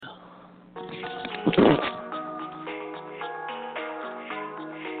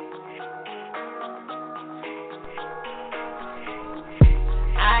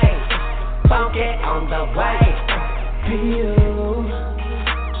Phunky on the way to you.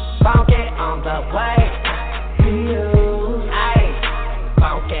 Phunky on the way to you. Ay,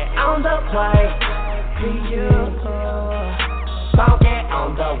 Phunky on the way to you. Phunky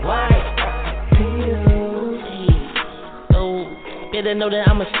on the way to you. Oh, better know that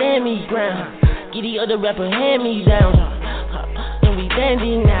I'ma stand me ground. Get the other rapper hand me down. And we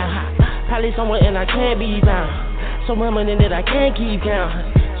bandy now. Probably somewhere and I can't be found. So much money that I can't keep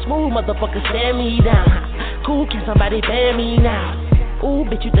count. Smooth motherfucker stand me down. Cool, can somebody ban me now? Ooh,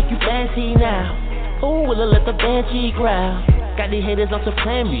 bitch, you think you fancy now? Ooh, will I let the banshee growl? Got these haters on to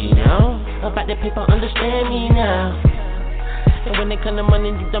plan me now. About that paper, understand me now. And when they come to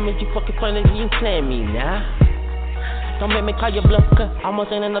money, you dumb as you fucking funny, you plan me now. Don't make me call you bluff, cause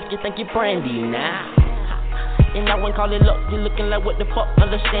almost ain't enough, you think you brandy now. And I wouldn't call it luck, you looking like what the fuck,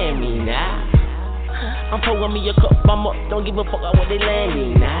 understand me now. I'm pouring me a cup, I'm up, don't give a fuck about what they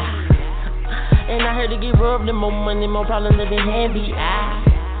landing now. And I heard to get robbed, the more money, more problems than handy.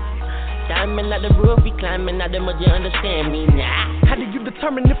 Diamond out the roof, we climbing out the mud, you understand me now. How do you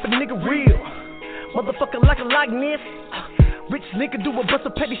determine if a nigga real? Motherfucker like a Loch Ness. Rich nigga do a bunch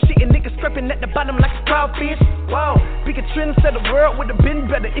of petty shit and niggas scraping at the bottom like a crawfish. Wow, big a trend set the world would have been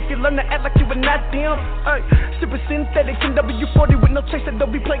better if you learn to act like you were not them. Ay, super synthetic in W40 with no chase that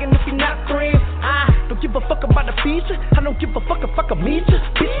don't be playing if you not friends. I don't give a fuck about the feature. I don't give a fuck if I can meet you.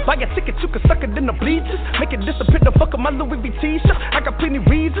 Bitch, buy a ticket, you can suck it in the bleachers. Make it disappear the fuck of my Louis V t-shirt. I got plenty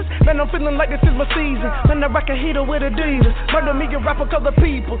reasons, man, I'm feeling like this is my season. Man, I rock a heater with Adidas. Murder me and rap with other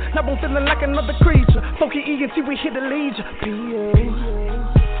people. Now I'm feeling like another creature. Phunky ENT, we hit the legion.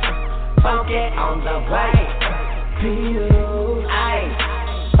 Phunky on the way to you. Ay,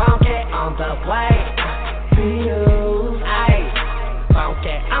 Phunky on the way to you. Ay,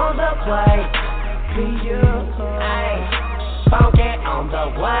 Phunky on the way to you. Ay, Phunky on the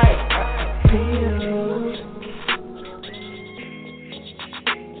way to you.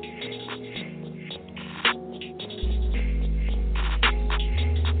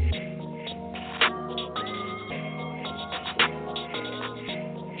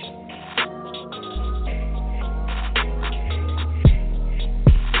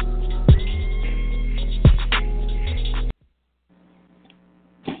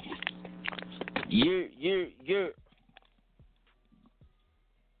 Yeah.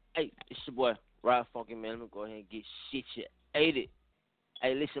 Hey, it's your boy, Rod Phunky, man. Let me go ahead and get shit you ate it.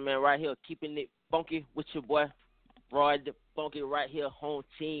 Hey, listen, man, right here, keeping it funky with your boy, Rod Phunky, right here, Home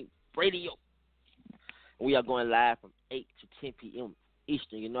Team Radio. We are going live from 8 to 10 p.m.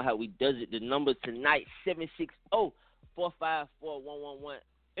 Eastern. You know how we does it. The number tonight,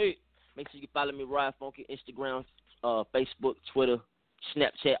 760-454-1118. Make sure you follow me, Rod Phunky, Instagram, Facebook, Twitter,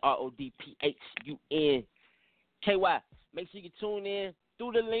 Snapchat, RODPHUNKY. Make sure you tune in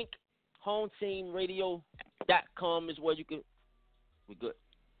through the link. HomeTeamRadio.com is where you can. We good.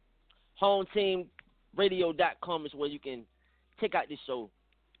 HomeTeamRadio.com is where you can check out this show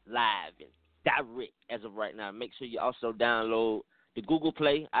live and direct as of right now. Make sure you also download the Google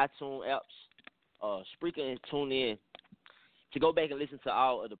Play, iTunes apps, Spreaker, and tune in to go back and listen to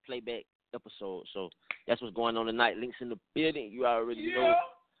all of the playback episodes. So that's what's going on tonight. Links in the building. You already know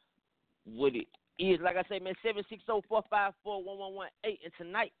what it is. Like I say, man, 760-454-1118. And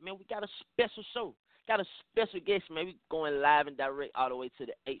tonight, man, we got a special show. Got a special guest, man. We going live and direct all the way to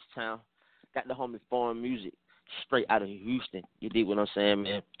the H-Town. Got the homie Foreign Muzik straight out of Houston. You dig what I'm saying,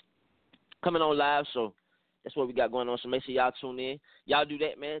 man? Coming on live, so that's what we got going on. So make sure y'all tune in. Y'all do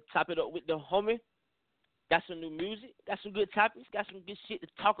that, man. Top it up with the homie. Got some new music, got some good topics, got some good shit to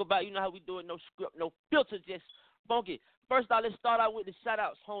talk about. You know how we do it, no script, no filter, just funky. First off, let's start out with the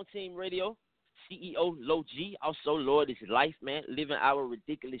shout-outs. Home Team Radio, CEO Low G, also Lord is Life, man, living our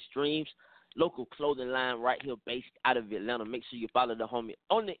ridiculous dreams. Local clothing line right here based out of Atlanta. Make sure you follow the homie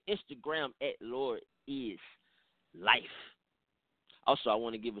on the Instagram at Lord is Life. Also, I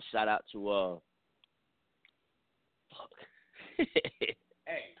want to give a shout-out to,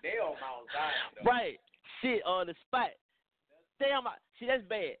 Hey, they on Mount Zion, though. Right. Shit on the spot. Damn, see, that's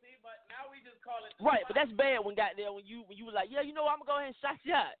bad. See, but now we just call it. Right, but that's bad when got there when you were like, yeah, you know what, I'm gonna go ahead and shot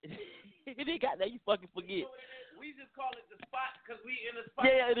you out. If they got there, you fucking forget. We just call it the spot because we in the spot.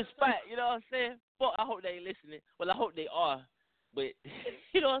 Yeah, in the spot. You know what I'm saying? Fuck, I hope they ain't listening. Well, I hope they are, but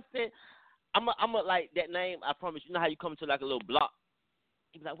you know what I'm saying? I'm a like that name. I promise. You know how you come to like a little block?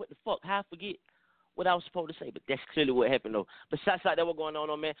 You be like, what the fuck? How I forget what I was supposed to say? But that's clearly what happened though. But shout out that what's going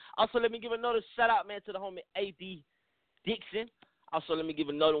on, man. Also, let me give another shout out, man, to the homie A.D. Dixon. Also, let me give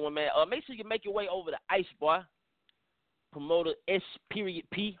another one, man. Make sure you make your way over to Ice Boy. Promoter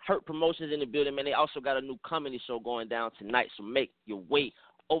S.P. Hurt Promotions in the building, man. They also got a new comedy show going down tonight, so make your way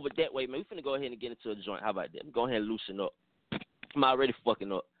over that way, man. We finna go ahead and get into a joint. How about that? Go ahead and loosen up. I'm already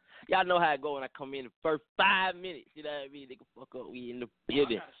fucking up. Y'all know how I go when I come in the first 5 minutes. You know what I mean? They can fuck up. We in the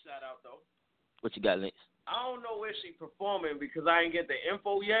building. I got a shout out, though. What you got, Lynch? I don't know where she performing because I ain't get the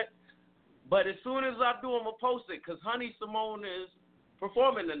info yet. But as soon as I do, I'm going to post it because Honey Simone is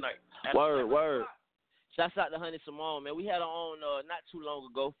performing tonight. Word. Shouts out to Honey Simone, man. We had her on not too long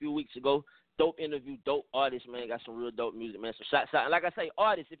ago, a few weeks ago. Dope interview, dope artist, man. Got some real dope music, man. So shouts out. And like I say,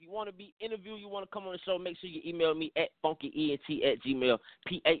 artists, if you want to be interviewed, you want to come on the show, make sure you email me at funkyent@gmail,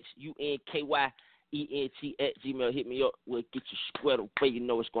 PHUNKYENT@gmail. Hit me up. We'll get you squared away. You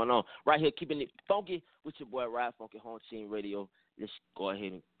know what's going on. Right here, keeping it funky with your boy, Ride Funky, Home Team Radio. Let's go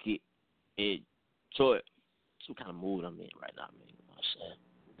ahead and get into it. Some kind of mood I'm in right now, man. You know what I'm saying?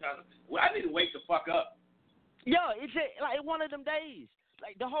 Well, I need to wake the fuck up. Yo, it's just, like one of them days.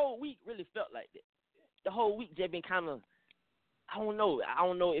 Like the whole week really felt like that. The whole week just been kind of, I don't know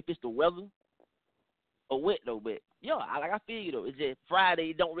if it's the weather or what though, but yo, I feel you though. It's just Friday.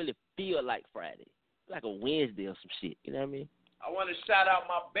 It don't really feel like Friday. It's like a Wednesday or some shit. You know what I mean? I want to shout out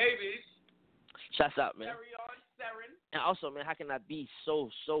my babies. Shouts out, man. Saren. And also, man, how can I be so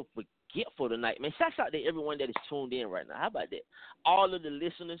forgetful tonight, man? Shouts out to everyone that is tuned in right now. How about that? All of the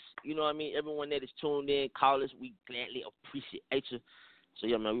listeners, you know what I mean? Everyone that is tuned in, callers, we gladly appreciate you. So,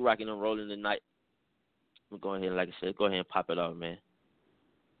 yeah, man, we rocking and rolling tonight. We're going ahead, like I said, go ahead and pop it off, man.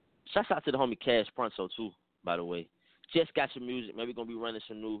 Shouts out to the homie Cash Pronto, too, by the way. Just got your music, man. We're going to be running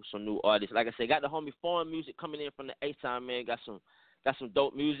some new artists. Like I said, got the homie Foreign Music coming in from the A-Time, man. Got some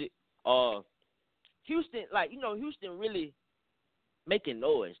dope music. Houston, Houston really making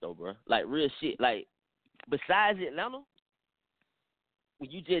noise, though, bro. Like, real shit. Like, besides Atlanta,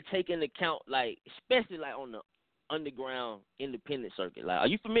 when you just take into account, like, especially, like, on the underground independent circuit. Like, are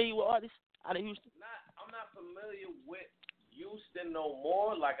you familiar with artists out of Houston? I'm not familiar with Houston no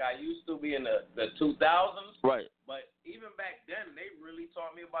more like I used to be in the 2000s. Right. But even back then, they really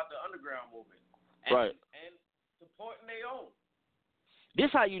taught me about the underground movement. And supporting their own. This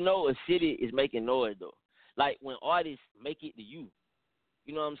how you know a city is making noise, though. Like, when artists make it to you.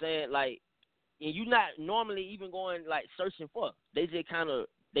 You know what I'm saying? Like, and you not normally even going, like, searching for. They just kind of,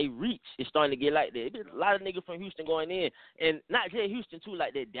 they reach is starting to get like that. There's a lot of niggas from Houston going in. And not just Houston, too,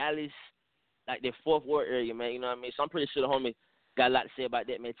 like that Dallas, like that Fourth Ward area, man. You know what I mean? So I'm pretty sure the homie got a lot to say about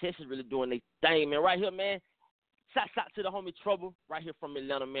that, man. Texas really doing their thing, man. Right here, man. Shouts out to the homie Trouble, right here from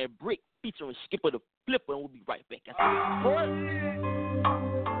Atlanta, man. Brick featuring Skipper the Flipper, and we'll be right back.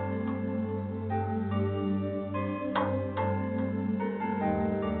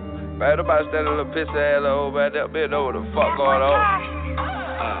 Right about that little pissy ass over at that bitch, know what the fuck going on.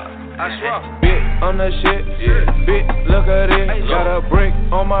 I swear. Bitch on the shit, bitch, look at it. Got a brick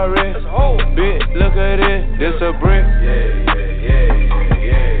on my wrist. Bitch, look at it. This a brick.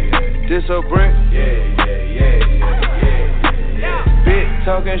 This a brick. Bitch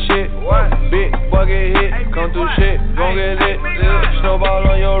talking shit. Bitch bucket hit. Come through shit, gon' get lit.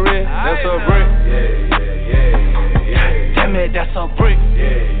 Snowball on your wrist. That's a brick. Damn it, that's a brick.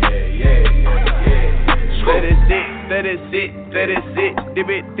 Let it sit, dip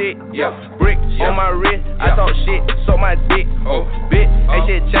it thick, yeah. Brick on my wrist, I talk shit, so my dick. Bitch, ain't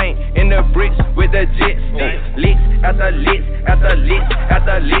shit chain in the bricks with the jet stick. Licks after licks, after licks,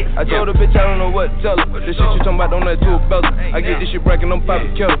 after licks. I told the bitch I don't know what to tell her. The shit you talking about don't let to a bezel. I get this shit breaking, I'm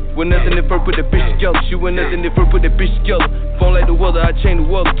popping kettle. With nothing if first put the bitch together. She with nothing if first put the bitch together. Phone like the weather, I change the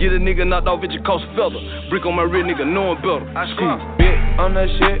weather. Get a nigga knocked off, it just cost a feather. Brick on my real nigga, knowing better. I screw, bitch on the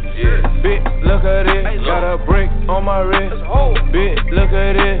shit, bitch, look at it. Got a brick on my wrist. Bitch, look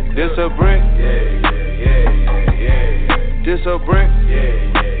at it, this a brick. This a brick.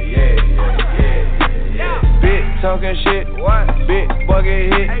 Bitch talking shit. Bitch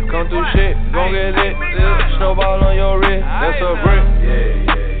bucket hit. Come through shit, gon' get lit. Snowball on your wrist. That's a brick.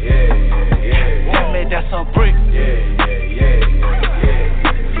 That's a brick.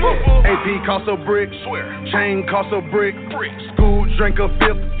 AP cost a brick, chain cost a brick, school drink a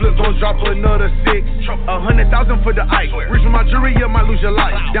fifth, flip gon' drop another 6. 100,000 for the ice, reach for my jewelry, you might lose your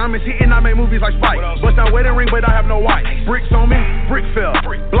life. Diamonds hitting, I make movies like Spike. Bust down wedding ring, but I have no wife. Bricks on me, brick fell.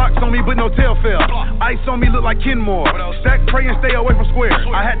 Blocks on me, but no tail fell. Ice on me look like Kenmore. Stack, pray, and stay away from squares.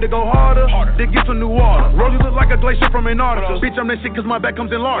 I had to go harder to get some new water. Roll, you look like a glacier from Antarctica. Bitch, I'm that shit cause my back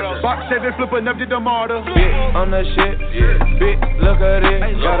comes in larger. Box 7 flipper, never did the martyr. Bitch on the shit, bitch, look at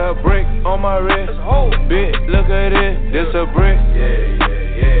it. Got a brick on my wrist. Bitch, look at it. This a brick.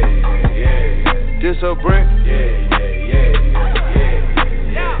 This a brick.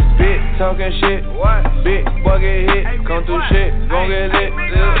 talking shit. What? Big bucket hit, come through shit, gon' get lit.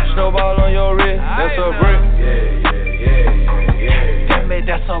 Snowball on your wrist, that's a brick. Yeah. Tell me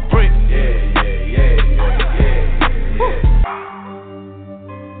that's a brick. Yeah.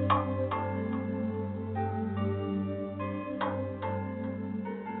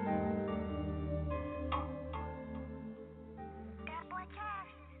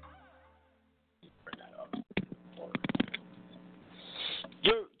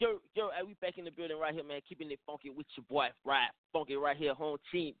 Yo, we back in the building right here, man. Keeping it funky with your boy, right? Funky right here, home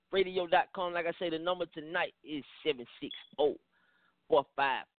team. Radio.com. Like I say, the number tonight is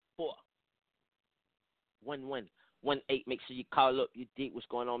 760-454-1118. Make sure you call up. You dig what's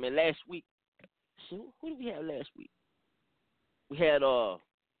going on, man. Last week, who did we have last week? We had, that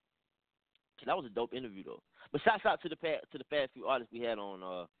was a dope interview, though. But shouts out to the past few artists we had on,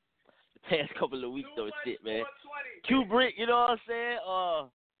 the past couple of weeks, though, shit, man. Kubrick, you know what I'm saying?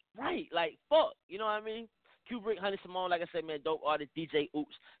 Right, like, fuck, you know what I mean? Kubrick, Honey Simone, like I said, man, dope artist, DJ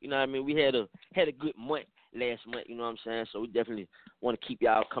Oops, you know what I mean? We had a good month last month, you know what I'm saying? So we definitely want to keep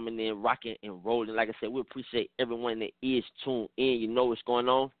y'all coming in, rocking and rolling. Like I said, we appreciate everyone that is tuned in. You know what's going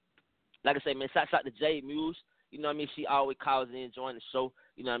on. Like I said, man, shouts out to Jay Muse. You know what I mean? She always calls in, join the show.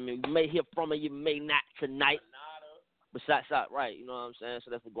 You know what I mean? You may hear from her, you may not tonight. But shouts out, right, you know what I'm saying?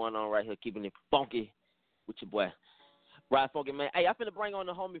 So that's what's going on right here, keeping it funky with your boy. Right, funky, man. Hey, I'm finna bring on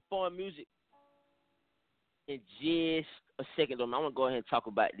the homie Foreign Muzik in just a second, though, man. I'm gonna go ahead and talk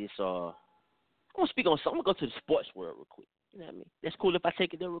about this. I'm gonna speak on something. I'm gonna go to the sports world real quick. You know what I mean? That's cool if I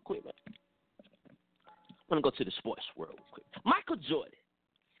take it there real quick, man. I'm gonna go to the sports world real quick. Michael Jordan.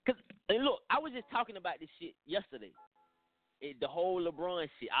 And look, I was just talking about this shit yesterday. The whole LeBron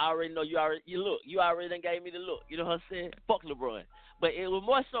shit. I already know you already done gave me the look. You know what I'm saying? Fuck LeBron. But it was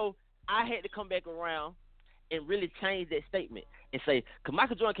more so I had to come back around and really change that statement and say, because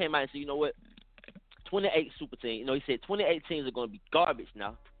Michael Jordan came out and said, you know what, 28 super team. You know, he said 28 teams are going to be garbage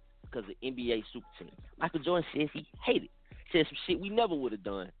now because of NBA super team. Michael Jordan says he hated it. He said some shit we never would have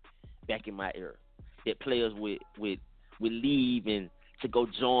done back in my era. That players would leave and to go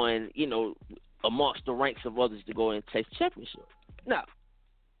join, you know, amongst the ranks of others to go and chase championship. Now,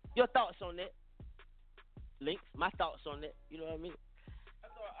 your thoughts on that? Links, my thoughts on that. You know what I mean?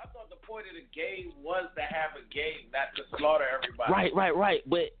 I thought the point of the game was to have a game, not to slaughter everybody. Right.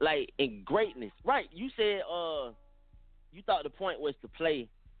 But, like, in greatness. Right, you said you thought the point was to play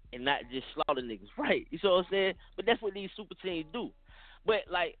and not just slaughter niggas. Right, you see what I'm saying? But that's what these super teams do. But,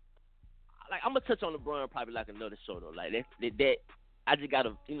 like I'm going to touch on LeBron probably like another show, though. Like, that I just got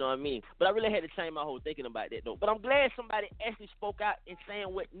to, you know what I mean? But I really had to change my whole thinking about that, though. But I'm glad somebody actually spoke out and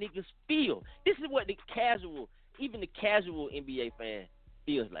saying what niggas feel. This is what even the casual NBA fan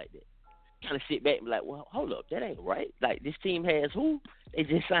feels like that. Kind of sit back and be like, well, hold up, that ain't right. Like, this team has who? They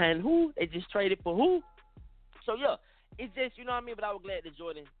just signed who? They just traded for who? So, yeah, it's just, you know what I mean? But I was glad that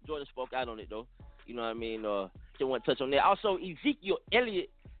Jordan spoke out on it, though. You know what I mean? Just want to touch on that. Also, Ezekiel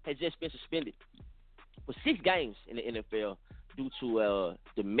Elliott has just been suspended for 6 games in the NFL due to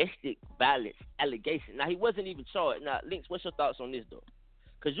domestic violence allegation. Now, he wasn't even charged. Now, Links, what's your thoughts on this, though?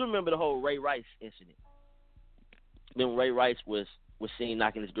 Because you remember the whole Ray Rice incident. Then Ray Rice was seen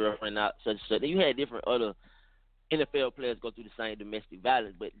knocking his girlfriend out, such and such. You had different other NFL players go through the same domestic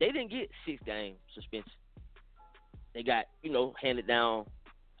violence, but they didn't get 6-game suspension. They got, you know, handed down.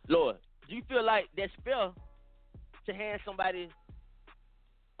 Lord, do you feel like that's fair to hand somebody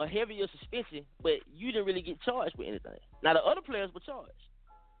a heavier suspension, but you didn't really get charged with anything? Now, the other players were charged.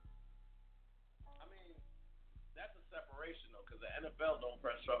 I mean, that's a separation, though, because the NFL don't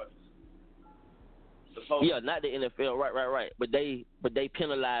press charges. Yeah, not the NFL, right. But they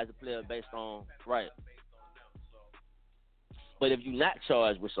penalize the player based on right. But if you're not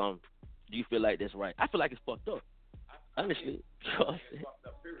charged with something, do you feel like that's right? I feel like it's fucked up. Honestly,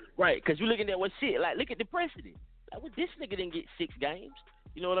 right? Because you're looking at what shit. Like, look at the precedent. Like, well, this nigga didn't get 6 games.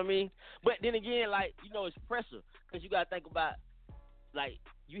 You know what I mean? But then again, like, you know, it's pressure because you gotta think about, like,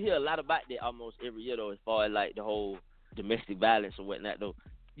 you hear a lot about that almost every year though, as far as like the whole domestic violence or whatnot though.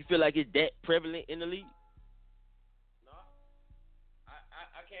 You feel like it's that prevalent in the league? No,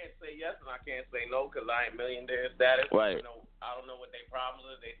 I can't say yes and I can't say no because I ain't millionaire status. Right. You know, I don't know what their problems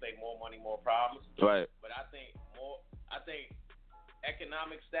are. They say more money, more problems. Right. But I think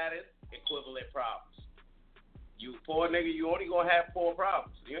economic status equivalent problems. You poor nigga, you only gonna have 4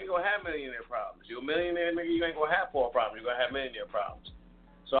 problems. You ain't gonna have millionaire problems. You a millionaire nigga, you ain't gonna have 4 problems. You're gonna have millionaire problems.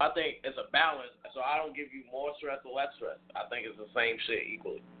 So I think it's a balance. So I don't give you more stress or less stress. I think it's the same shit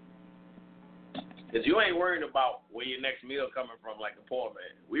equally. Because you ain't worried about where your next meal coming from like a poor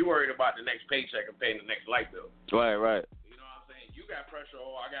man. We worried about the next paycheck and paying the next light bill. Right. You know what I'm saying? you got pressure.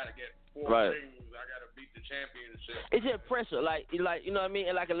 Oh, I gotta get 4 Right. things. I gotta beat the championship. It's just pressure, like you know what I mean,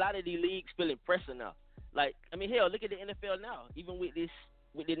 and like a lot of these leagues feeling pressure now. Like I mean, hell, look at the NFL now. Even with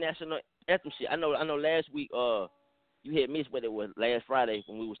the national anthem shit. I know last week you had missed what it was last Friday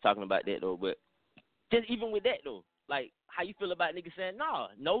when we was talking about that though. But just even with that though, like how you feel about niggas saying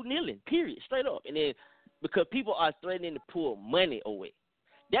no kneeling, period, straight up, and then because people are threatening to pull money away.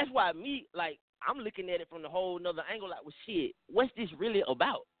 That's why I'm looking at it from the whole nother angle. Like, well, shit, what's this really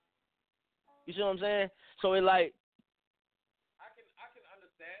about? You see what I'm saying? So it like I can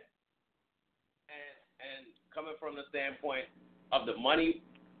understand, and coming from the standpoint of the money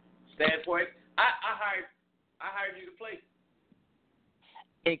standpoint, I hired you to play.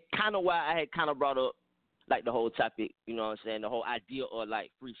 And kind of why I had kind of brought up like the whole topic, you know what I'm saying, the whole idea of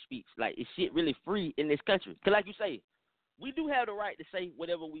like free speech. Like, is shit really free in this country? Because like you say, we do have the right to say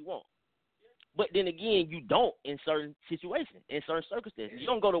whatever we want. But then again, you don't in certain situations, in certain circumstances. You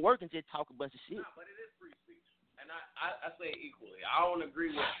don't go to work and just talk a bunch of shit. No, but it is free speech. And I say equally. I don't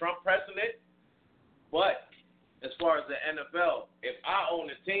agree with Trump pressing it, but as far as the NFL, if I own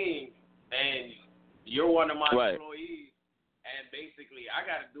a team and you're one of my employees, and basically I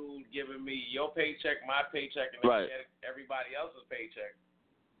got a dude giving me your paycheck, my paycheck, and everybody else's paycheck,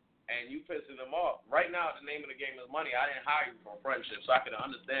 and you pissing them off. Right now, the name of the game is money. I didn't hire you for friendship, so I can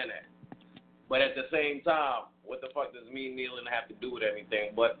understand that. But at the same time, what the fuck does me kneeling have to do with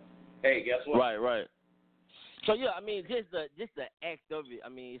anything? But hey, guess what? Right. So yeah, I mean, just the act of it. I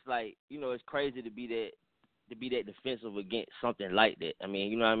mean, it's like, you know, it's crazy to be that defensive against something like that. I mean,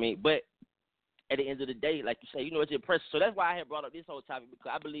 you know what I mean? But at the end of the day, like you say, you know, it's impressive. So that's why I had brought up this whole topic,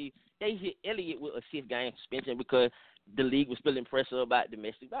 because I believe they hit Elliott with a 6-game suspension because the league was feeling pressure about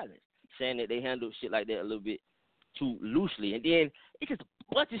domestic violence, saying that they handled shit like that a little bit too loosely. And then it's just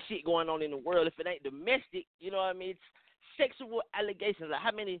a bunch of shit going on in the world. If it ain't domestic, you know what I mean? It's sexual allegations. Like,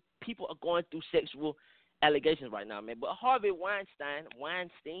 how many people are going through sexual allegations right now, man? But Harvey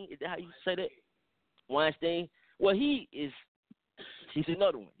Weinstein, is that how you say that? Weinstein? Well, he's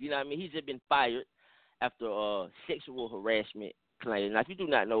another one. You know what I mean? He's just been fired after sexual harassment claims. Now, if you do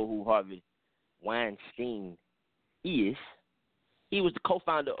not know who Harvey Weinstein is, he was the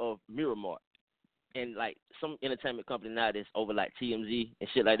co-founder of Miramar, and like some entertainment company now that's over like TMZ and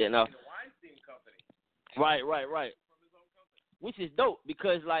shit like that now. The Weinstein company. Right. From his own company. Which is dope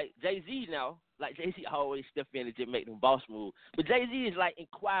because like Jay-Z now, like Jay-Z always step in and just make them boss move. But Jay-Z is like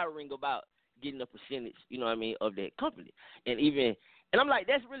inquiring about getting a percentage, you know what I mean, of that company. And I'm like,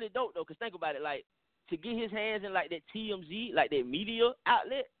 that's really dope though, because think about it, like to get his hands in like that TMZ, like that media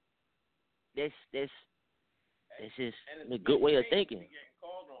outlet, that's just a good way of thinking.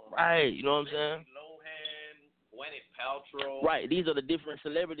 Right, you know what I'm saying? Gwyneth Paltrow. Right, these are the different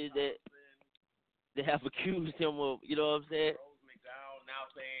celebrities that have accused him of, you know what I'm saying? Rose McDowell now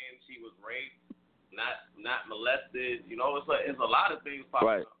saying she was raped, not molested. You know, it's a lot of things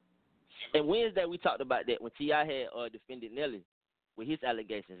popping up. And Wednesday we talked about that when T.I. had defended Nelly with his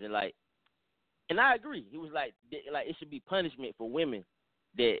allegations, and I agree. He was like it should be punishment for women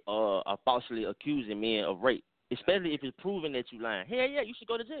that are falsely accusing men of rape, especially if it's proven that you lying. Hell yeah, you should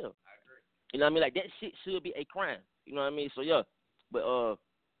go to jail. I agree. You know what I mean? Like that shit should be a crime. You know what I mean? So yeah, but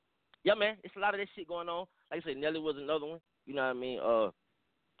yeah, man, it's a lot of that shit going on. Like I said, Nelly was another one. You know what I mean?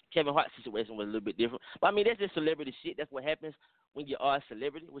 Kevin Hart's situation was a little bit different, but I mean that's just celebrity shit. That's what happens when you are a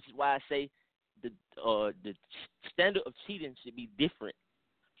celebrity, which is why I say the standard of cheating should be different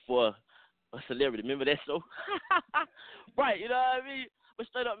for a celebrity. Remember that show? Right, you know what I mean? But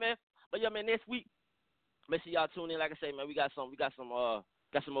straight up, man. But yeah, man, next week, make sure y'all tune in. Like I say, man, we got some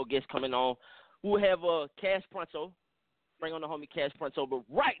more guests coming on. We'll have Cash Pronto. Bring on the homie Cash Pronto. But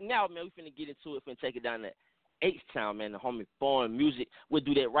right now, man, we finna get into it. Finna take it down to H-Town, man, the homie Foreign Music. We'll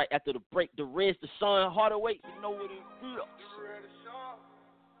do that right after the break. The Reds, the Sun, Hardaway, you know what it is.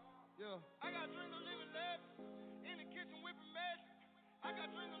 Yeah. I got dreams of living lavish. In the kitchen whipping magic. I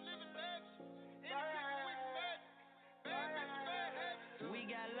got dreams of living lavish. In the kitchen whipping magic. Bad bitch, bad habits. We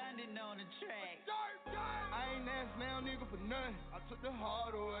got London on the track. I ain't asked now, nigga, for nothing. I took the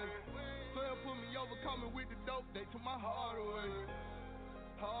hard away. 12 put me over, coming with the dope. They took my heart away.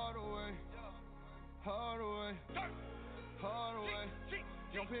 Hard away. Hard away. Hard away.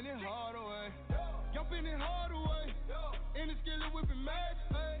 Jumping it hard away. Jumping it hard away. In the skillet whipping magic.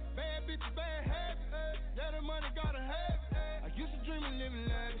 Bad bitches, bad habits. Yeah, the money gotta have it. I used to dream of living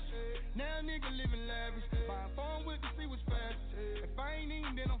lavish. Now a nigga living lavish. Buying phone with to see what's fast. If I ain't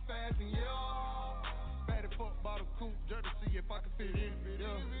eating, then I'm fasting, yeah. Fatty fuck bought a coupe, just to see if I could fit in,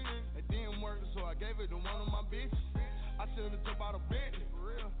 yeah. It didn't work, so I gave it to one of my bitches. I should've jumped out of Bentley.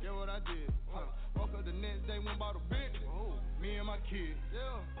 Yeah, what I did. Woke up the next day, went bought a bitch. Me and my kid.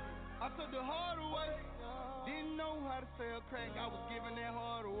 Yeah. I took the hard away. Didn't know how to sell crack, I was giving that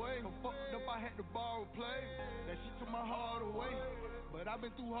hard away. So fucked up, I had to borrow play. That shit took my heart away. But I've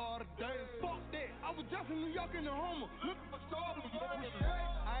been through harder days. Fuck that, I was just in New York in the Homer, looking for stars.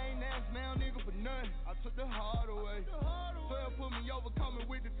 I ain't asked now, nigga, for nothing. I took the hard away. 12 put me over, coming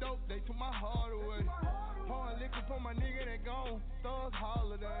with the dope, they took my heart away. Pouring liquor for my nigga that gone, Thug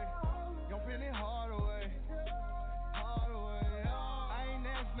Holiday. Gon' pin it hard away. Hard away. I ain't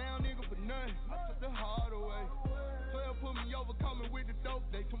asked now, nigga, for nothing. I took the hard away. 12 put me over, coming with the dope,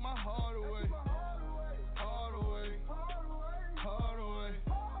 they took my heart away. Hard away. Hard away.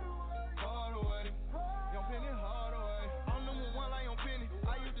 Hard away. Young Penny, hard away. I'm number one like Young Penny.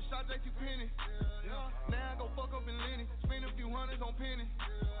 I used to shot JT Penny. Yeah. Now I go fuck up in Lenny. Spend a few hundreds on pennies.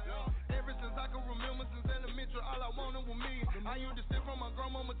 Yeah. Ever since I can remember, since elementary, all I wanted was me. I used to steal from my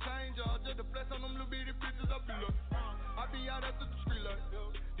grandmama change, just to bless on them little bitty bitches. I be like, I be out after the street light.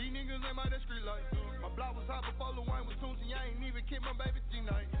 These niggas ain't by that street light. My block was hot before Lil Wayne was Toonsy. I ain't even kicked my baby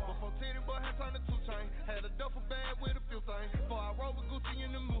G-Night. Before Teddy Boy had turned to 2 Chain. Had a duffel bag with a few things. Before I rode with Gucci in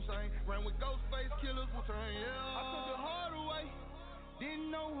the Moussain. Ran with Ghostface Killers, Wu-Tang, yeah. I took the hard away.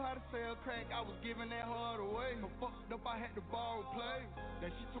 Didn't know how to sell crack, I was giving that hard away. So fucked up, I had to borrow play. That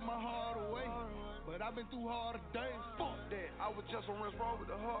shit took my heart away. But I've been through harder days. Fuck that, I was just on Rinse Road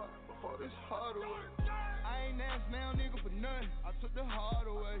with the heart. Before this hard away. I ain't asked now, nigga, for nothing. I took the hard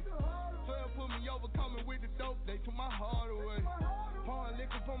away. 12 put me over, coming with the dope, they took my heart away. Pouring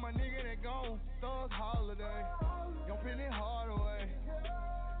liquor for my nigga that gone, Thug Holiday. Gon' pin it hard away.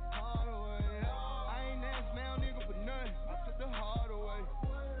 Hard away. I ain't asked now, nigga, for nothing. I took the hard away.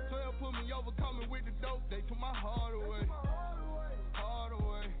 12 put me over, coming with the dope, they took my heart away. Hard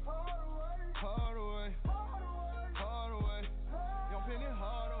away. Hard away. Hard away. Young Penny,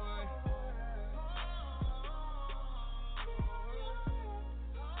 hard away.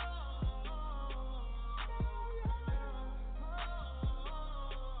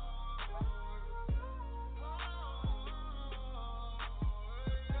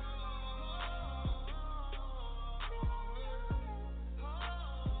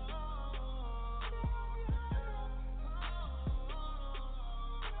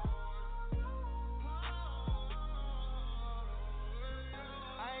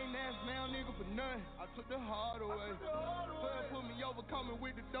 Now, nigga, for nothing. I took the hard away. 12 put me over, coming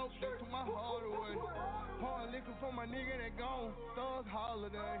with the dope, they took my heart away. Pouring liquor for my nigga that gone, Thug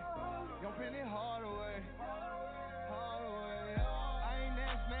Holiday. Young Penny, hard away. Hard away. I ain't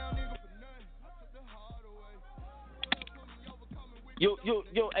asked now, nigga, for nothing. I took the hard away. 12 put me over, coming with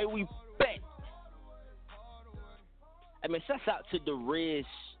Yo, hey, we back. I mean, shouts out to the Reds,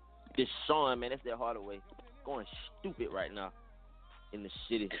 this song, man. That's their hard away. Going stupid right now in the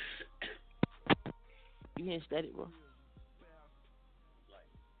city. You hearing static, bro?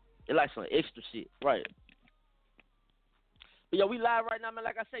 It like some extra shit, right? But yo, we live right now, man.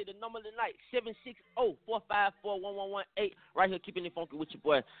 Like I say, the number of the night 760-454-1118. Right here, keeping it funky with your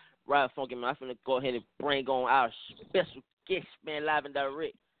boy, Ride Funky, man. I'm finna go ahead and bring on our special guest, man, live and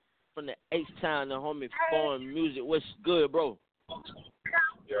direct from the H-Town, the homie Foreign Music. What's good, bro? Yo, what's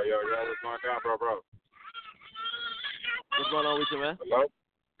going down, bro? What's going on with you, man? Hello?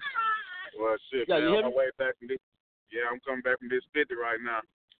 Well, shit, yeah, man, you on hear my me? way back from this. Yeah, I'm coming back from this 50 right now.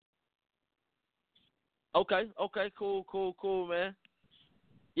 Okay, cool, man.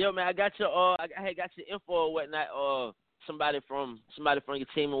 Yo, man, I got your I got your info or whatnot. Somebody from your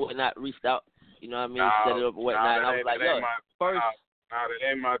team or whatnot reached out. You know what I mean? Set it up or whatnot. And I was like, yo, first. Nah, that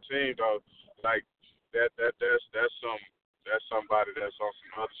ain't my team though. Like that's somebody that's on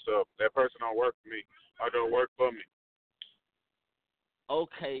some other stuff. That person don't work for me. Or don't work for me.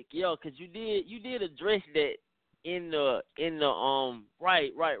 Okay, yo, cause you did address that in the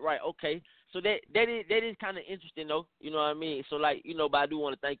right. Okay, so that is kind of interesting though. You know what I mean? So like, you know, but I do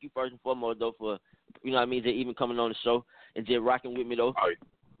want to thank you first and foremost though for, you know what I mean, just even coming on the show and just rocking with me though. Oh,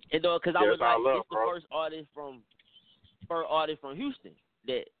 and cause I was like, it's the bro. first artist from Houston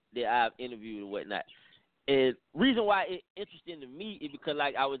that I've interviewed and whatnot. And reason why it's interesting to me is because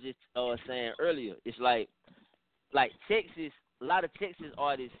like I was just saying earlier, it's like Texas. A lot of Texas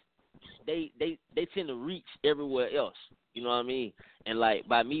artists, they tend to reach everywhere else. You know what I mean? And like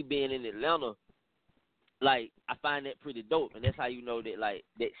by me being in Atlanta, like I find that pretty dope, and that's how you know that like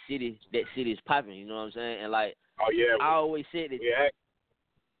that city is popping. You know what I'm saying? And like, oh yeah, I always said that. Yeah.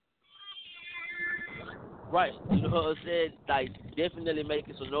 Right. You know what I'm saying? Like definitely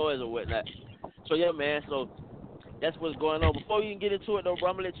making some noise or whatnot. So yeah, man. So that's what's going on. Before you can get into it though, bro,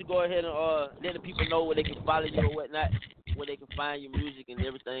 I'm gonna let you go ahead and let the people know where they can follow you or whatnot. where they can find your music and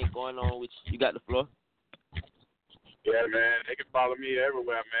everything going on with you. You got the floor. Yeah, man. They can follow me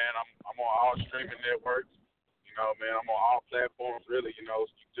everywhere, man. I'm on all streaming networks. You know, man, I'm on all platforms, really. You know,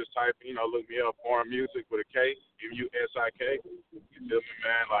 you just type, look me up, Foreign Muzik with a K, Musik. You feel me,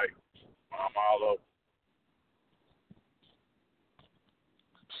 man? Like, I'm all over.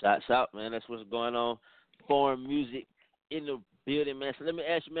 Shots out, man. That's what's going on. Foreign Muzik in the building, man. So let me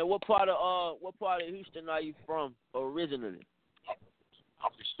ask you, man, what part of Houston are you from originally?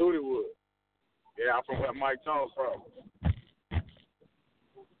 I'm from Studewood. Yeah, I'm from where Mike Jones from.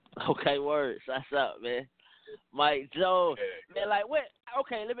 Okay, word. Shots out, man. Mike Jones. Man, like, what?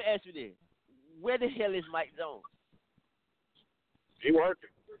 Okay, let me ask you this. Where the hell is Mike Jones? He working.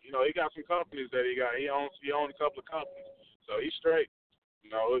 You know, he got some companies that he got. He owns a couple of companies. So he's straight. You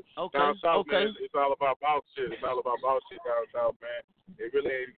know, down south, man, it's all about boss shit. It's all about boss shit down south, man. It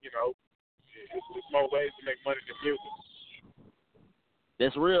really ain't, it's more ways to make money than music.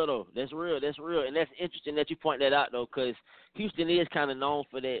 That's real, though. That's real. And that's interesting that you point that out, though, because Houston is kind of known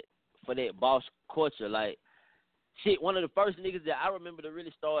for that boss culture. Like, shit, one of the first niggas that I remember to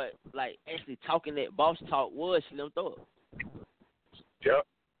really start, like, actually talking that boss talk was Slim Thug. Yep.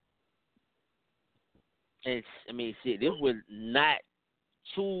 And, I mean, shit, this was not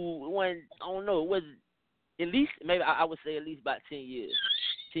I don't know, it was at least, maybe I would say at least about 10 years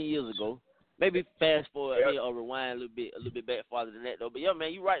ago. Maybe fast forward, or rewind a little bit back farther than that, though. But, yeah,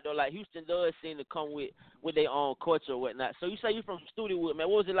 man, you're right, though. Like, Houston does seem to come with their own culture or whatnot. So you say you're from Studewood, man.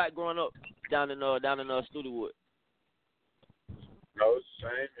 What was it like growing up down in Studewood? No, it's the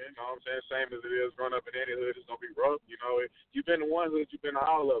same, you know what I'm saying? Same as it is growing up in any hood. It's going to be rough, you know. If you've been to one hood, you've been to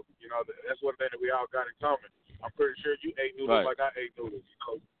all of them. You know, that's one thing that we all got in common. I'm pretty sure you ate noodles like I ate noodles,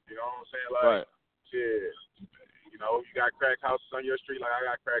 you know what I'm saying? Like, shit, you know, you got crack houses on your street like I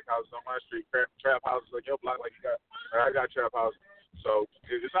got crack houses on my street, trap houses on your block like I got trap houses. So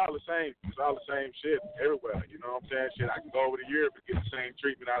it's all the same. It's all the same shit everywhere, you know what I'm saying? Shit, I can go over to Europe and get the same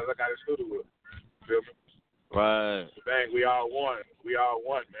treatment as I got in Studewood. Feel me? Right. Bang, we all won. We all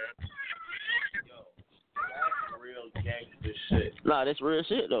won, man. Yo, that's real gangster shit. Nah, that's real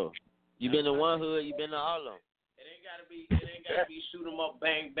shit though. You been to one hood, you been to all of them. It ain't gotta be shoot 'em up,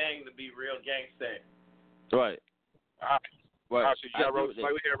 bang bang to be real gangster. Right. Right. So you got roaches.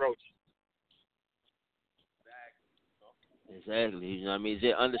 Like we got roaches. Exactly. You know what I mean?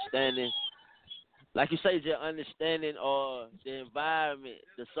 Just understanding, like you say, just understanding the environment,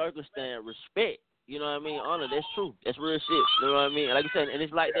 the circumstance, respect. You know what I mean? Honor, that's true. That's real shit. You know what I mean? Like you said, and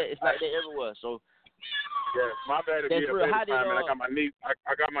it's like that. It's like that everywhere. So. Yeah, my bad if you're a baby crying, man. I got my niece.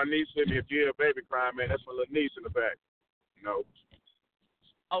 I got my niece with me. If you're a baby crying, man, that's my little niece in the back. You know.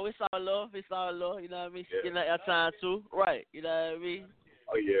 Oh, it's all love. It's all love. You know what I mean? She's getting her time too. Right. You know what I mean?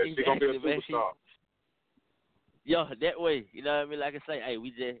 Oh yeah, she's gonna be a superstar. Yo, that way. You know what I mean? Like I say, hey, we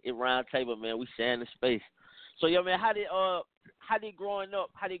just at round table, man. We sharing the space. So, yo, man, how did growing up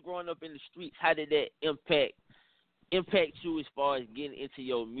in the streets, how did that impact you as far as getting into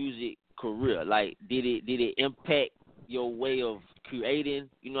your music career? Like, did it impact your way of creating?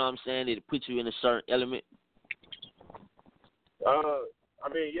 You know what I'm saying? Did it put you in a certain element? I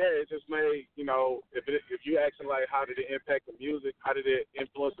mean, yeah, it just made, you know, if you asking like how did it impact the music, how did it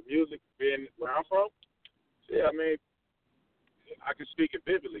influence the music being where I'm from? Yeah, I mean, I can speak it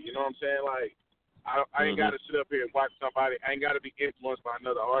vividly. You know what I'm saying? Like, I ain't got to sit up here and watch somebody. I ain't got to be influenced by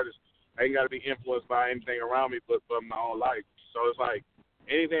another artist. I ain't got to be influenced by anything around me but my own life. So it's like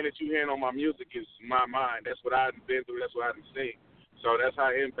anything that you hearing on my music is my mind. That's what I've been through. That's what I've seen. So that's how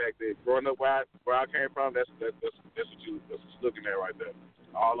it impacted. Growing up where I came from, that's what you're looking at right there.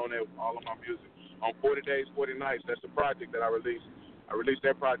 All on my music. On 40 Days, 40 Nights, that's the project that I released. I released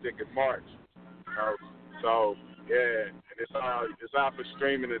that project in March. So yeah, and it's out for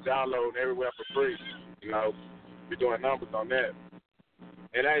streaming and downloading everywhere for free. You know, we're doing numbers on that.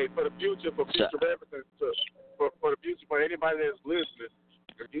 And hey, for future reference, for the future, for anybody that's listening,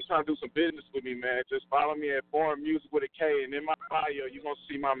 if you trying to do some business with me, man, just follow me at Foreign Muzik with a K, and in my bio, you're going to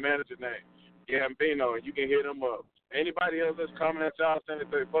see my manager name, Gambino, and you can hit him up. Anybody else that's coming at y'all saying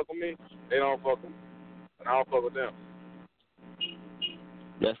that they fuck with me, they don't fuck with me, and I don't fuck with them.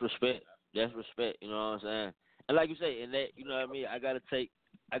 That's respect. That's respect, you know what I'm saying? And like you say, and that, you know what I mean, I gotta take,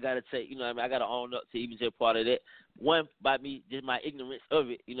 you know what I mean, I gotta own up to even just part of that. One, by me, just my ignorance of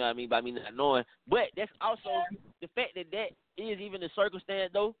it, you know what I mean, by me not knowing. But that's also the fact that is even the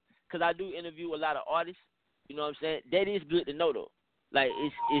circumstance, though, because I do interview a lot of artists, you know what I'm saying? That is good to know, though. Like,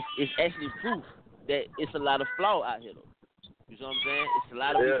 it's actually proof that it's a lot of flaw out here, though. You know what I'm saying? It's a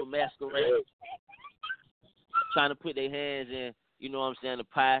lot of people masquerading, trying to put their hands in, you know what I'm saying, the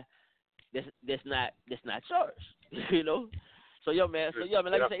pie. That's not yours. you know. So man,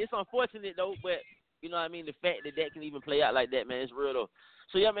 like I say, it's unfortunate though, but you know what I mean. The fact that can even play out like that, man, it's real though.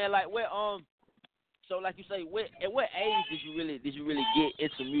 So man, like where so like you say, at what age did you really get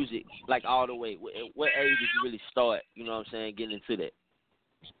into music like all the way? At what age did you really start? You know what I'm saying, getting into that?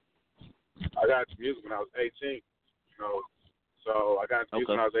 I got into music when I was 18. You know, so I got into music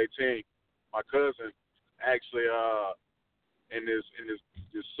when I was 18. My cousin actually in this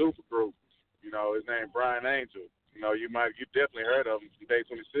super group. You know, his name Brian Angel. You know, you definitely heard of him from Day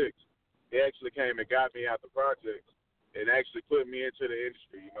 26. He actually came and got me out the project and actually put me into the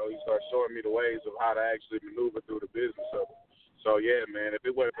industry. You know, he started showing me the ways of how to actually maneuver through the business of it. So yeah, man, if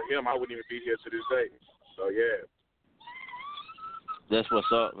it wasn't for him, I wouldn't even be here to this day. So yeah. That's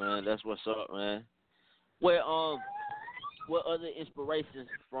what's up, man. Well, what other inspirations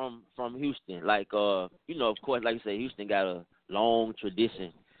from Houston? Like, you know, of course, like you say, Houston got a long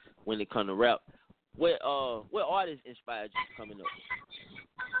tradition when it comes to rap. What artists inspired you coming up?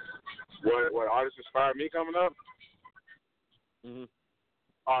 What artists inspired me coming up? Mm-hmm.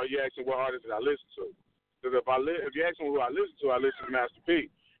 Oh, you asking what artists did I listen to? Because if you asking who I listen to Master P.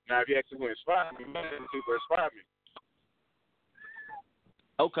 Now, if you asking who inspired me, people inspired me.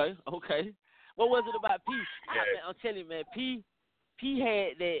 Okay. What was it about P? Yeah. I'm telling you, man, P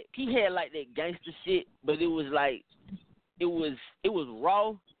had like that gangster shit, but it was like it was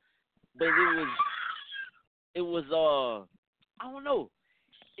raw, but it was I don't know.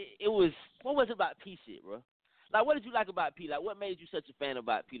 It was, what was it about P shit, bro? Like, what did you like about P? Like, what made you such a fan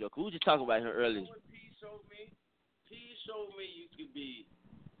about P, though? Cause we were just talking about him earlier. What P showed me you could be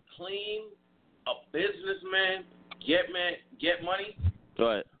clean, a businessman, get money.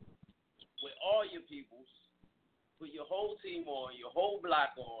 Right. With all your peoples, put your whole team on, your whole block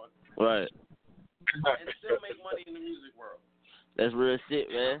on. Right. And still make money in the music world. That's real shit,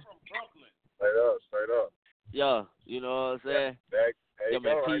 man. I'm from Brooklyn. Straight up. Yeah, you know what I'm saying? There you go,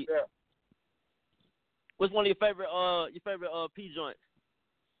 man, right there. What's one of your favorite P joints?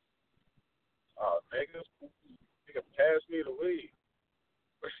 Oh, nigga, pass me the weed.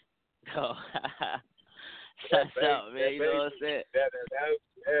 Oh, shout out, man. You know what I'm saying?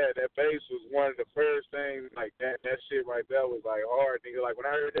 That bass was one of the first things. Like that shit right there was like hard, nigga. Like when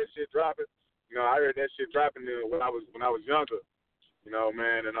I heard that shit dropping, you know, I heard that shit dropping when I was younger. You know,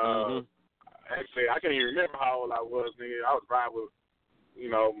 man, and actually I can't even remember how old I was, nigga. I was riding with, you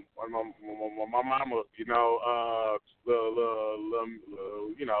know, my mama, you know,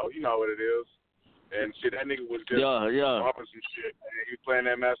 you know what it is. And shit, that nigga was just bumping some shit. And he was playing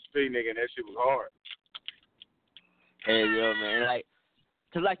that Master P, nigga, and that shit was hard. Hey, yeah, man. Like,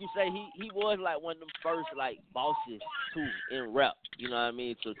 cause like you say, he was like one of them first like bosses too in rap. You know what I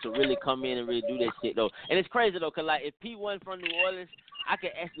mean? To really come in and really do that shit though. And it's crazy though, cause like if P wasn't from New Orleans, I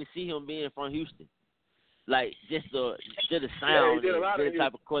could actually see him being from Houston. Like just the sound, and the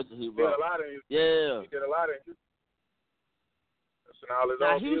type of culture he brought. He did a lot of Houston.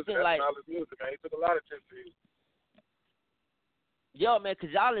 Now Houston, music, like, all his music, man. He took a lot of trips to Houston. Yo, man,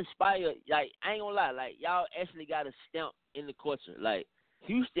 cause y'all inspire. Like, I ain't gonna lie, like y'all actually got a stamp in the culture. Like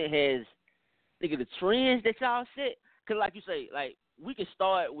Houston has, nigga, the trends that y'all set. Cause like you say, like we could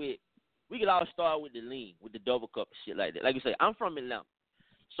all start with the lean, with the double cup and shit like that. Like you say, I'm from Atlanta,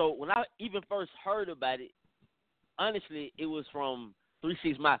 so when I even first heard about it, honestly, it was from 3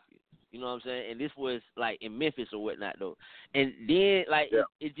 6 Mafia. You know what I'm saying? And this was like in Memphis or whatnot though. And then like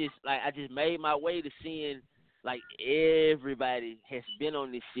it just like I just made my way to seeing like everybody has been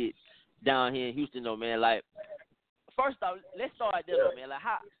on this shit down here in Houston though, man. Like first off, let's start there though, man. Like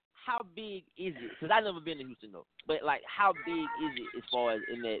how big is it? Cause I never been to Houston though. But like how big is it as far as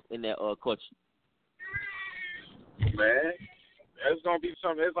in that culture? Man, it's gonna be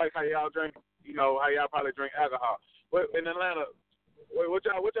something. It's like how y'all drink, you know, how y'all probably drink alcohol. But in Atlanta, what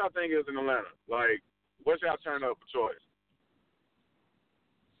y'all think is in Atlanta? Like, what's y'all turn up for choice?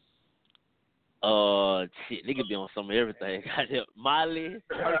 Shit, they could be on some of everything. Goddamn, Molly,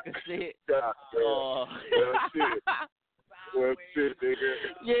 Percocet. Well, shit, nigga.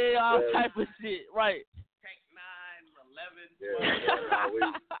 Yeah, all type of shit, right? Take 9, 11,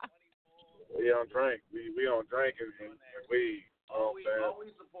 12. We don't drink. We don't drink and weed. All we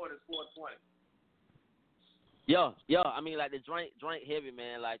support is 420. Yeah. I mean, like the drink heavy,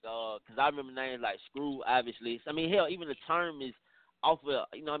 man. Like, cause I remember names like Screw, obviously. I mean, hell, even the term is off of,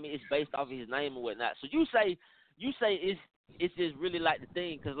 you know what I mean, it's based off of his name and whatnot. So you say it's just really like the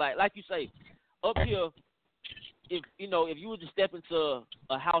thing, cause like you say, up here, if you were to step into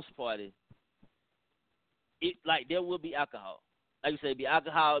a house party, it like there will be alcohol. Like you say, be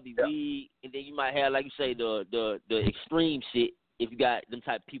alcohol, be weed, and then you might have, like you say, the extreme shit. if you got them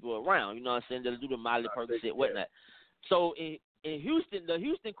type of people around. You know what I'm saying? They'll do the Molly Percocet, whatnot. So in Houston, the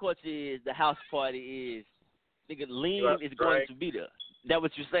Houston culture is the house party is nigga lean is going to be there. That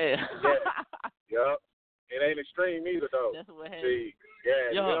what you saying? Yeah. Yep. It ain't extreme either though. That's what happens. See,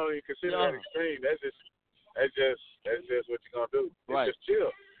 you don't even consider that extreme. That's just what you're gonna do. It's right. just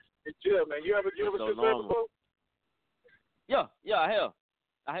chill. It's chill, man. You ever so just before? Yeah, I have.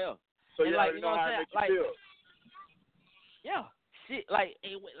 So and you like, you know what I'm saying? Like, feel. Yeah, shit, like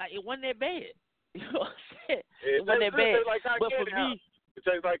it wasn't that bad. You know what I'm saying? It wasn't that bad. Like but for me, it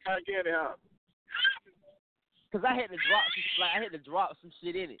tastes like cotton candy, huh? Cause I had to drop some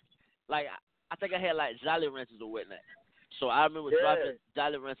shit in it. Like I think I had like Jolly Ranchers or whatnot. So I remember dropping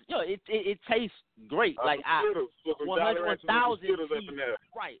Jolly Ranchers. Yo, it tastes great. Like I 1,000 right.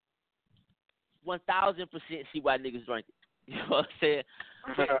 1,000% see why niggas drink it. You know what I'm saying?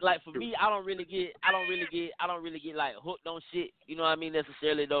 Like for me, I don't really get like hooked on shit. You know what I mean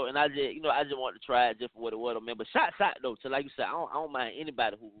necessarily though. And I just want to try it just for what it was, man. But shout though to like you said, I don't mind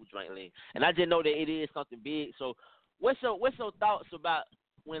anybody who drink lean. And I just know that it is something big. So what's your thoughts about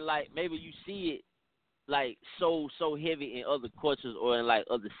when like maybe you see it like so heavy in other cultures or in like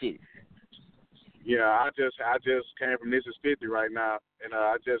other cities? Yeah, I just came from This Is 50 right now, and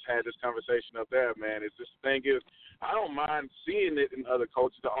I just had this conversation up there, man. It's just the thing is, I don't mind seeing it in other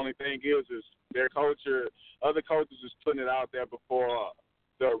cultures. The only thing is their culture, other cultures is putting it out there before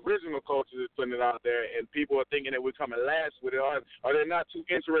the original culture is putting it out there, and people are thinking that we're coming last with it, or they're not too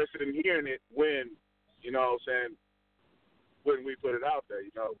interested in hearing it when, you know what I'm saying, when we put it out there, you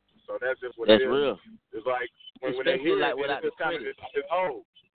know. So that's just what it is. That's real. It's like when they hear like it, it's old.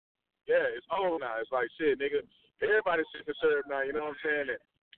 Yeah, it's old now. It's like, shit, nigga, everybody's sick and served now, you know what I'm saying? And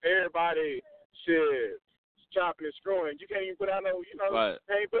everybody, shit, chopping and screwing. You can't even put out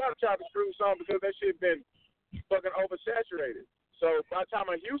can't put out a chop and screw song because that shit been fucking oversaturated. So by the time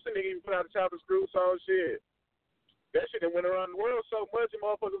a Houston nigga even put out a chop and screw song, shit, that shit done went around the world so much, and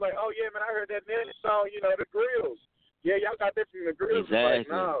motherfuckers like, oh, yeah, man, I heard that Nelly song, you know, the Grills. Yeah, y'all got that from the Grills. Exactly.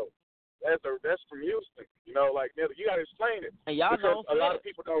 Like, no. That's from Houston. You know, like, you got to explain it. And y'all know a lot of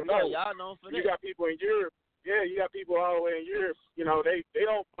people don't know. Yeah, y'all know for that. You got people in Europe. Yeah, you got people all the way in Europe. You know, they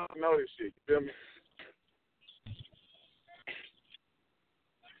don't fucking know this shit. You feel me?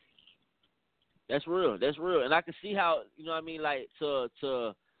 That's real. And I can see how, you know what I mean, like, to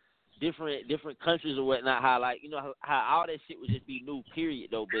different countries or whatnot, how, like, you know, how all that shit would just be new, period,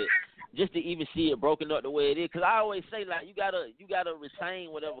 though. But just to even see it broken up the way it is, because I always say, like, you gotta retain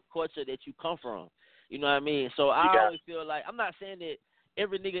whatever culture that you come from. You know what I mean? So I always feel like, I'm not saying that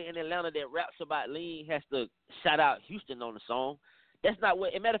every nigga in Atlanta that raps about lean has to shout out Houston on the song. That's not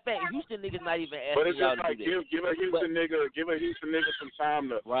what. As a matter of fact, Houston niggas not even asking but it's y'all just to like, do that. Give a Houston nigga some time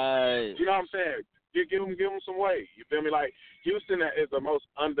to. Right. You know what I'm saying? Give him some weight. You feel me? Like, Houston is the most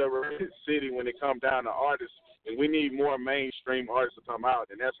underrated city when it comes down to artists, and we need more mainstream artists to come out,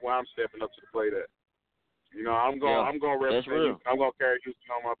 and that's why I'm stepping up to the plate at. You know, I'm gonna represent Houston. I'm gonna carry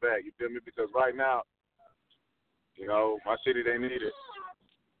Houston on my back. You feel me? Because right now, you know, my city, they need it.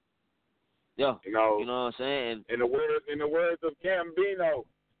 Yeah. You know what I'm saying? In the words of Gambino,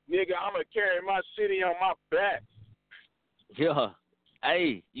 nigga, I'm gonna carry my city on my back. Yeah.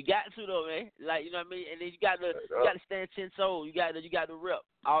 Hey, you got to though, man. Like, you know what I mean? And then you got to stand 10 toes. You got to rep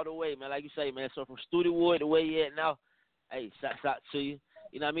all the way, man. Like you say, man. So from Studiowood the way you at now, hey, shout out to you.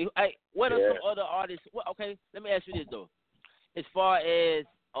 You know what I mean? Hey, what are some other artists? Okay, let me ask you this though. As far as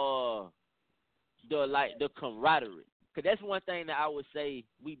the camaraderie, because that's one thing that I would say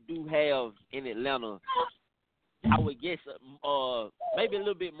we do have in Atlanta. I would guess maybe a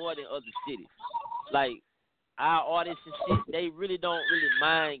little bit more than other cities. Like, our artists and shit, they really don't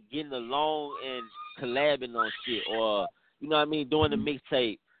mind getting along and collabing on shit, or, you know what I mean, doing the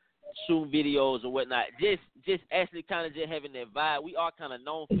mixtape, shooting videos or whatnot. Just actually kind of just having that vibe. We are kind of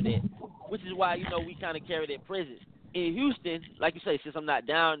known for that, which is why, you know, we kind of carry that presence. In Houston, like you say, since I'm not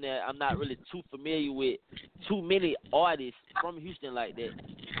down there, I'm not really too familiar with too many artists from Houston like that.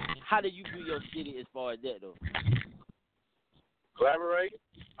 How do you view your city as far as that, though? Collaborate.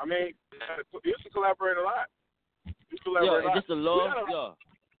 I mean, you used to collaborate a lot. And just the love.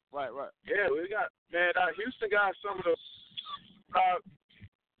 Right. Yeah, we got, man, Houston got some of the,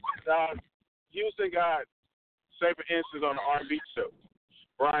 Houston got, say for instance, on the R&B show,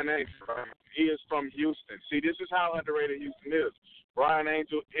 Brian Angel, right? He is from Houston. See, this is how underrated Houston is. Brian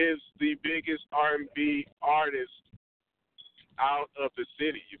Angel is the biggest R&B artist out of the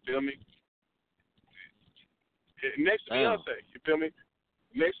city, you feel me? Next to Beyonce, you feel me?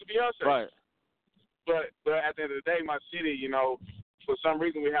 Next to Beyonce. Right. But at the end of the day, my city, you know, for some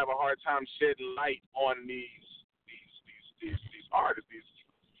reason we have a hard time shedding light on these artists.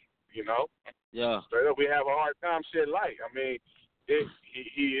 You know? Yeah. Straight up, we have a hard time shit like. I mean,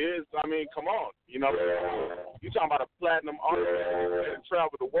 he is, I mean, come on. You know, you talking about a platinum artist that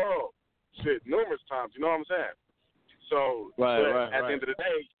traveled the world shit numerous times, you know what I'm saying? So at the end of the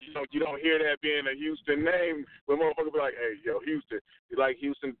day, you don't hear that being a Houston name when motherfuckers be like, hey, yo, Houston. Like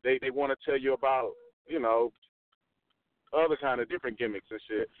Houston, they want to tell you about, you know, other kind of different gimmicks and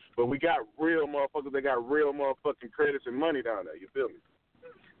shit. But we got real motherfuckers that got real motherfucking credits and money down there, you feel me?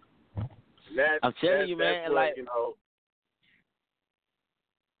 I'm telling you, man, what, like, you know,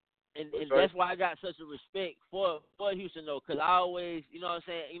 and that's why I got such a respect for Houston, though, because I always, you know what I'm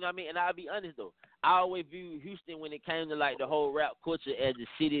saying, you know what I mean, and I'll be honest, though, I always view Houston when it came to, like, the whole rap culture as the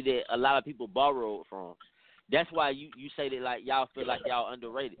city that a lot of people borrowed from. That's why you say that, like, y'all feel like y'all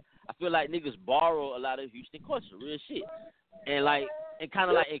underrated. I feel like niggas borrow a lot of Houston culture, real shit, and, like, and kind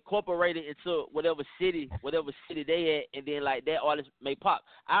of, like, incorporate it into whatever city they at, and then, like, that artist may pop.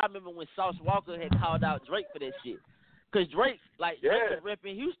 I remember when Sauce Walker had called out Drake for that shit. Because Drake, Drake was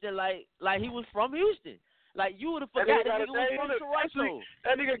repping Houston like he was from Houston. Like, you would have forgot that nigga was from Toronto.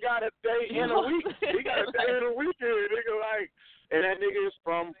 That nigga got a day in a week. He got a day in a weekend, nigga, like, and that nigga is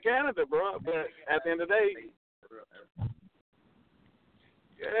from Canada, bro. But at the end of the day,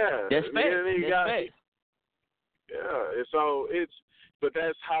 yeah. That's fact. Yeah, so but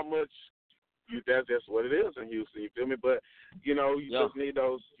that's how much, that's what it is in Houston, you feel me? But, you know, you just need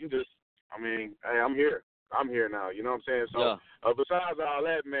those, I mean, hey, I'm here now, you know what I'm saying? So, besides all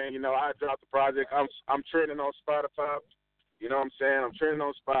that, man, you know, I dropped the project. I'm trending on Spotify. You know what I'm saying? I'm trending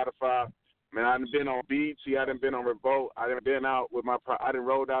on Spotify. Man, I done been on BT. I done been on Revolt. I done been out with I done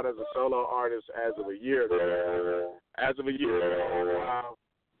rolled out as a solo artist as of a year ago.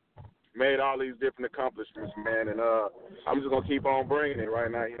 Made all these different accomplishments, man, and I'm just going to keep on bringing it right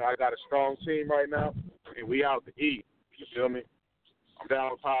now. You know, I got a strong team right now, and we out to eat. You feel me? I'm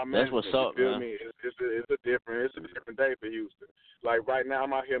down with power management. That's what's up, you feel man. Me? It's a different day for Houston. Like right now,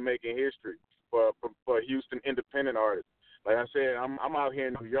 I'm out here making history for Houston independent artists. Like I said, I'm out here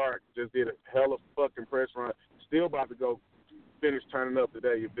in New York. Just did a hell of a fucking press run. Still about to go finish turning up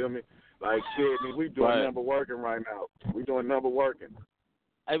today. You feel me? Like shit, man, we doing number working right now. We doing number working.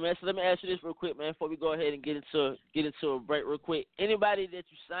 Hey man, so let me ask you this real quick, man, before we go ahead and get into a break real quick. Anybody that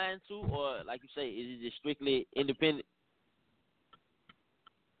you signed to, or like you say, is it just strictly independent?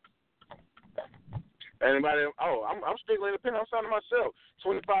 Anybody? Oh, I'm strictly independent. I'm signing myself.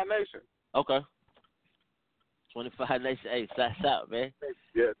 25 Nation. Okay. 25 Nation. Hey, shots out, man.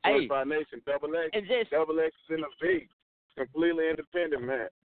 Yeah, 25 Nation. Double X. Double X is in the V. Completely independent, man.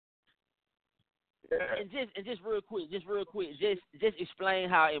 Yeah. And just real quick, just explain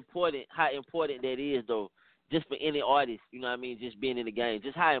how important that is, though, just for any artist. You know what I mean? Just being in the game.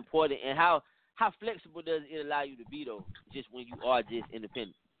 Just how important and how flexible does it allow you to be, though, just when you are just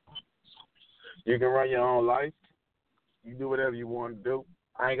independent. You can run your own life. You do whatever you want to do.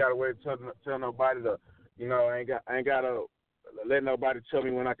 I ain't got to wait to tell nobody to, you know, I ain't got to let nobody tell me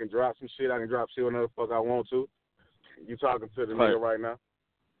when I can drop some shit. I can drop shit whenever the fuck I want to. You talking to the nigga right now.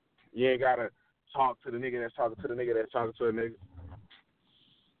 You ain't got to talk to the nigga that's talking to the nigga that's talking to the nigga.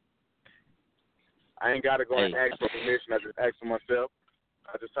 I ain't got to go and ask for permission. I just ask for myself.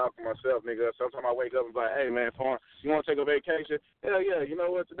 I just talk to myself, nigga. Sometimes I wake up and be like, hey, man, you want to take a vacation? Hell yeah. You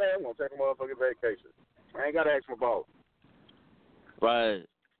know what? Today I'm going to take a motherfucking vacation. I ain't got to ask my boss. Right.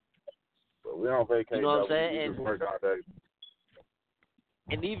 But we on vacation. You know what I'm saying? We just work all day.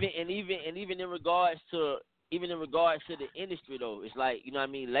 And even in regards to the industry, though, it's like, you know what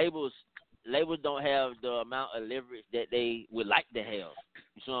I mean, labels don't have the amount of leverage that they would like to have.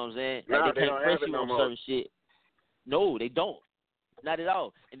 You know what I'm saying? Like they can't press you on certain shit. No, they don't. Not at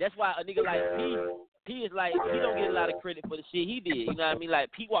all. And that's why a nigga like P is like, he don't get a lot of credit for the shit he did. You know what I mean?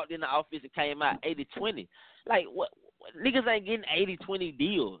 Like, P walked in the office and came out 80-20. Like, what niggas ain't getting 80-20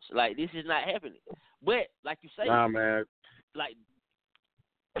 deals. Like, this is not happening. But, like you say, nah, man. Like,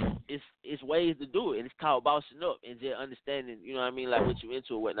 it's ways to do it, and it's called bossing up and just understanding, you know what I mean, like what you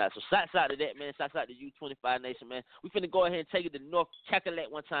into or whatnot. So shouts out to that, man. Shouts out to you, 25 Nation, man. We finna go ahead and take it to North Chocolate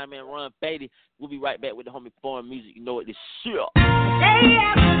one time, man. Ron Beatty. We'll be right back with the homie Foreign Music. You know what this shit. Day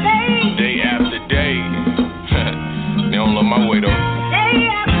after day. Day after day. They don't love my way though. Day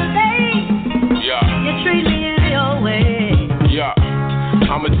after day. Yeah. You treat me in your way. Yeah.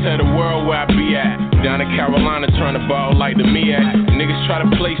 I'ma tell the world where I be at. Down in Carolina, trying to ball like the me at. Niggas try to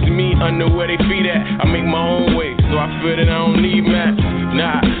place me under where they feet at. I make my own way, so I feel that I don't need maps.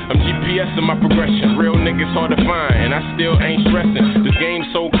 Nah, I'm GPS in my progression. Real niggas hard to find, and I still ain't stressing. This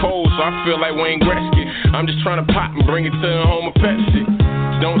game's so cold, so I feel like Wayne Gretzky. I'm just trying to pop and bring it to the home of Pepsi.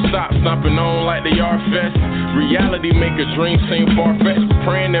 Don't stop, stomping on like they are fest. Reality make a dream seem far-fetched. We're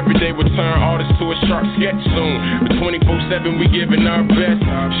praying every day we'll turn artists to a sharp sketch soon. But 24/7 we giving our best.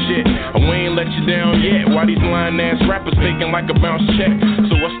 Shit, we ain't let you down yet. Why these lying-ass rappers faking like a bounce check?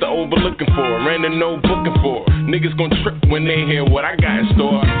 So what's the overlooking for? Random no booking for. Niggas gon' trip when they hear what I got in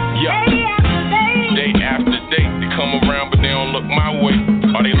store. Yeah. Day after day, they come around but they don't look my way.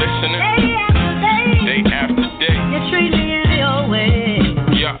 Are they listening? Day after day, you treat me in your way.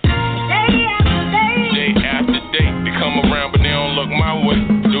 yeah. Day after day, they come around but they don't look my way.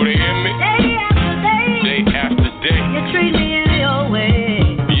 Do they hear me? Day after day, you treat me in your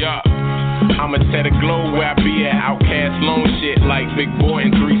way. yeah. I'ma tear the globe where I be at. Outcast loan shit like Big Boy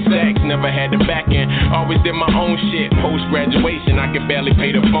and 3 Stacks. Never had the back end. Always did my own shit. Post graduation, I could barely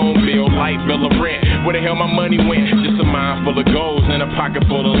pay the phone bill, light bill, of rent. Where the hell my money went? Just a mind full of goals and a pocket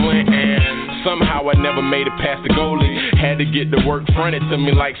full of lint. And somehow I never made it past the goalie. Had to get the work fronted to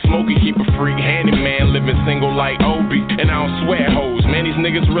me like Smokey. Keep a freak handyman, living single like Obi. And I don't swear hoes, man, these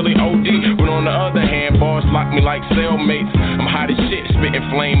niggas really OD. But on the other hand, boss lock me like cellmates. I'm hot as shit, spitting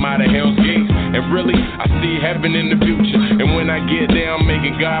flame out of Hell's Gates. And really, I see heaven in the future. And when I get there, I'm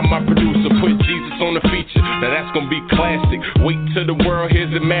making God my producer. Put Jesus on the feature. Now that's gonna be classic. Wait till the world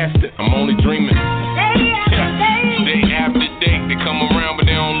hears it master. I'm only dreaming. Day after day, they come around but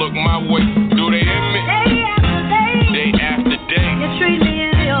they don't look my way. Do they hear me? Day after day, you treat me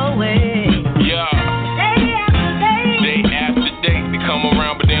in your way. yeah. Day after day, they come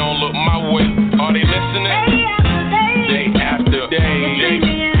around but they don't look my way. Are they listening? Day after day, you treat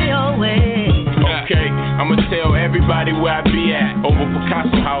me in your way. okay, I'ma tell everybody where I be at. Over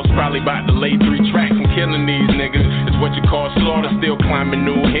Picasso house, probably about to lay 3 tracks. I'm killing these niggas. It's what you call slaughter. Still climbing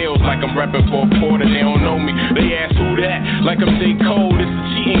new hills like I'm repping for a quarter. They don't know me. They ask who that? Like I'm J. Cole. It's a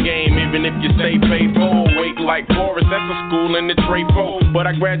cheating game, even if you say pay for. Wait like Forrest, that's a school in the trade for. But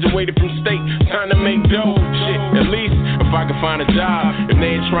I graduated from state, time to make dough. Shit, at least if I can find a job. If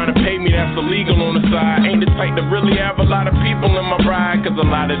they ain't trying to pay me, that's illegal on the side. Ain't the type to really have a lot of people in my ride. Cause a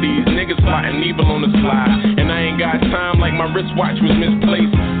lot of these niggas plotting evil on the slide. And I ain't got time like my wristwatch was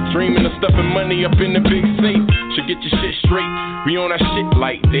misplaced. Dreaming of stuffing money up in the big safe. Should get your shit straight. We on our shit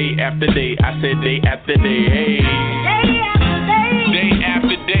like day after day. I said day after day. Hey. Day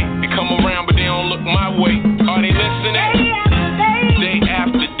after day. They come around but they don't look my way. Are they listening? Day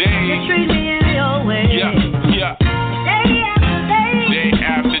after day. You treat me in your way. Yeah, yeah. Day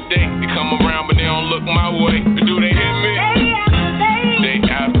after day. They come around but they don't look my way. Do they hear me? Day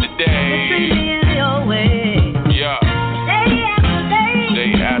after day. You treat me in your way. Yeah.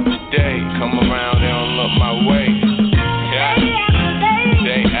 Day after day. Come around, they don't look my way. Yeah.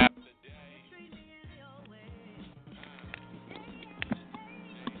 Day after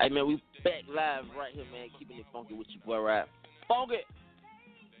Hey man, we back live right here, man. Keeping it funky with your boy, right? Funky.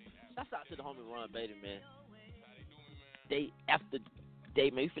 Shouts out to the homie Ron Baby, man. Day after day,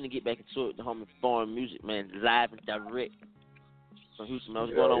 man. We finna get back into it. The homie Foreign Music, man, live and direct from Houston, man.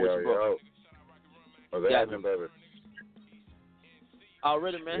 What's going on with you, bro? What's happening, baby?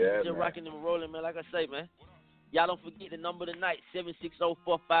 Already, man. Yeah, Just man. rocking and rolling, man. Like I say, man. Y'all don't forget the number tonight,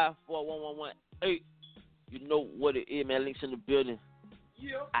 760-454-1118. You know what it is, man. Links in the building.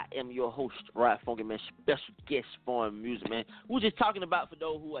 Yeah. I am your host, Rod Funky, man. Special guest Foreign Music, man. We're just talking about, for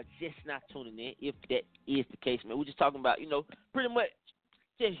those who are just not tuning in, if that is the case, man. We're just talking about, pretty much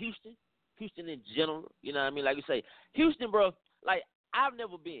just Houston in general. You know what I mean? Like we say, Houston, bro. Like I've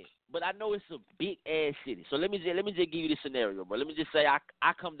never been, but I know it's a big ass city. So let me just give you this scenario, bro. Let me just say I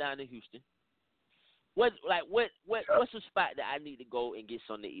come down to Houston. What's a spot that I need to go and get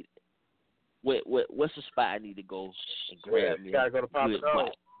something to eat? What's the spot I need to go and grab me? You gotta go to Papa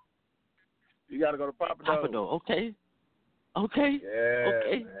Doe. You gotta go to Papa Doe. Papa Doe, okay. Yeah, okay.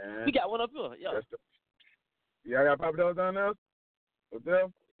 Man. We got one up here, yeah. Y'all got Papa Doe down there? Up there?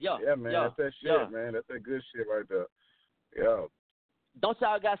 Yeah, man. Yeah, That's that shit, man. That's that good shit right there. Yeah. Don't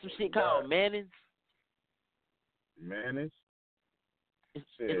y'all got some shit called Manning's? Manning's? It's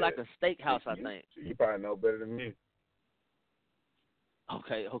like a steakhouse, I think. You probably know better than me.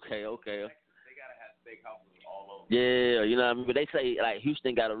 Okay. They gotta have steakhouses all over. Yeah, you know what I mean? But they say, like,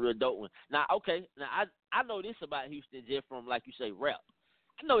 Houston got a real dope one. Now, I know this about Houston just from, like you say, rap.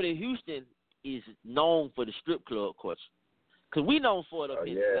 I know that Houston is known for the strip club culture. Because we known for it up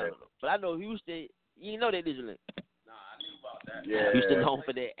in Atlanta. But I know Houston, you know that, did you? Nah, I knew about that. Yeah. Houston known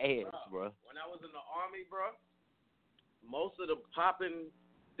for that ass, bro. When I was in the Army, bro, most of the popping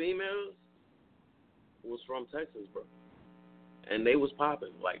females was from Texas, bro. And they was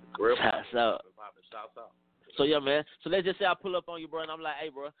popping, like, real Shouts out. Shouts out. So yeah, man. So let's just say I pull up on you, bro, and I'm like, hey,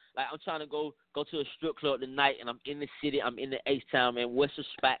 bro, like I'm trying to go to a strip club tonight, and I'm in the city, I'm in the H-Town, man. What's the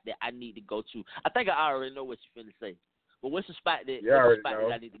spot that I need to go to? I think I already know what you're finna say, but what's the spot that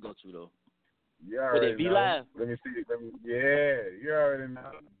that I need to go to though? You already Would it be know. live? Let me see. Yeah, you already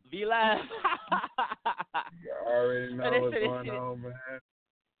know. Be live. You already know Man, what's going on, man.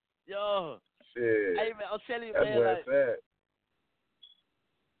 Yo. Shit. Hey, man, I'm telling you, That's man, where like, it's at.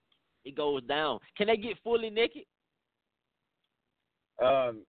 it goes down. Can they get fully naked?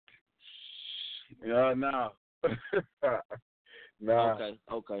 No. Nah.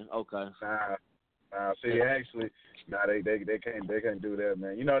 Okay. Nah. See, actually, they can't do that,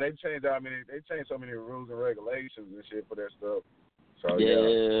 man. You know, they changed so many rules and regulations and shit for that stuff. So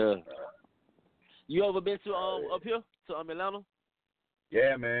yeah. You ever been to up here to Atlanta?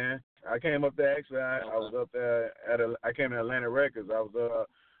 Yeah, man. I came up there actually. I was up there I came to Atlanta Records.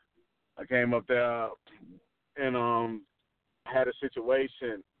 I came up there and had a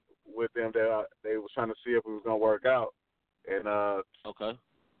situation with them that they was trying to see if it was gonna work out, and I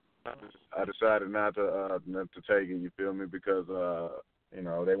decided not to take it. You feel me? Because you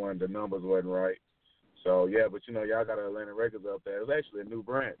know the numbers wasn't right. So yeah, but you know y'all got Atlanta Records up there. It was actually a new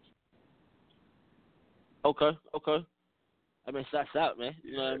branch. Okay. I mean, shots out, man.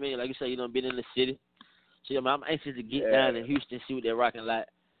 You know what I mean? Like you said, you done been in the city. So, yeah, man, I'm anxious to get down in Houston, see what they're rocking like.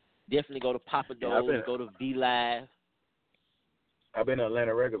 Definitely go to Papa Do's, go to V Live. I've been to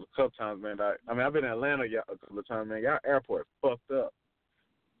Atlanta Records a couple times, man. I've been to Atlanta a couple of times, man. Y'all airport fucked up.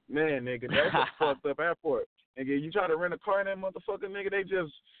 Man, nigga, that's a fucked up airport. Nigga, you try to rent a car in that motherfucker, nigga, they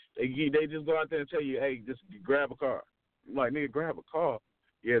just go out there and tell you, hey, just grab a car. I'm like, nigga, grab a car.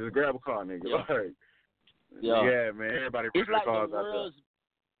 Yeah, just grab a car, nigga. Yeah. Yeah, man. Everybody it's like cars out there.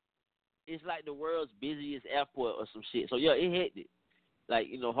 It's like the world's busiest airport or some shit. So yeah, it hectic. Like,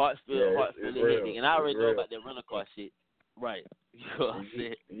 you know, Hartsfield is hectic. And I already know about that rental car shit. Right. You know what I'm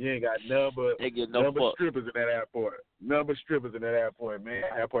saying? You ain't got none but strippers in that airport. None but strippers in that airport, man.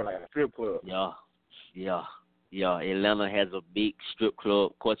 Airport like a strip club. Yeah. Atlanta has a big strip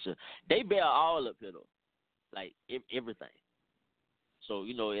club culture. They bear all up here though. Like everything. So,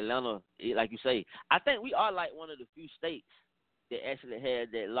 you know, Atlanta, like you say, I think we are like one of the few states that actually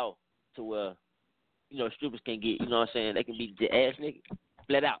had that law to where, you know, strippers can get, you know what I'm saying, they can be ass naked,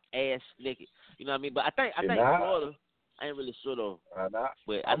 flat out ass naked. You know what I mean? But I think Florida, I ain't really sure though.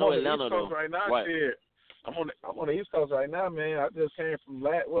 But I know Atlanta though. Right now, right. Shit. I'm on the East Coast right now, man. I just came from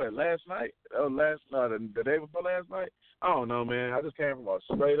last night? The day before last night? I don't know, man. I just came from a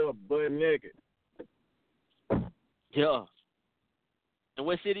straight up butt naked. Yeah. And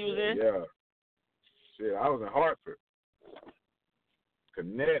what city you was in? Yeah. Shit, I was in Hartford,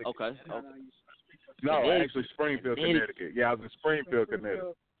 Connecticut. Okay. No, actually Springfield, Connecticut. Yeah, I was in Springfield,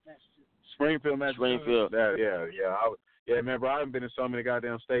 Connecticut. Springfield, Massachusetts. Springfield. Yeah, man, bro, I haven't been in so many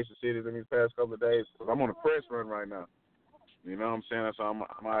goddamn station cities in these past couple of days. I'm on a press run right now. You know what I'm saying? So I'm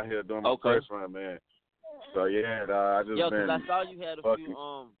out here doing my press run, man. So yeah, I just been. I saw you had a few.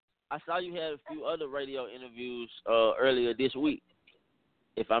 I saw you had a few other radio interviews earlier this week,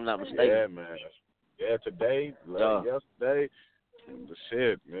 if I'm not mistaken. Yeah, man. Yeah, today, yesterday, the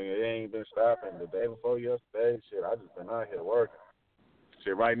shit, man, it ain't been stopping. The day before yesterday, shit, I just been out here working.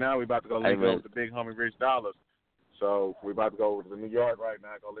 Shit, right now we about to go link up with the big homie Rich Dollars. So we about to go to New York right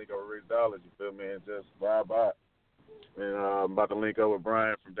now, go link up with Rich Dollars, you feel me, and just ride by. And I'm about to link up with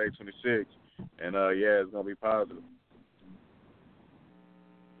Brian from Day 26. And, it's going to be positive.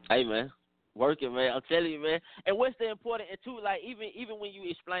 Hey, man. Working, man. I'm telling you, man. And what's the important, and too, like, even when you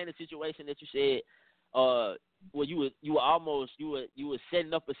explain the situation that you said, well, you were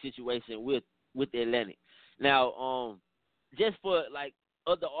setting up a situation with the Atlantic. Now, just for, like,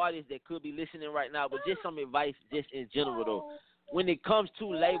 other artists that could be listening right now, but just some advice just in general, though. When it comes to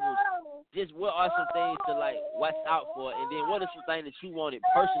labels, just what are some things to, like, watch out for, and then what are some things that you wanted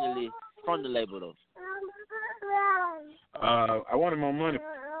personally from the label, though? I wanted more money.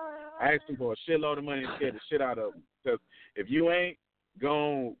 I asked him for a shitload of money and scared the shit out of him. Because if you ain't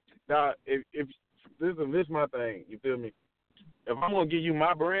going to, if this is my thing, you feel me? If I'm going to give you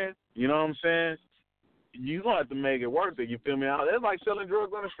my brand, you know what I'm saying? You going to have to make it worth it, you feel me? It's like selling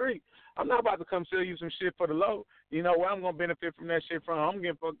drugs on the street. I'm not about to come sell you some shit for the low. You know where I'm going to benefit from that shit from? I'm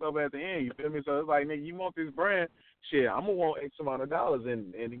getting fucked up at the end, you feel me? So it's like, nigga, you want this brand, shit, I'm going to want X amount of dollars.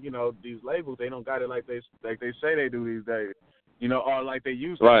 And, you know, these labels, they don't got it like they say they do these days, you know, or like they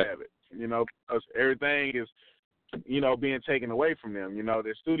used to have it, you know, because everything is, you know, being taken away from them. You know,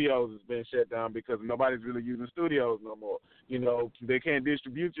 their studios has been shut down because nobody's really using studios no more. You know, they can't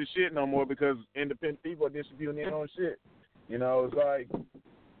distribute your shit no more because independent people are distributing their own shit. You know, it's like,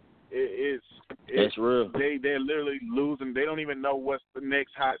 That's real. They're literally losing. They don't even know what's the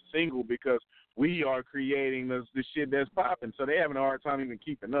next hot single because we are creating the shit that's popping. So they having a hard time even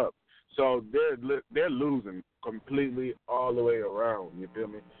keeping up. So they're losing completely all the way around. You feel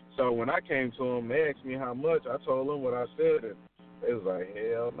me? So when I came to them, they asked me how much. I told them what I said, and they was like,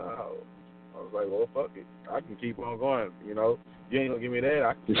 hell no. I was like, well, fuck it. I can keep on going. You know, you ain't gonna give me that.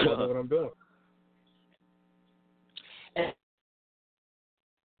 I can keep on doing what I'm doing. And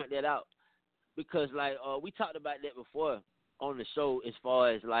point that out because like we talked about that before on the show as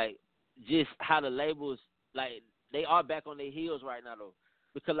far as like just how the labels like they are back on their heels right now though.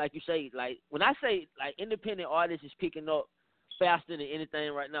 Because like you say, like when I say like independent artists is picking up faster than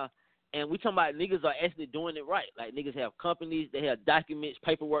anything right now, and we talking about niggas are actually doing it right. Like niggas have companies, they have documents,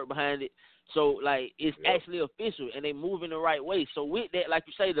 paperwork behind it. So like it's actually official and they moving the right way. So with that, like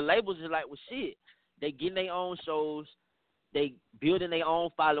you say, the labels is like, well shit, they getting their own shows, they building their own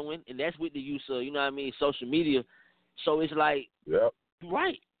following, and that's with the use of, you know what I mean, social media. So it's like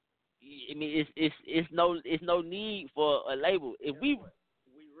right. I mean it's no need for a label. If we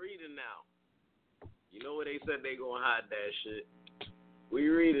reading now. You know where they said they gonna hide that shit. We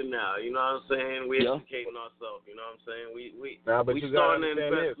reading now. You know what I'm saying? We educating ourselves. You know what I'm saying? We starting to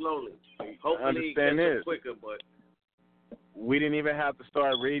invest slowly. Hopefully it gets quicker, but we didn't even have to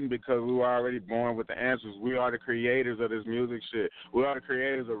start reading because we were already born with the answers. We are the creators of this music shit. We are the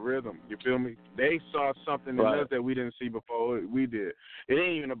creators of rhythm. You feel me? They saw something in us that we didn't see before we did. It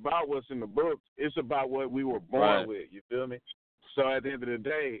ain't even about what's in the book. It's about what we were born with. You feel me? So at the end of the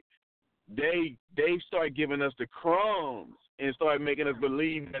day, they start giving us the crumbs and start making us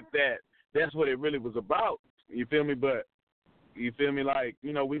believe that's what it really was about. You feel me? But you feel me? Like,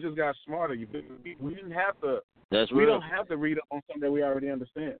 you know, we just got smarter. You feel me? We didn't have to. We don't have to read up on something that we already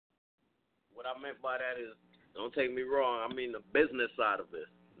understand. What I meant by that is, don't take me wrong. I mean the business side of it.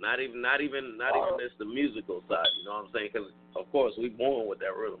 Not even just the musical side. You know what I'm saying? Because of course we born with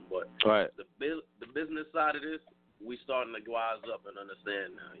that rhythm, but the business side of this. We starting to wise up and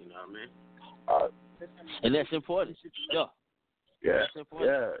understand now, you know what I mean? And that's important. Yeah,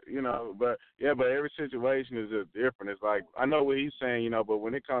 you know, but every situation is just different. It's like, I know what he's saying, you know, but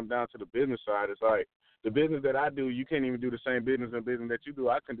when it comes down to the business side, it's like, the business that I do, you can't even do the same business and business that you do,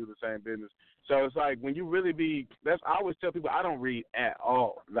 I can do the same business. So it's like, when you really I always tell people, I don't read at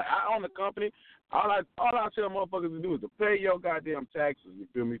all. Like, I own a company, all I tell motherfuckers to do is to pay your goddamn taxes, you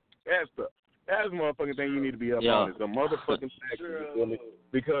feel me? That's the motherfucking thing you need to be up on is the motherfucking taxes, you feel me?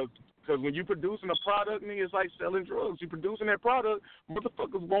 Because when you producing a product, nigga, it's like selling drugs. You producing that product,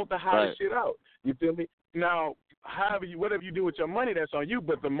 motherfuckers want the hottest shit out. You feel me? Now, whatever you do with your money, that's on you.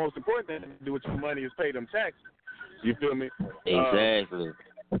 But the most important thing to do with your money is pay them taxes. You feel me? Exactly.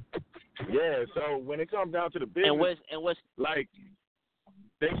 So when it comes down to the business, and what's like,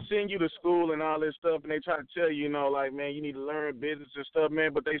 they send you to school and all this stuff, and they try to tell you, you know, like, man, you need to learn business and stuff,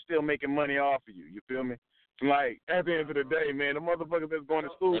 man, but they still making money off of you. You feel me? Like, at the end of the day, man, the motherfuckers that's going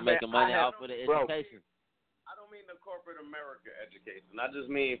to school, they making money off of the education. I don't mean the corporate America education. I just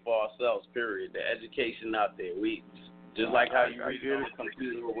mean for ourselves, period. The education out there. We just like how you read it on the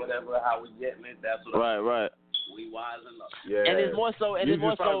computer or whatever, how we getting it, that's what we wising up. Yeah. And it's more so, you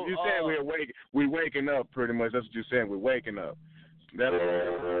saying we waking up pretty much. That's what you're saying. We're waking up. That's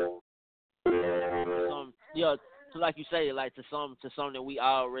so like you say, like to some that we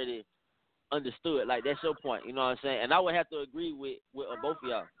already understood. Like that's your point, you know what I'm saying? And I would have to agree with both of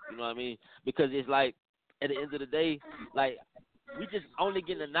y'all, you know what I mean? Because it's like at the end of the day, like we just only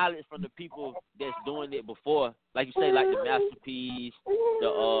getting the knowledge from the people that's doing it before. Like you say, like the Master P's,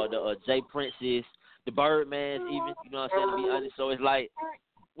 the Jay Princes, the Birdmans, even, you know what I'm saying, to be honest. So it's like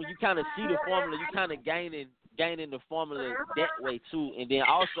when you kind of see the formula, you kind of gaining the formula that way too, and then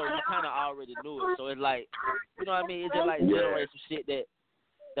also you kind of already knew it. So it's like, you know what I mean? It's just like generate some shit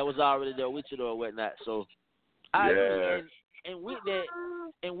that was already there with you or whatnot. So I agree. And with that,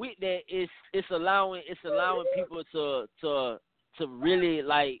 it's allowing people to really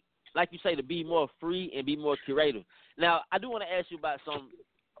like you say, to be more free and be more creative. Now I do want to ask you about something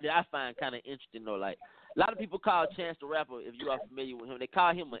that I find kind of interesting though. Like a lot of people call Chance the Rapper, if you are familiar with him, they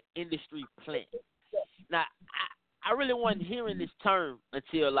call him an industry plant. Now, I really wasn't hearing this term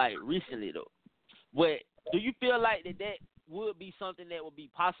until, like, recently, though. But do you feel like that would be something that would be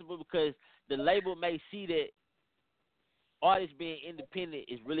possible because the label may see that artists being independent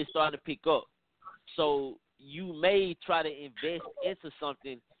is really starting to pick up? So you may try to invest into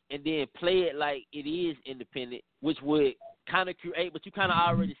something and then play it like it is independent, which would kind of create, but you kind of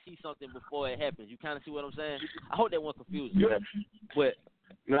already see something before it happens. You kind of see what I'm saying? I hope that won't confuse you. But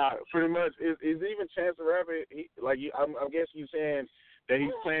nah, pretty much. Is even Chance the Rapper, I'm guessing you saying that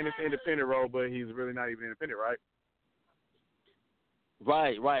he's playing this independent role, but he's really not even independent, right?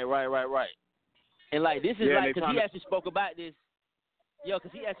 Right. And like this is like because he to... actually spoke about this. Yo,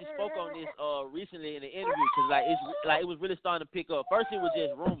 because he actually spoke on this recently in an interview. Because like it was really starting to pick up. First it was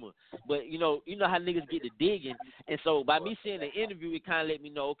just rumor, but you know how niggas get to digging, and so by me seeing the interview, it kind of let me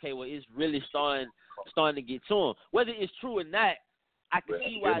know, okay, well it's really starting to get to him. Whether it's true or not, I can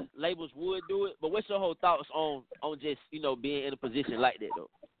see why labels would do it. But what's your whole thoughts on just being in a position like that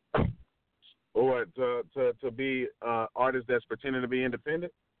though? Or to be artist that's pretending to be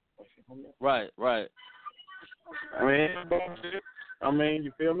independent? Right. I mean,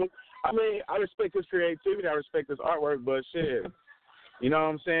 you feel me? I mean, I respect his creativity. I respect his artwork, but shit, you know what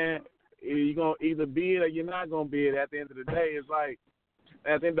I'm saying? You're going to either be it or you're not going to be it. At the end of the day, it's like,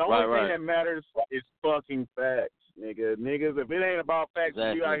 the only thing that matters is fucking facts, nigga. Niggas, if it ain't about facts,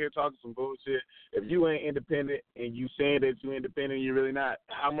 if you out here talking some bullshit, if you ain't independent and you saying that you independent and you're really not,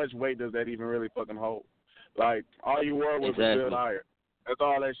 how much weight does that even really fucking hold? Like, all you were was a good liar. That's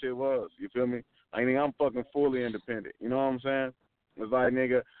all that shit was. You feel me? Like, nigga, I'm fucking fully independent. You know what I'm saying? It's like,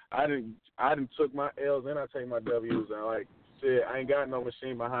 nigga, I didn't took my L's and I take my W's, and like shit, I ain't got no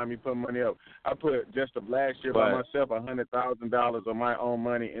machine behind me putting money up. I put just the last year by myself $100,000 of my own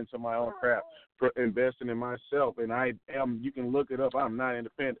money into my own craft, investing in myself, and I am. You can look it up. I'm not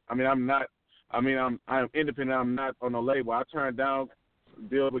independent. I'm independent. I'm not on a label. I turned down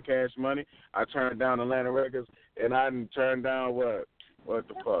deals with Cash Money. I turned down Atlanta Records, and I didn't turn down what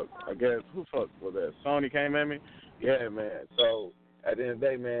the fuck? I guess who fuck was that? Sony came at me. Yeah, man. So at the end of the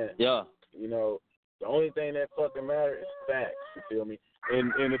day, man, you know, the only thing that fucking matters is facts. You feel me?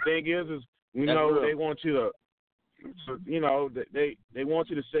 And the thing is you know, they want you to, you know, they want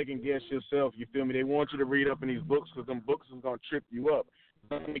you to second guess yourself. You feel me? They want you to read up in these books because them books is gonna trip you up,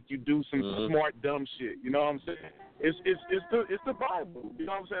 make you do some smart dumb shit. You know what I'm saying? It's the Bible. You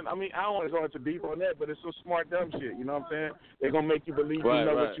know what I'm saying? I mean, I don't want to go into deep on that, but it's some smart dumb shit. You know what I'm saying? They're gonna make you believe you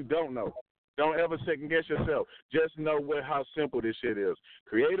know what you don't know. Don't ever second guess yourself. Just know how simple this shit is.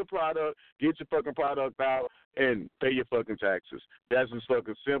 Create a product, get your fucking product out, and pay your fucking taxes. That's as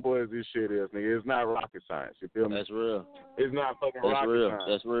fucking simple as this shit is, nigga. It's not rocket science. You feel me? That's real. It's not fucking rocket science.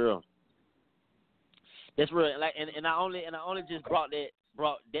 That's real. Like, and I only just brought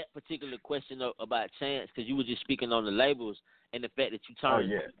that particular question up about Chance because you were just speaking on the labels and the fact that you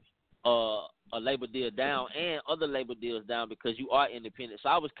turned a label deal down and other label deals down because you are independent. So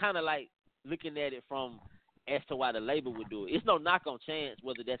I was kind of like looking at it from as to why the label would do it. It's no knock on Chance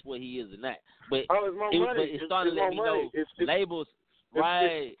whether that's what he is or not, but it's starting to let me know labels,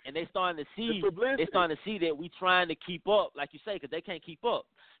 right? And they starting to see that we trying to keep up, like you say, because they can't keep up.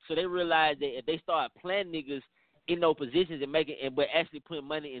 So they realize that if they start planting niggas in those positions and but actually putting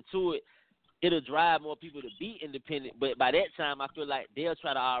money into it, it'll drive more people to be independent. But by that time, I feel like they'll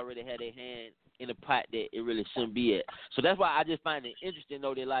try to already have their hand in a pot that it really shouldn't be at. So that's why I just find it interesting,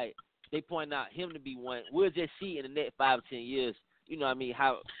 though, that they point out him to be one. We'll just see in the next 5 or 10 years, you know what I mean,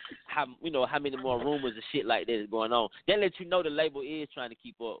 how many more rumors and shit like that is going on. That lets you know the label is trying to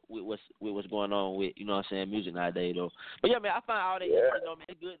keep up with what's going on with, you know what I'm saying, music nowadays, though. But, yeah, man, I find all that interesting, though, man.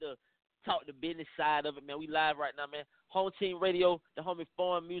 It's good to talk the business side of it, man. We live right now, man. Home Team Radio, the homie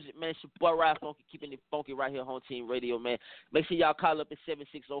Foreign Music, man. It's your boy Ride Phunky, keeping it funky right here, Home Team Radio, man. Make sure y'all call up at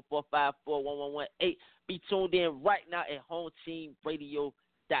 760-454-1118. Be tuned in right now at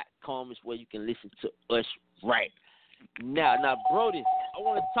hometeamradio.com is where you can listen to us right now. Now, Brody, I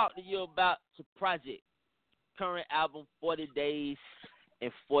want to talk to you about the project, current album, 40 Days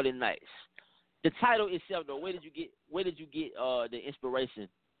and 40 Nights. The title itself, though, where did you get the inspiration?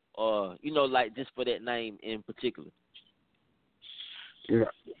 Like just for that name in particular. Yeah,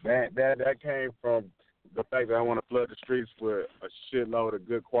 that came from the fact that I want to flood the streets with a shitload of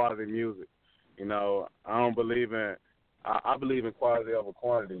good quality music. You know, I believe in quality over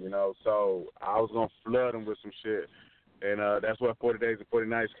quantity. You know, so I was gonna flood them with some shit, and that's where 40 Days and 40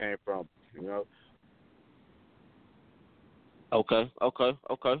 Nights came from. You know. Okay.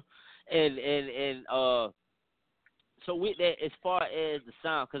 And so with that, as far as the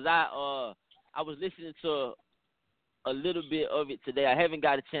sound, because I was listening to a little bit of it today. I haven't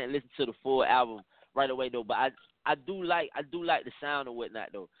got a chance to listen to the full album right away though, but I do like the sound and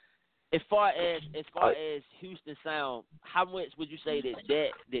whatnot though. As far as Houston sound, how much would you say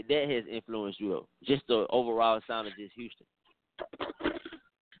that has influenced you though? Just the overall sound of just Houston.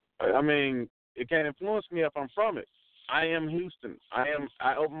 I mean, it can't influence me if I'm from it. I am Houston.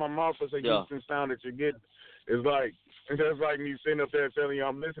 I open my mouth as a Houston sound that you get. It's like me sitting up there telling you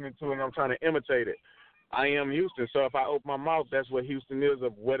I'm listening to it and I'm trying to imitate it. I am Houston, so if I open my mouth, that's what Houston is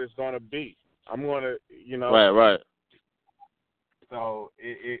of what it's going to be. I'm going to, you know. Right. So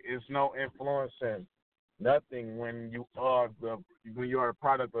it's no influencing nothing when you are a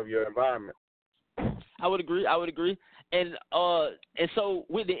product of your environment. I would agree. And so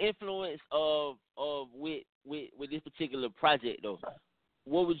with the influence of with this particular project though,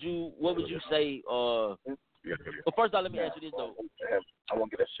 what would you say? Well, first off, let me ask you this though. I won't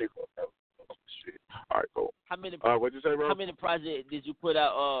get that shit. All right, cool. What'd you say, bro? How many projects did you put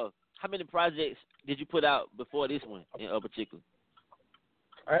out? How many projects did you put out before this one in particular?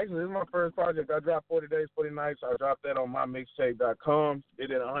 Actually, this is my first project. I dropped 40 Days, 40 Nights. I dropped that on mymixtape.com. It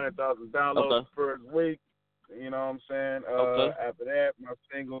did 100,000 downloads the first week. You know what I'm saying? After that, my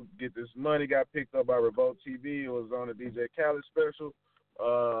single, Get This Money, got picked up by Revolt TV. It was on the DJ Khaled special.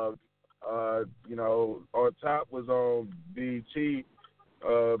 You know, on top was on BT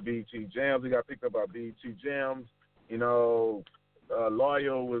Jams. It got picked up by BT Jams. You know,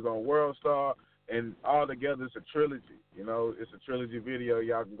 Loyal was on World Star. And all together, it's a trilogy. You know, it's a trilogy video.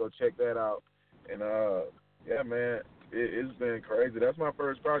 Y'all can go check that out. And, yeah, man, it's been crazy. That's my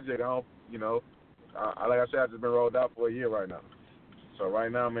first project. Like I said, I've just been rolled out for a year right now. So right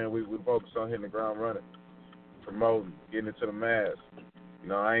now, man, we focus on hitting the ground running, promoting, getting it to the mass. You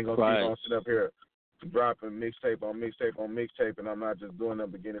know, I ain't going to keep on sitting up here dropping mixtape on mixtape on mixtape, and I'm not just doing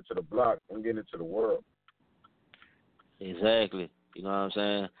that but getting it to the block. I'm getting it to the world. Exactly. You know what I'm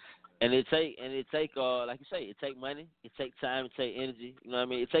saying? And it take like you say, it take money, it take time, it take energy. You know what I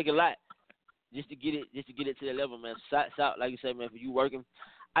mean? It take a lot just to get it to that level, man. Shots out, like you said, man, for you working.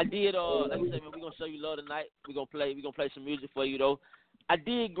 I did like you said, man, we're gonna show you love tonight. We're gonna play some music for you though. I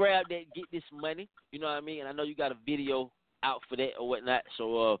did grab that Get This Money, you know what I mean? And I know you got a video out for that or whatnot.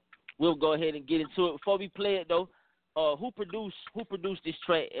 So we'll go ahead and get into it. Before we play it though, who produced this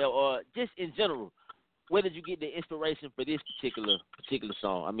track or just in general? Where did you get the inspiration for this particular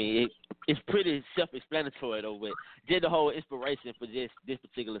song? I mean, it's pretty self-explanatory though, but did the whole inspiration for just this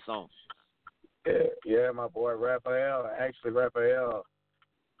particular song? Yeah, my boy Raphael,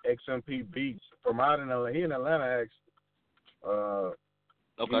 XMP Beats from out in Atlanta. He in Atlanta actually.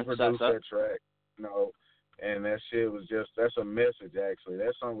 He produced that track, you know, and that shit was that's a message actually.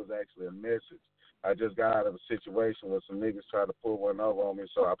 That song was actually a message. I just got out of a situation where some niggas tried to pull one over on me,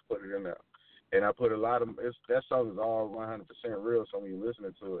 so I put it in there. And I put a lot of that song is all 100% real. So when you're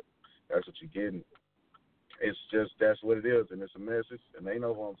listening to it, that's what you're getting. It's just that's what it is, and it's a message, and they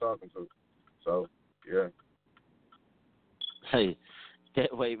know who I'm talking to. So yeah. Hey,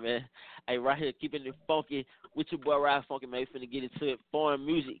 that way, man. Hey, right here, keeping it funky with your boy Ride Funky, man. We finna get into it. Foreign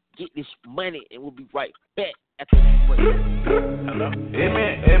music, Get This Money, and we'll be right back after this break. Hello.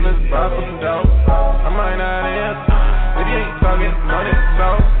 Evans brought some dope. I might not answer, but you ain't talking money,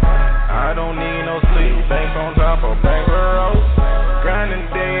 so. I don't need no sleep, bank on top of bank rolls. Grinding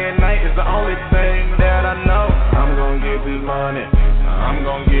day and night is the only thing that I know. I'm gonna get this money, I'm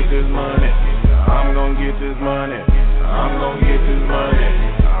gonna get this money, I'm gonna get this money, I'm gonna get this money,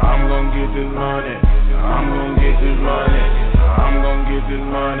 I'm gonna get this money, I'm gonna get this money, I'm gonna get this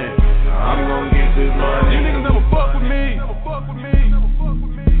money, I'm gonna get this money. You niggas never fuck with me,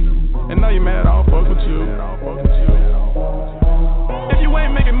 and now you mad I don't fuck with you. You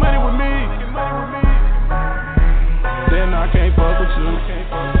ain't making money with me, then I can't fuck with you.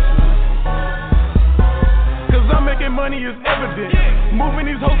 Cause I'm making money is evident. Moving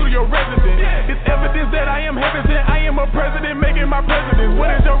these hoes to your residence. It's evidence that I am hesitant. I am a president making my presidents.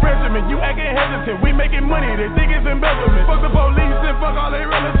 What is your regimen? You acting hesitant. We making money, they think it's embezzlement. Fuck the police and fuck all they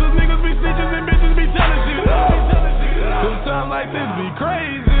relatives. Niggas be snitches and bitches be telling shit. Cause time like this be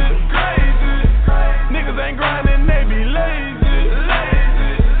crazy. Niggas ain't grinding, they be lazy.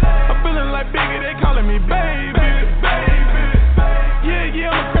 Feeling like Biggie, they calling me baby.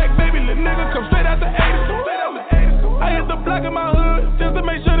 Yeah, I'm a crack baby, little nigga, come straight out the 80s. I hit the block in my hood, just to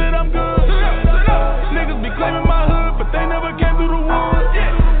make sure that I'm good. Niggas be claiming my hood, but they never came through the woods.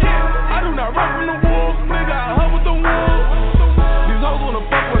 I do not run from the wolves, nigga, I hunt with the wolves. These hoes wanna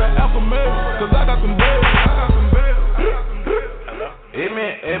fuck with an alpha male, cause I got some bills.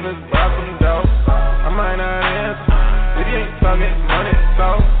 Evans brought some dope. I might not answer, if you ain't talking money,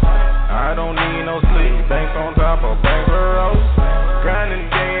 so. I don't need no sleep, bank on top of bank rolls. Grinding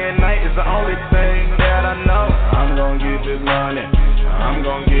day and night is the only thing that I know. I'm gonna get this money, I'm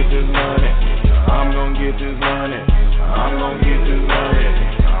gonna get this money, I'm gonna get this money, I'm gonna get this money,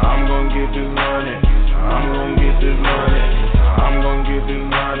 I'm gonna get this money, I'm gonna get this money, I'm gonna get this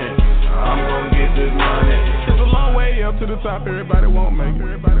money, I'm gonna get this money. It's a long way up to the top, everybody won't make it.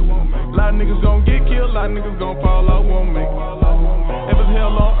 A lot of niggas gon' get killed, a lot of niggas gon' fall out, won't make it. If it's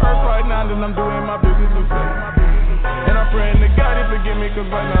hell on earth right now, then I'm doing my business to say. And I'm praying to God he forgive me, cause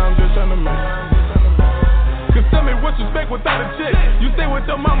right now I'm just trying to make it. Cause tell me what you expect back without a check. You stay with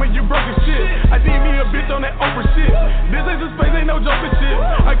your mama, you broke as shit. I need me a bitch on that Oprah shit. This ain't some space, ain't no joker shit.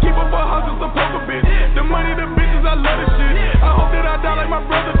 I keep up a house, it's a poker bitch. The money, the bitches, I love this shit. I hope that I die like my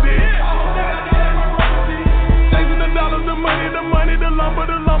brother did. Chasing the dollars, the money, the lumber,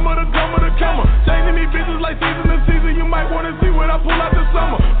 the comma. Changing these bitches like season to season. You might wanna see what I pull out this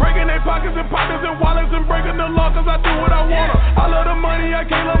summer. Breaking their pockets and pockets and wallets and breaking the law, cause I do what I wanna. I love the money, I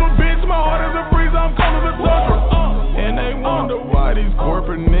can't love a bitch. My heart is a freezer, I'm cold as a tundra. And they wonder why these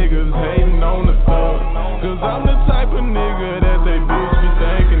corporate niggas hating on the thug. Cause I'm the type of nigga that they bitch be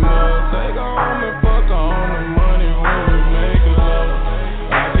thinking of. Take her home and fuck her on the money when we make it up.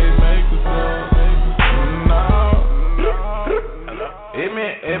 I can't make this up. No. Hit me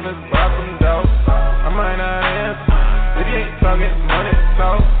if it's about some dope. I might not answer. If you ain't talking money,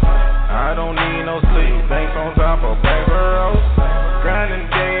 talk. I don't need no sleep. Banks on top of paper rolls. Grinding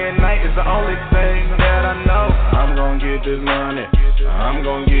day and night is the only thing that I know. I'm gon' get this money. I'm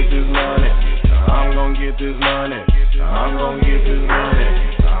gon' get this money. I'm gon' get this money. I'm gon' get this money.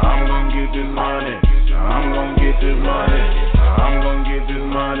 I'm gon' get this money. I'm gon' get this money. I'm gon' get this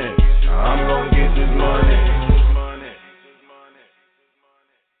money. I'm gon' get this money.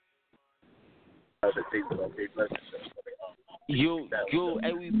 Yo,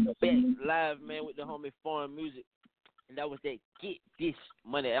 hey, we back live, man, with the homie Foreign Music. And that was that Get This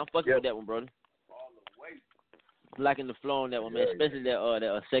Money. I'm fucking with that one, brother. Liking the flow on that one, man, especially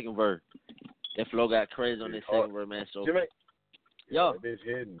that second verse. That flow got crazy on that second verse, man. So, yo,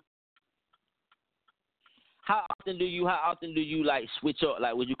 how often do you like switch up?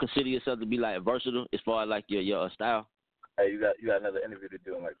 Like, would you consider yourself to be like versatile as far as like your style? Hey, you got another interview to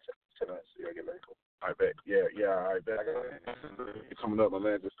do in like 10 minutes. So you gotta get ready. All right, bet. Yeah, all right, bet. I got coming up, my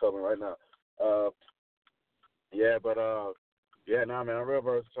man. Just coming right now. Nah, man, I'm real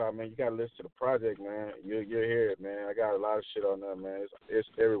versatile, man. You gotta listen to the project, man. You'll hear it, man. I got a lot of shit on there, man. It's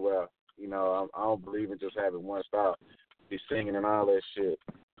everywhere. You know, I don't believe in just having one style. Be singing and all that shit.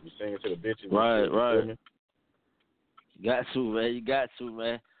 Be singing to the bitches. Right. You got to,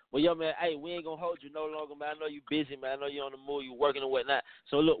 man. Well, yo, man, hey, we ain't going to hold you no longer, man. I know you busy, man. I know you on the move, you working and whatnot.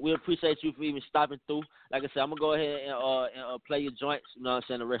 So, look, we appreciate you for even stopping through. Like I said, I'm going to go ahead and play your joints, you know what I'm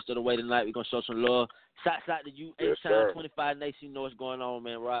saying, the rest of the way tonight. We're going to show some love. Shouts out to you, yes, 25 Nation. You know what's going on,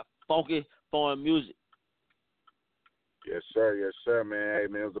 man, right? Phunky, Foreign Music. Yes, sir, man. Hey,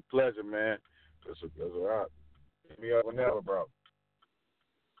 man, it was a pleasure, man. That's all right. Hit me up whenever, bro.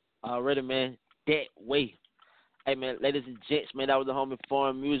 Already, man. That way. Hey, man, ladies and gents, man, that was the homie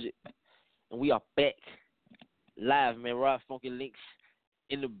Foreign Music. And we are back live, man. Rod Funky Links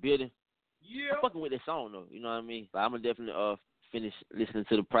in the building. Yeah. I'm fucking with this song, though. You know what I mean? But I'm going to definitely finish listening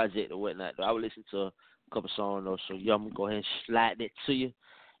to the project or whatnot. Though. I would listen to a couple songs, though. So, yeah, I'm going to go ahead and slide that to you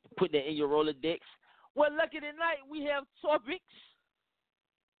and put that in your Rolodex. Well, lucky tonight, we have topics.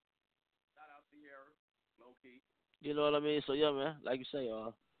 Shout out to Sierra, low key. You know what I mean? So, yeah, man, like you say,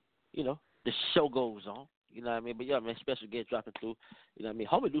 you know, the show goes on. You know what I mean? But, yeah, man, special guest dropping through. You know what I mean?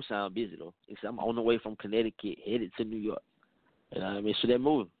 Homie do sound busy, though. I'm on the way from Connecticut, headed to New York. You know what I mean? So they're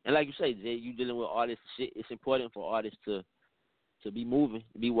moving. And like you say, Jay, you dealing with artists and shit. It's important for artists to be moving,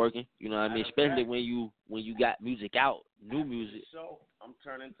 to be working. You know what I mean? Especially when you got music out, new music. So I'm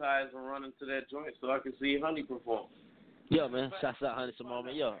turning tires and running to that joint so I can see Honey perform. Yeah, man. Shouts out Honey Simone,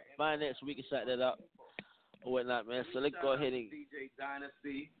 man. Yo, find that so we can shout that out or whatnot, man. So let's go ahead and DJ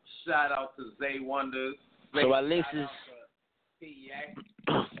Dynasty. Shout out to Zay Wonders. So our links is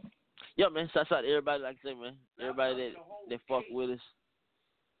yeah, man. Shouts out to everybody, like I say, man. Everybody that fuck with us,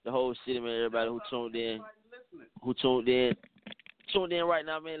 the whole city, man. Everybody who tuned in right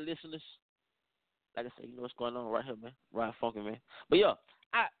now, man. Listeners, like I said, you know what's going on right here, man. Ride Funky, man. But yo,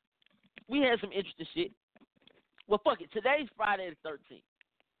 we had some interesting shit. Well, fuck it. Today's Friday the 13th,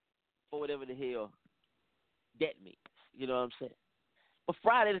 or whatever the hell that means. You know what I'm saying? But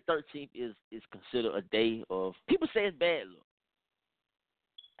Friday the 13th is considered a day of, people say it's bad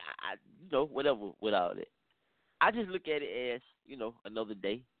luck. Whatever with all that. I just look at it as, another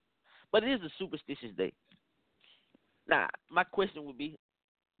day. But it is a superstitious day. Now, my question would be,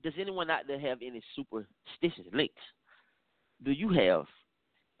 does anyone out there have any superstitious links? Do you have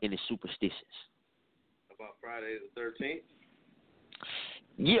any superstitions? About Friday the 13th?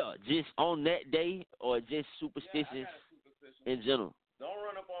 Yeah, just on that day or just superstitions in general? Don't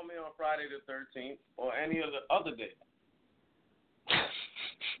run up on me on Friday the 13th or any other day.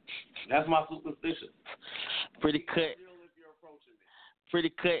 That's my superstition. Pretty cut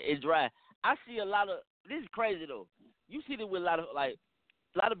and dry. I see a lot of, this is crazy though. You see it with a lot of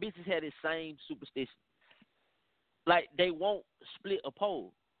bitches have the same superstition. Like, they won't split a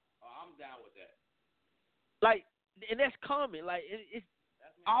pole. Oh, I'm down with that. Like, and that's common. Like it's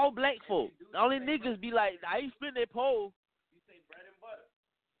all black folk. The only niggas be like, I ain't split that pole. You say bread and butter.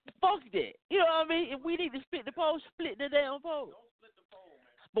 Fuck that. You know what I mean? If we need to split the pole, split the damn pole. Don't split the pole,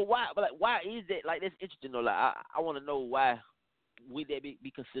 man. But why? But like, why is that? Like, that's interesting though. Like, I want to know why would that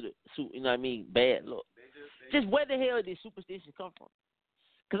be considered, you know what I mean, bad luck? Just where the hell did superstition come from?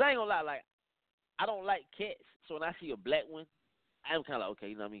 Cause I ain't gonna lie, like, I don't like cats, so when I see a black one, I'm kind of like, okay,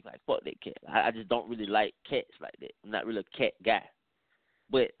 you know what I mean? Like, fuck that cat. I just don't really like cats like that. I'm not really a cat guy.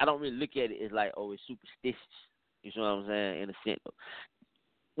 But I don't really look at it as like, oh, it's superstitious. You know what I'm saying? In a sense.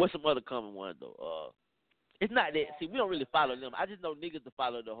 What's some other common ones, though? It's not that. See, we don't really follow them. I just know niggas to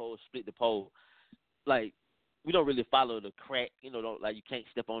follow the whole split the pole. Like, we don't really follow the crack. You know, like you can't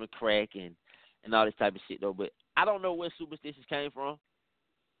step on the crack and all this type of shit, though. But I don't know where superstitions came from.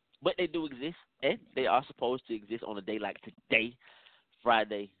 But they do exist, and they are supposed to exist on a day like today,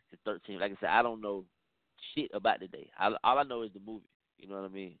 Friday the 13th. Like I said, I don't know shit about the day. All I know is the movie. You know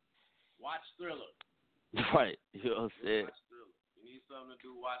what I mean? Watch Thriller. Right. You know what I'm saying? Watch Thriller. You need something to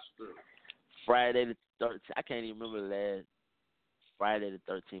do, watch Thriller. Friday the 13th. I can't even remember the last Friday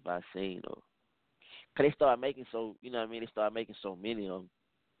the 13th I seen, though. Because they started making you know what I mean? They started making so many of them.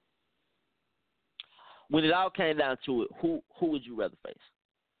 When it all came down to it, who would you rather face?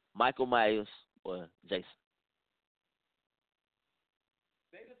 Michael Myers or Jason?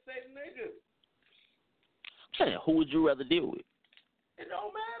 They the same nigga. Saying, who would you rather deal with? It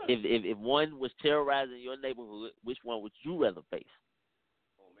don't matter. If one was terrorizing your neighborhood, which one would you rather face?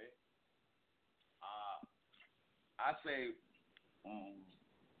 Oh man. I say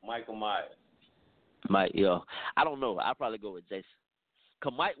Michael Myers. Mike, yeah. I don't know. I'd probably go with Jason.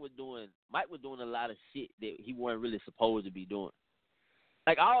 Cause Mike was doing a lot of shit that he wasn't really supposed to be doing.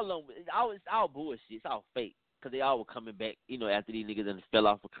 Like all of them, it's all bullshit. It's all fake. Cause they all were coming back, you know, after these niggas done fell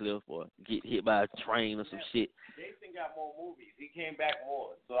off a cliff or get hit by a train or some shit. Jason got more movies. He came back more.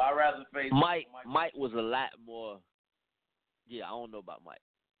 So I'd rather face Mike was a lot more. Yeah, I don't know about Mike.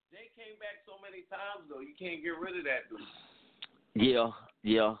 Jay came back so many times though. You can't get rid of that dude.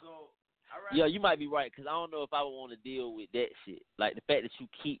 Yeah. So yeah, you might be right, because I don't know if I would want to deal with that shit. Like, the fact that you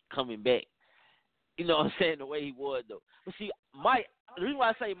keep coming back. You know what I'm saying? The way he was, though. But see, Mike, the reason why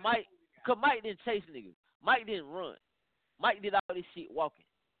I say Mike, because Mike didn't chase niggas. Mike didn't run. Mike did all this shit walking.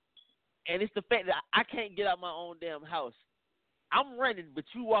 And it's the fact that I can't get out my own damn house. I'm running, but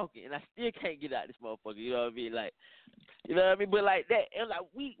you walking, and I still can't get out this motherfucker. You know what I mean? Like, you know what I mean? But, like, that, and, like,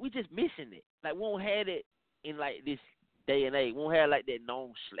 we just missing it. Like, we don't have it in, like, this day and age. We don't have, like, that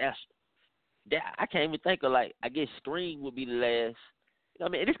known slasher. That I can't even think of, like, I guess Scream would be the last. You know what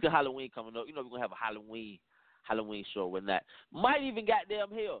I mean? And this is Halloween coming up. You know we're going to have a Halloween show or whatnot. Might even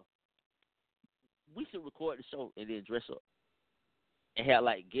goddamn hell. We should record the show and then dress up. And have,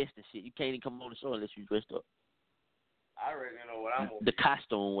 like, guests and shit. You can't even come on the show unless you dressed up. I already know what I'm going to The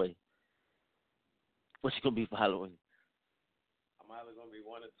costume way. What's you going to be for Halloween? I'm either going to be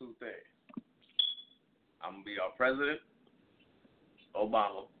one of two things. I'm going to be our president,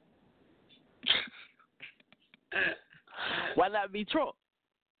 Obama. Why not be Trump?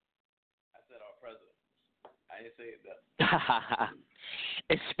 I said our president. I didn't say it that.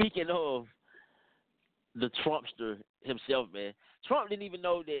 And speaking of the Trumpster himself, man, Trump didn't even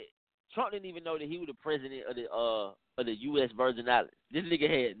know that he was the president of the U.S. Virgin Islands. This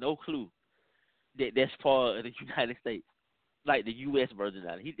nigga had no clue that that's part of the United States, like the U.S. Virgin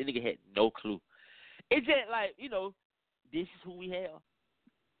Islands. The nigga had no clue. It's just like, you know, this is who we have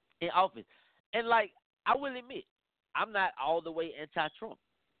in office. And, like, I will admit, I'm not all the way anti-Trump,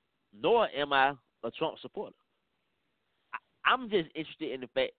 nor am I a Trump supporter. I'm just interested in the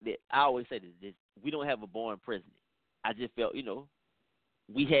fact that I always say this, we don't have a born president. I just felt, you know,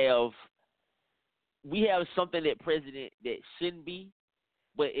 we have something that president that shouldn't be,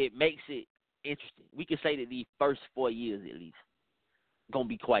 but it makes it interesting. We can say that these first 4 years at least going to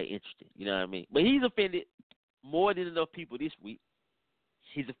be quite interesting, you know what I mean? But he's offended more than enough people this week.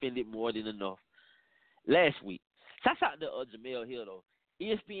 He's offended more than enough last week. Shouts out to Jamel Hill, though.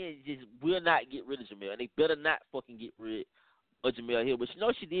 ESPN just will not get rid of Jamel, and they better not fucking get rid of Jamel Hill. But you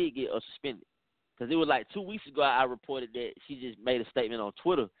know she did get suspended. Because it was like 2 weeks ago I reported that she just made a statement on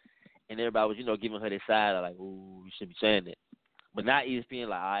Twitter, and everybody was, you know, giving her their side. Like, ooh, you shouldn't be saying that. But now ESPN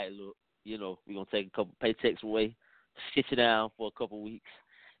like, all right, look, you know, we're going to take a couple paychecks away, sit you down for a couple weeks.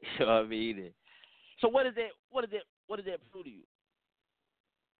 You know what I mean? And so what does that prove to you?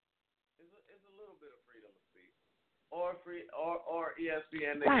 It's a little bit of freedom of speech, or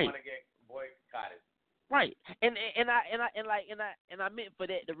ESPN they right. want to get boycotted. Right, and I meant for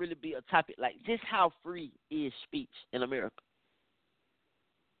that to really be a topic, like just how free is speech in America?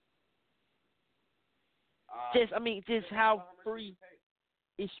 Just how free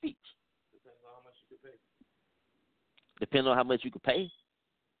is speech. Depends on how much you can pay. Depending on how much you can pay.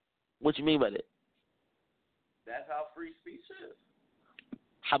 What you mean by that? That's how free speech is.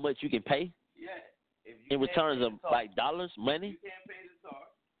 How much you can pay? Yeah. If you In returns of talk, like dollars, money? you can't pay to talk.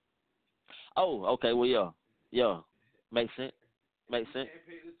 Oh, okay. Well, yeah. Makes sense. Makes sense. You can't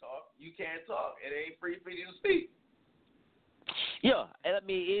pay to talk. You can't talk. It ain't free for you to speak. Yeah, and I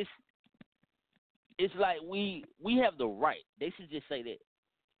mean it's like we have the right. They should just say that.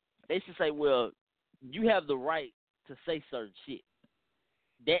 They should say, well, you have the right to say certain shit.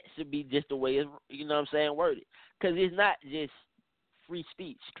 That should be just the way it's, you know what I'm saying, worded. Because it's not just free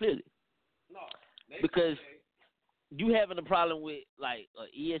speech, clearly. No. Because you having a problem with, like, an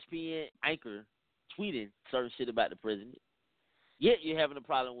ESPN anchor tweeting certain shit about the president, yet you're having a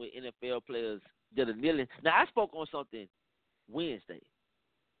problem with NFL players that are kneeling. Now, I spoke on something Wednesday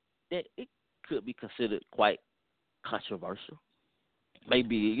that it could be considered quite controversial.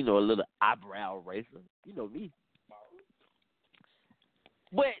 Maybe, a little eyebrow raiser. You know me.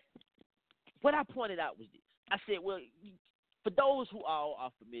 But what I pointed out was this. I said, well, for those who all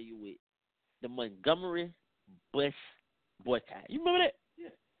are familiar with the Montgomery bus boycott, you remember that? Yeah.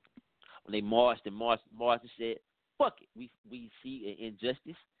 When they marched and said, fuck it. We see an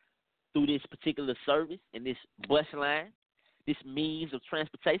injustice through this particular service and this bus line, this means of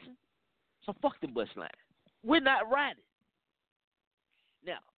transportation. So fuck the bus line. We're not riding.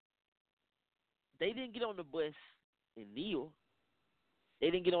 Now, they didn't get on the bus and kneel.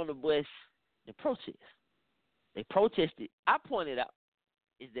 They didn't get on the bus and protest. They protested. I pointed out,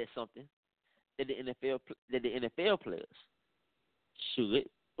 is that something that the NFL players should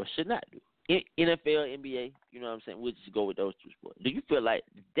or should not do? NFL, NBA, you know what I'm saying? We'll just go with those two sports. Do you feel like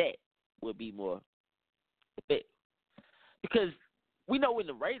that would be more effective? Because we know when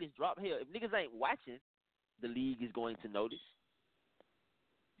the ratings drop, hell, if niggas ain't watching, the league is going to notice.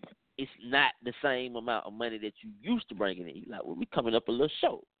 It's not the same amount of money that you used to bring in. You're like, well, we coming up a little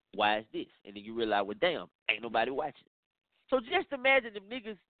short. Why is this? And then you realize, well, damn, ain't nobody watching. So just imagine if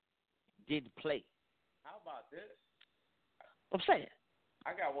niggas didn't play. How about this? I'm saying.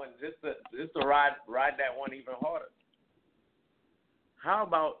 I got one just to ride that one even harder. How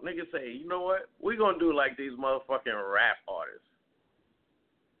about niggas say, you know what? We gonna do like these motherfucking rap artists.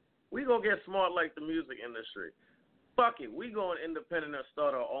 We gonna get smart like the music industry. Fuck it, we going independent and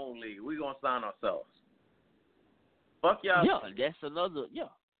start our own league. We gonna sign ourselves. Fuck y'all. Yeah, that's another. Yeah,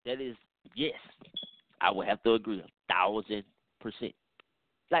 that is. Yes, I would have to agree 1,000%.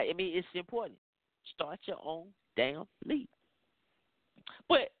 Like, I mean, it's important. Start your own damn league.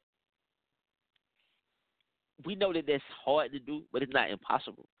 But we know that that's hard to do, but it's not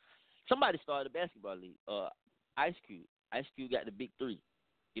impossible. Somebody started a basketball league. Ice Cube. Ice Cube got the big three.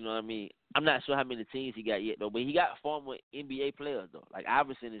 You know what I mean? I'm not sure how many teams he got yet, though, but he got former NBA players, though. Like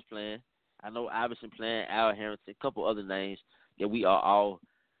Iverson is playing. I know Iverson playing, Al Harrington, a couple other names that we are all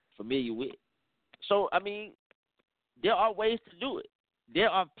familiar with. So, I mean, there are ways to do it. There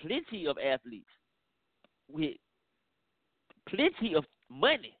are plenty of athletes with plenty of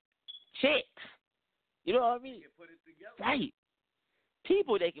money, checks. You know what I mean? You can put it together. Right.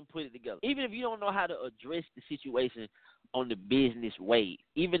 People that can put it together. Even if you don't know how to address the situation on the business way,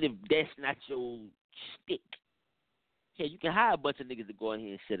 even if that's not your stick, yeah, you can hire a bunch of niggas to go in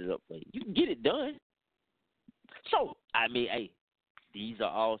here and set it up for you. You can get it done. So, I mean, hey, these are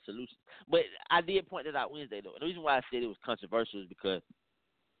all solutions. But I did point that out Wednesday, though. And the reason why I said it was controversial is because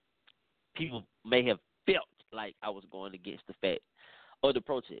people may have felt like I was going against the fact of the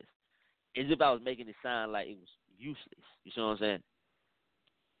protest, as if I was making it sound like it was useless. You see what I'm saying?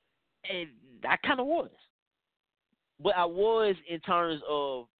 And I kind of was. But I was in terms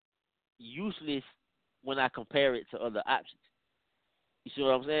of useless when I compare it to other options. You see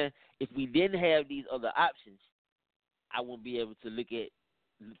what I'm saying? If we didn't have these other options, I wouldn't be able to look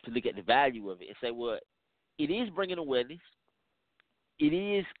at the value of it and say, well, it is bringing awareness. It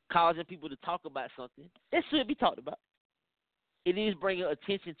is causing people to talk about something that should be talked about. It is bringing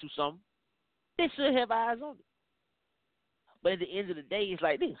attention to something that should have eyes on it. But at the end of the day, it's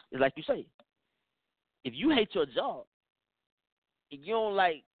like this. It's like you say. If you hate your job, and you don't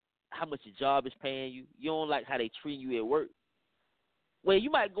like how much your job is paying you, you don't like how they treat you at work, well,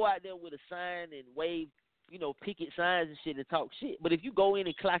 you might go out there with a sign and wave, picket signs and shit and talk shit. But if you go in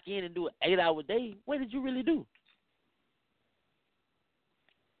and clock in and do an 8-hour day, what did you really do?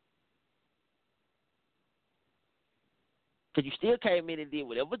 Because you still came in and did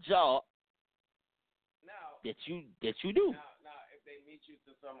whatever job that you do. Now, if they meet you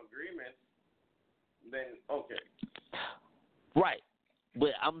to some agreement, then okay. Right.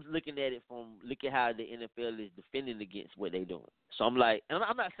 But I'm looking at it from look at how the NFL is defending against what they doing. So I'm like, and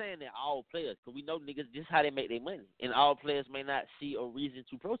I'm not saying that all players, because we know niggas just how they make their money, and all players may not see a reason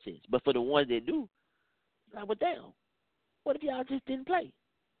to protest. But for the ones that do, like, well, damn, what if y'all just didn't play?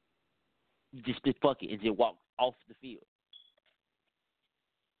 You just fuck it and just walk off the field.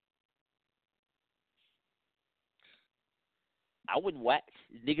 I wouldn't watch.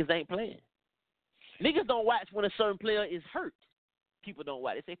 Niggas ain't playing. Niggas don't watch when a certain player is hurt. People don't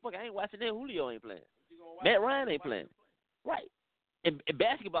watch. They say, fuck, I ain't watching that. Julio ain't playing. Matt Ryan ain't playing. Right. And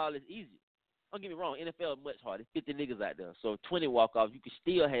basketball is easy. Don't get me wrong. NFL is much harder. 50 niggas out there. So 20 walk-offs, you can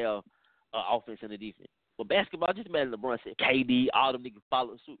still have offense and a defense. But basketball, just imagine LeBron said, KD, all them niggas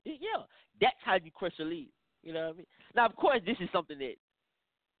follow suit. Yeah, that's how you crush a lead. You know what I mean? Now, of course, this is something that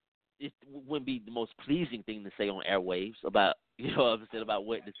it wouldn't be the most pleasing thing to say on airwaves about, you know what I'm saying, about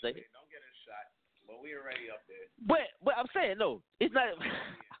what to say. Don't get a shot. But we already up there. But I'm saying, no, it's not. We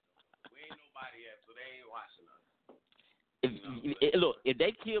ain't nobody yet, so they ain't watching us. Look, if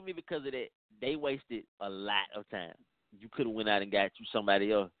they kill me because of that, they wasted a lot of time. You could have went out and got you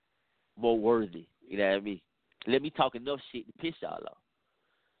somebody else more worthy. You know what I mean? Let me talk enough shit to piss y'all off.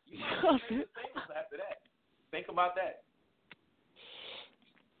 You know what I'm saying? After that, think about that.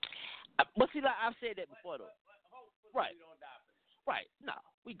 But see, like I've said that before, though. Right. We don't die for this. Right. No,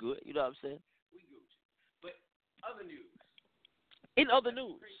 we good. You know what I'm saying? We good. But other news. In other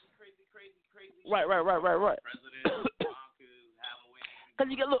news. Crazy. Right. President, Broncos, Halloween.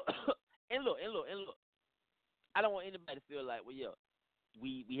 Because you get look. I don't want anybody to feel like, well, yeah,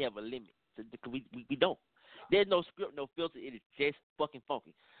 we have a limit. We don't. There's no script, no filter. It is just fucking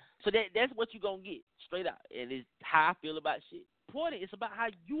funky. So that's what you're going to get straight out. And it's how I feel about shit. Important. It's about how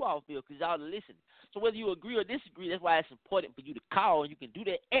you all feel because y'all are listening. So whether you agree or disagree, that's why it's important for you to call. And you can do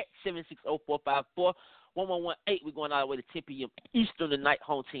that at 760-454-1118. We're going all the way to 10 p.m. Eastern tonight.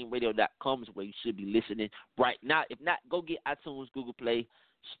 HomeTeamRadio.com is where you should be listening right now. If not, go get iTunes, Google Play,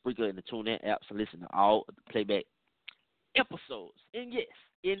 Spreaker, and the TuneIn apps and listen to all of the playback episodes. And yes,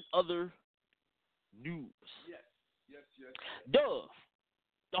 in other news. Yes. Dove.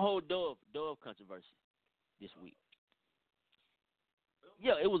 The whole Dove controversy this week.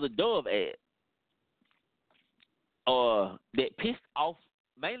 Yeah, it was a Dove ad. That pissed off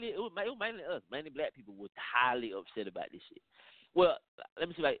mainly mainly us, mainly black people were highly upset about this shit. Well, let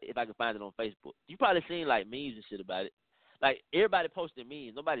me see if I can find it on Facebook. You probably seen like memes and shit about it. Like everybody posting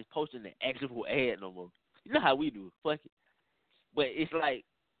memes, nobody's posting the actual ad no more. You know how we do, fuck it. But it's like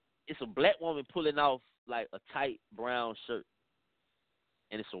it's a black woman pulling off like a tight brown shirt,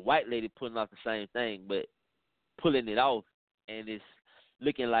 and it's a white lady pulling off the same thing, but pulling it off, and it's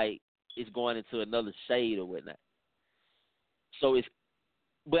looking like it's going into another shade or whatnot. So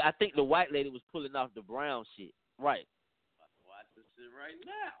but I think the white lady was pulling off the brown shit, right? I'm about to watch this shit right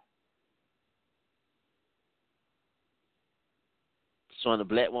now. Showing the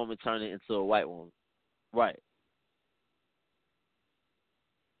black woman turning into a white woman, right?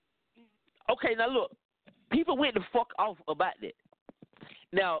 Okay, now look, people went the fuck off about that.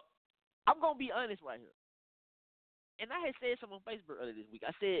 Now, I'm gonna be honest right here. And I had said something on Facebook earlier this week.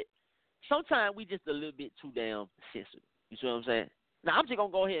 I said, sometimes we just a little bit too damn sensitive. You see what I'm saying? Now, I'm just going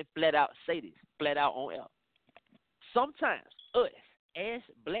to go ahead and flat out say this, flat out on air. Sometimes us, as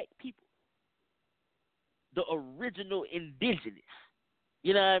black people, the original indigenous,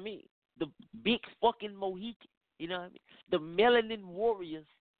 you know what I mean? The big fucking Mohican, you know what I mean? The melanin warriors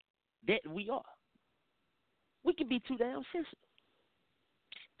that we are. We can be too damn sensitive.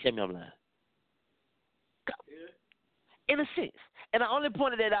 Tell me I'm lying. In a sense. And I only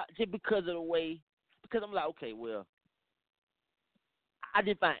pointed that out just because of the way, because I'm like, okay, well, I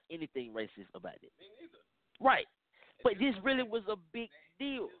didn't find anything racist about it. Me neither. Right. But this really was a big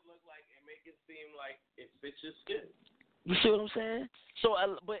deal. It look like and make it seem like it fits your skin. You see what I'm saying? So,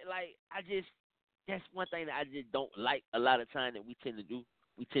 but like, that's one thing that I just don't like a lot of time that we tend to do.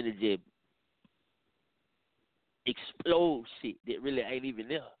 We tend to just explode shit that really ain't even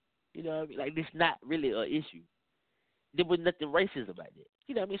there. You know what I mean? Like, this not really an issue. There was nothing racist about that.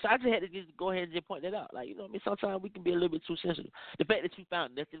 You know what I mean? So I just had to just go ahead and just point that out. Like, you know what I mean? Sometimes we can be a little bit too sensitive. The fact that you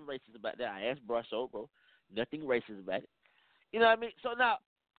found nothing racist about that, I asked bro, nothing racist about it. You know what I mean? So now,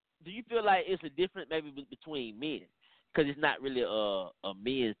 do you feel like it's a difference maybe between men? Because it's not really a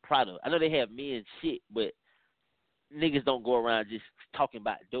men's product. I know they have men's shit, but niggas don't go around just talking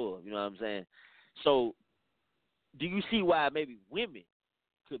about Dove. You know what I'm saying? So do you see why maybe women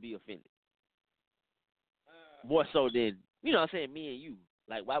could be offended? More so than, you know what I'm saying, me and you.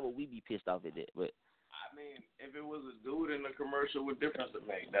 Like, why would we be pissed off at that? But I mean, if it was a dude in the commercial, what difference it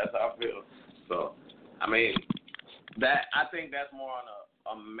make? That's how I feel. So, I mean, I think that's more on a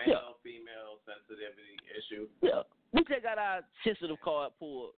a male-female sensitivity issue. Yeah. We just got our sensitive card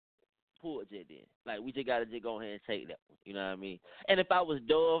pulled just then. Like, we just got to just go ahead and take that one. You know what I mean? And if I was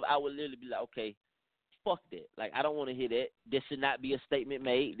Dove, I would literally be like, okay, fuck that. Like, I don't want to hear that. There should not be a statement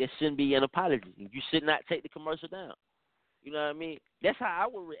made. There shouldn't be an apology. You should not take the commercial down. You know what I mean? That's how I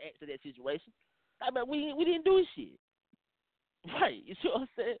would react to that situation. I mean, we didn't do shit. Right. You see what I'm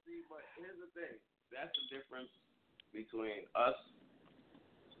saying? See, but here's the thing. That's the difference between us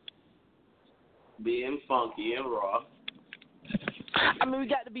being funky and raw. I mean, we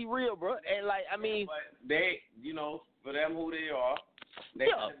got to be real, bro. And, like, I mean. But they, you know, for them who they are, they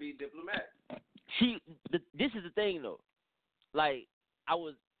got to be diplomatic. This is the thing, though. Like, I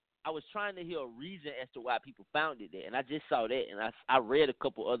was trying to hear a reason as to why people found it there, and I just saw that, and I read a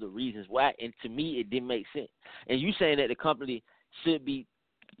couple other reasons why, and to me, it didn't make sense. And you saying that the company should be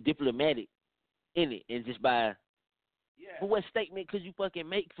diplomatic in it, and just by, but what statement could you fucking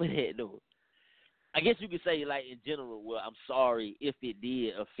make for that, though? I guess you could say, like, in general, well, I'm sorry if it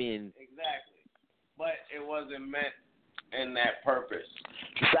did offend. Exactly. But it wasn't meant in that purpose.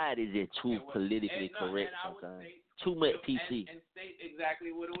 Society is too politically correct sometimes. Too much PC. And state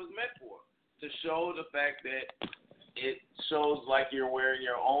exactly what it was meant for. To show the fact that it shows like you're wearing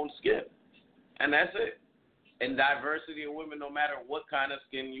your own skin. And that's it. And diversity of women, no matter what kind of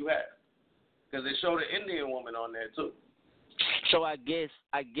skin you have. Because they showed an Indian woman on there, too. So I guess,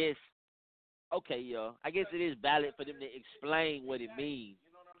 okay, yo. I guess it is valid for them to explain what it means.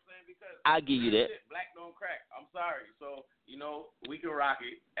 You know what I'm saying? Because I'll give you that. Black don't crack. I'm sorry. So, you know, we can rock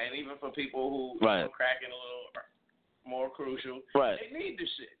it. And even for people who cracking a little more crucial, they need the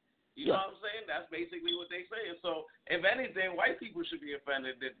shit. You know what I'm saying? That's basically what they saying. So, if anything, white people should be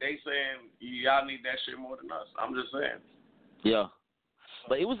offended that they saying y'all need that shit more than us. I'm just saying. Yeah.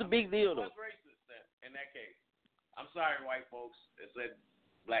 But it was a big deal, though. What's racist then, in that case? I'm sorry, white folks. It said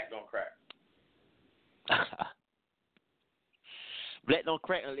black don't crack. Black don't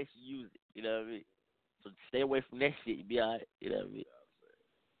crack unless you use it. You know what I mean? So stay away from that shit. You be all right. You know what I mean?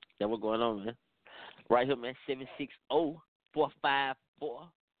 That's what's going on, man. Right here, man. 760-454-1118.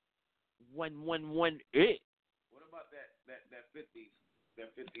 What about that 50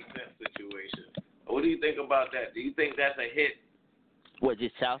 cent situation? What do you think about that? Do you think that's a hit? What,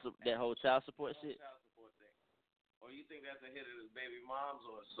 just that whole child support shit? Child support thing. Or you think that's a hit of his baby mom's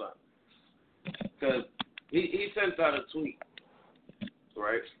or his son? Because he sent out a tweet,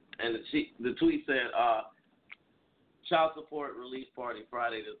 right? And the tweet said, child support release party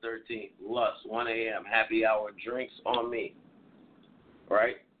Friday the 13th. Lust, 1 a.m. Happy hour. Drinks on me.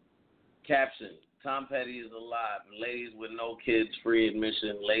 Right? Caption. Tom Petty is alive. Ladies with no kids, free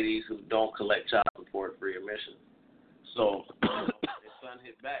admission. Ladies who don't collect child support, free admission. So, his son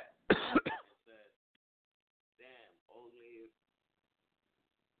hit back and said, damn, only if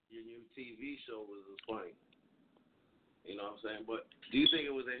your new TV show was as funny. You know what I'm saying? But do you think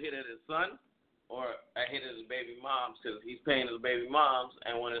it was a hit at his son or a hit at his baby moms? Because he's paying his baby moms,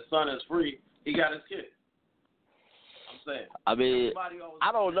 and when his son is free, he got his kid. I'm saying. I mean,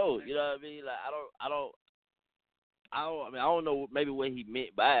 I don't know. You know what I mean? Like, I don't know maybe what he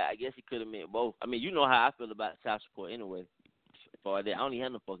meant by it. I guess he could have meant both. I mean, you know how I feel about child support anyway. For that, I don't even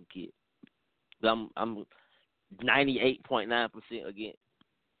have no fucking kid. I'm 98.9% against.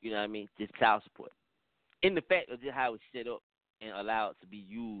 You know what I mean? Just child support. In the fact of just how it's set up and allowed to be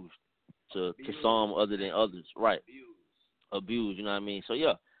used to some other than others. Right. Abuse, you know what I mean? So,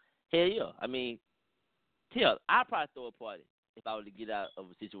 yeah. Hell, yeah. I mean, hell, I'd probably throw a party if I were to get out of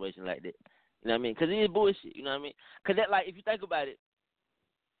a situation like that. You know what I mean? Because it is bullshit, you know what I mean? Because, like, if you think about it,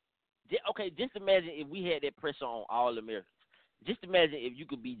 just imagine if we had that pressure on all Americans. Just imagine if you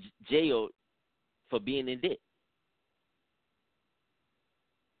could be jailed for being in debt.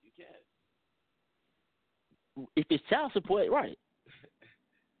 If it's child support, right.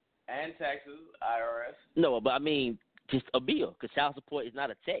 And taxes, IRS. No, but I mean, just a bill, because child support is not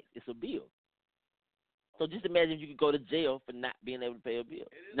a tax, it's a bill. So just imagine if you could go to jail for not being able to pay a bill.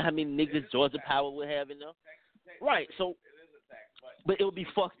 You know how many niggas Georgia Power would have in there? Right, so, but it would be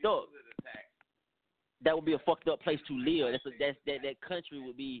fucked up. That would be a fucked up place to live. That country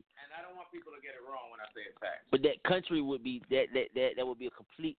would be. And I don't want people to get it wrong when I say a tax. But that country would be that would be a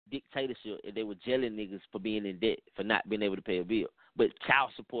complete dictatorship if they were jailing niggas for being in debt for not being able to pay a bill. But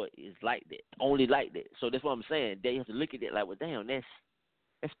child support is like that, only like that. So that's what I'm saying. They have to look at it like, well, damn, that's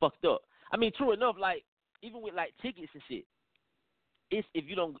fucked up. I mean, true enough, like even with like tickets and shit, it's if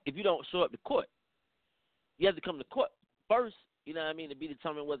you don't show up to court, you have to come to court first. You know what I mean, to be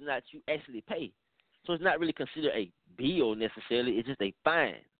determined whether or not you actually pay. So it's not really considered a bill necessarily. It's just a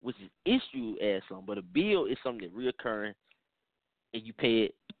fine, which is issued as something. But a bill is something that's reoccurring and you pay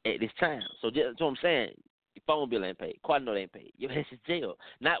it at this time. So that's what I'm saying. Your phone bill ain't paid. Car note ain't paid. Your ass is jail.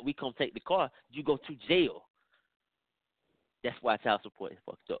 Not we come take the car. You go to jail. That's why child support is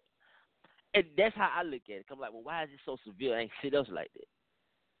fucked up. And that's how I look at it. I'm like, well, why is it so severe? Ain't shit else like that.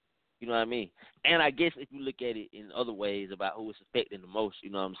 You know what I mean? And I guess if you look at it in other ways about who it's affecting the most, you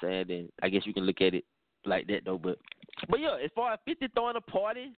know what I'm saying, then I guess you can look at it like that, though. But yeah, as far as 50 throwing a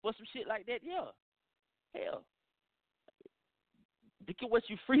party for some shit like that, yeah. Hell. Look at what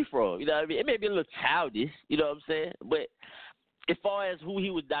you free from. You know what I mean? It may be a little childish, you know what I'm saying? But as far as who he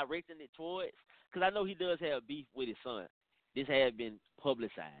was directing it towards, because I know he does have beef with his son. This had been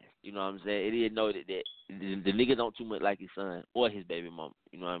publicized, you know what I'm saying? It is noted that the nigga don't too much like his son or his baby mama,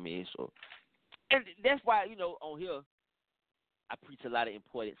 you know what I mean? So, and that's why, you know, on here, I preach a lot of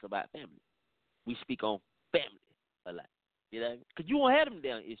importance about family. We speak on family a lot, you know what I mean? Because you won't have them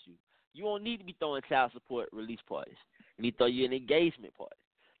down issues. You don't need to be throwing child support release parties. You need to throw you an engagement party.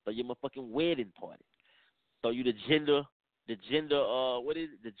 Throw you a motherfucking wedding party. Throw you the gender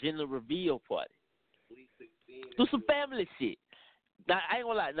reveal party. Do some family shit. Now, I ain't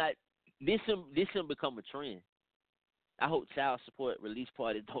gonna lie. Now, this should become a trend. I hope child support release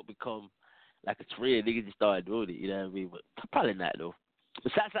parties don't become like a trend. Niggas just start doing it. You know what I mean? But probably not though.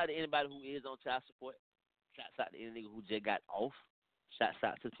 But shouts out to anybody who is on child support. Shouts out to any nigga who just got off. Shouts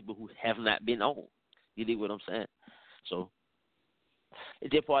out to people who have not been on. You dig what I'm saying? So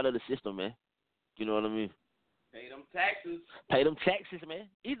it's just part of the system, man. You know what I mean? Pay them taxes. Pay them taxes, man.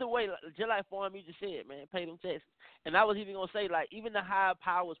 Either way, just like Foreign Music said, man, pay them taxes. And I was even going to say, like, even the higher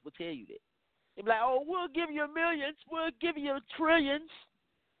powers will tell you that. They be like, oh, we'll give you millions. We'll give you trillions.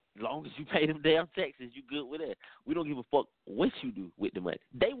 As long as you pay them damn taxes, you good with that. We don't give a fuck what you do with the money.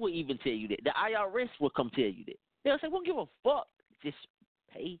 They will even tell you that. The IRS will come tell you that. They'll say, we don't give a fuck. Just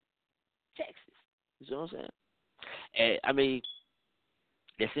pay taxes. You know what I'm saying? And, I mean,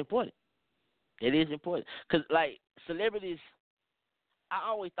 that's important. It is important. Because, like, celebrities, I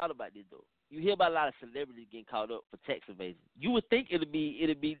always thought about this, though. You hear about a lot of celebrities getting caught up for tax evasion. You would think it'd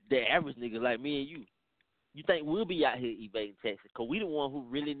be the average niggas like me and you. You think we'll be out here evading taxes because we the one who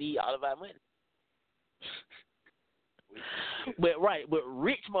really need all of our money. But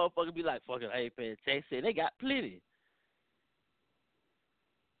rich motherfuckers be like, fuck it, I ain't paying taxes. And they got plenty.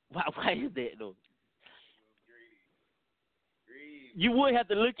 Why is that, though? You would have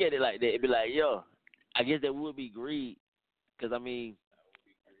to look at it like that and be like, yo, I guess that would be greed. Because, I mean,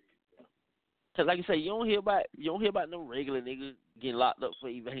 because like you say, you don't hear about no regular nigga getting locked up for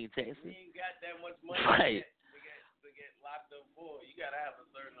evading taxes. You ain't got that much money right. to get locked up for. You got to have a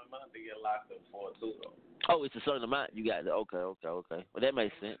certain amount to get locked up for, too, though. Oh, it's a certain amount you got. Okay. Well, that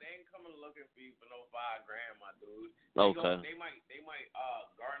makes sense. They ain't coming looking for you for no $5,000, my dude. Okay. They might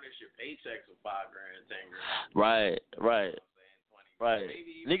garnish your paychecks for $5,000, $10,000. Right.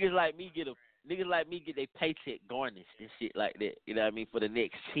 Niggas like me get their paycheck garnished and shit like that. You know what I mean? For the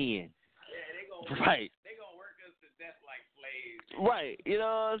next 10. Yeah, they gonna work us to death like slaves. Right. You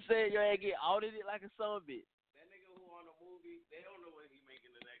know what I'm saying? Your ass get audited like a son of a bitch. That nigga who on the movie, they don't know when he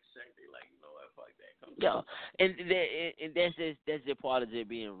making the next check. They like, you know what, fuck that. Yeah. And that's just part of just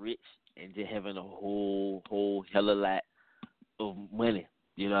being rich and just having a whole hella lot of money.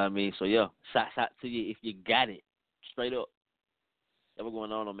 You know what I mean? So yeah, shots out to you if you got it. Straight up. That's what's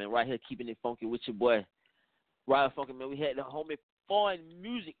going on, man. Right here, keeping it funky with your boy, Ryan Funky, man. We had the homie Foreign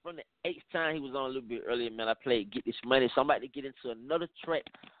Music from the 8th time he was on a little bit earlier, man. I played Get This Money, so I'm about to get into another track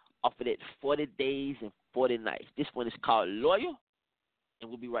off of that 40 Days and 40 Nights. This one is called Loyal, and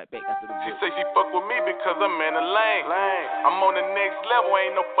we'll be right back after the break. She say she fuck with me because I'm in a lane. I'm on the next level,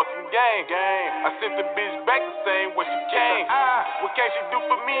 ain't no fucking game. I sent the bitch back the same way she came. What can she do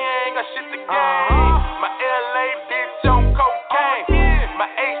for me? Ain't got shit to gain. My LA bitch on cocaine. My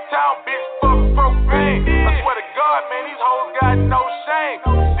H-Town bitch fuck propane. I swear to God, man, these hoes got no shame.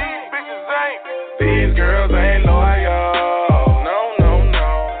 These bitches ain't. These girls ain't loyal. No.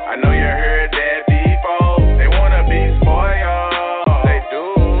 I know you heard that before. They wanna be spoiled. They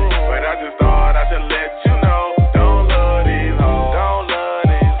do. But I just thought I should let you know. Don't love these hoes. Don't love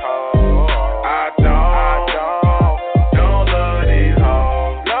these hoes. I don't love these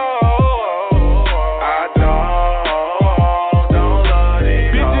hoes. No. I don't love these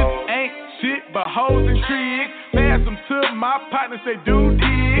hoes. Bitches ain't shit but hoes and tricks. Pass them to my partner, say do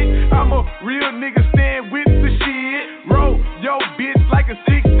dig. I'm a real nigga, stand with the shit. Roll yo bitch like a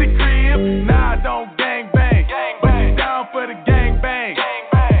 60 crib. Nah, I don't gang bang, but you down for the gang bang.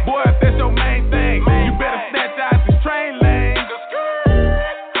 Boy, if that's your main thing, you better snatch out this train lane.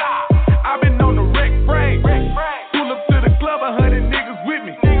 I been on the wreck frame. Pull up to the club, 100 niggas with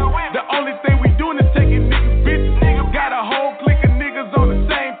me. The only thing we doing is taking niggas bitches. Got a whole clique of niggas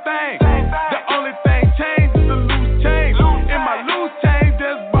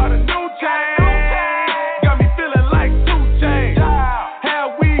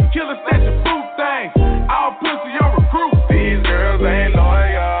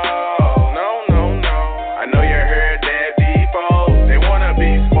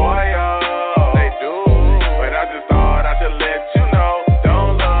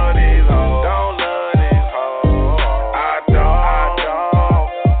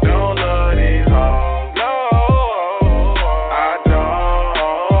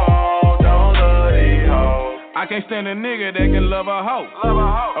Can't stand a nigga that can love a hoe.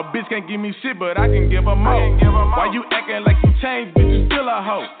 A bitch can't give me shit, but I can give her more. Why you acting like you changed, bitch, you still a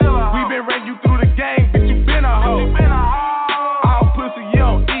hoe. We been ran you through the game, bitch, you been a hoe. All pussy, you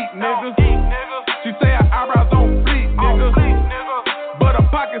don't eat, nigga. She say her eyebrows on fleek, nigga. But her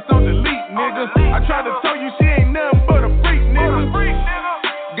pockets on delete, nigga. I tried to tell you she ain't nothing but a freak, nigga.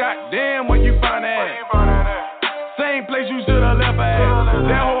 Goddamn, where you find that at? Same place you should've left her at.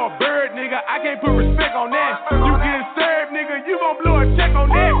 That whole bird, nigga, I can't put respect on that. You get served, nigga, you gon' blow a check on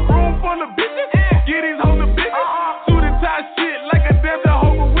that. Room full of bitches, get these hoes a bitches. Suit and tie shit like a damn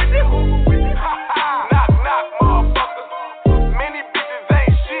Jehovah Witness. Knock, knock, motherfuckers. Many bitches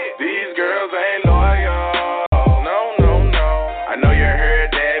ain't shit. These girls ain't loyal. No, no, no. I know you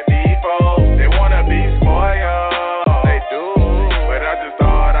heard that before. They wanna be spoiled. They do, but I just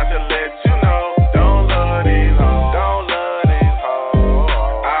thought I should let you know. Don't love these hoes. Don't love these hoes.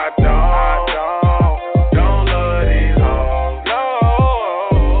 I don't love these hoes. No,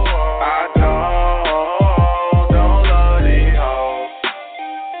 I don't love these hoes.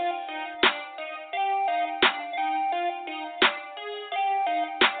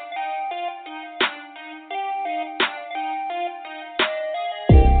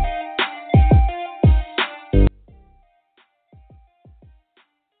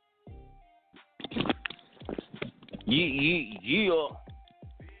 Yeah.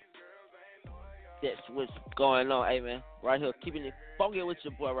 That's what's going on, hey man. Right here, keeping it funky with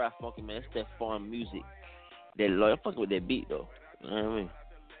your boy, right funky man. It's that foreign music. That loyal, fucking with that beat though. You know what I mean?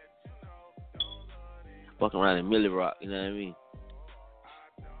 Fucking around in Millie Rock, you know what I mean?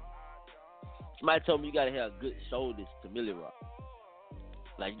 Somebody told me you gotta have good shoulders to Millie Rock.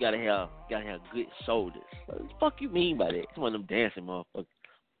 Like you gotta have good shoulders. What the fuck you mean by that? It's one of them dancing motherfuckers.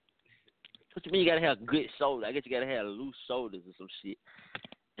 What you mean you gotta have good shoulders? I guess you gotta have loose shoulders or some shit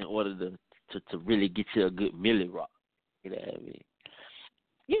in order to really get you a good Millie Rock. You know what I mean?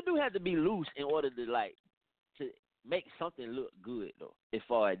 You do have to be loose in order to make something look good though, as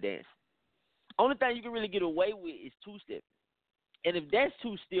far as dancing. Only thing you can really get away with is two-stepping. And if that's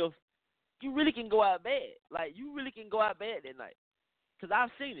too stiff, you really can go out bad. Like, you really can go out bad that night. Because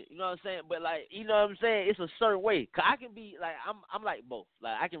I've seen it, you know what I'm saying? But, like, you know what I'm saying? It's a certain way. Because I can be, like, I'm like both.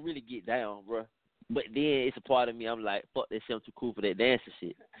 Like, I can really get down, bro. But then it's a part of me, I'm like, fuck that shit, I'm too cool for that dancing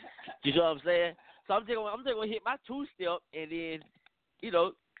shit. You know what I'm saying? So I'm just going to hit my two-step and then, you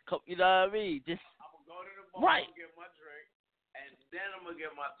know what I mean? Just, I'm going to go to the bar and get my drink, and then I'm going to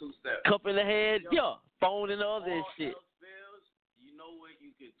get my two-step. Cup in the hand, phone and all that shit. You know what you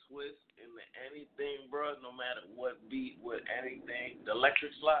can twist into anything, bro, no matter what beat, with anything. The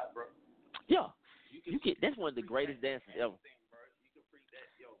electric slide, bro. Yeah. That's one of the greatest dances ever.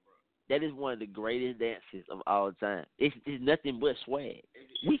 That is one of the greatest dances of all time. It's nothing but swag.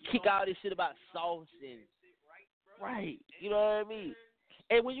 We kick all this shit about sauce and right. You know what I mean?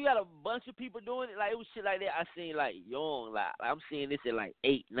 And when you got a bunch of people doing it, like it was shit like that, I seen like young, like I'm seeing this at like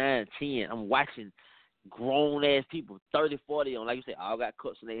 8, 9, 10. I'm watching grown ass people, 30, 40 on, like you said, all got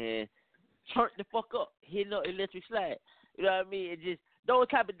cups in their hand, turn the fuck up, hitting up electric slide. You know what I mean? It just those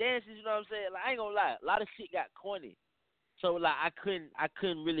type of dances, you know what I'm saying? Like I ain't gonna lie, a lot of shit got corny. So like I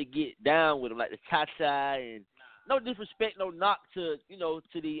couldn't really get down with them, like the cha-cha, and no disrespect, no knock to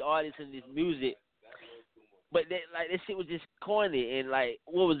to the artists and this music, but that shit was just corny. And like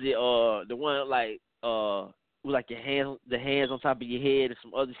what was it? The one like with like the hands on top of your head and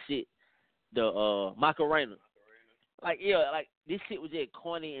some other shit. The Macarena. Like like this shit was just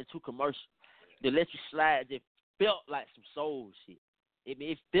corny and too commercial. The electric slide just felt like some soul shit.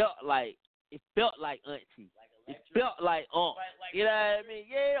 It felt like auntie. It felt like you know what I mean?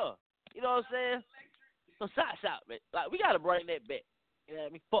 Yeah. You know what I'm saying? So shout, man. Like we gotta bring that back. You know what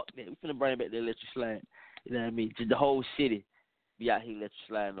I mean? Fuck that. We finna bring back the electric slide. You know what I mean? Just the whole city be out here electric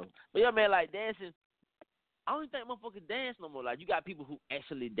sliding over. But yeah, man, like dancing, I don't think motherfuckers dance no more. Like you got people who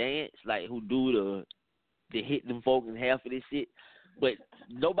actually dance, like who do the hit them folk in half of this shit. But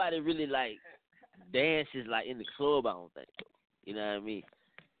nobody really like dances like in the club, I don't think. You know what I mean?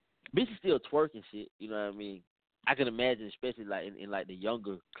 Bitches still twerking shit, you know what I mean? I can imagine, especially like in like the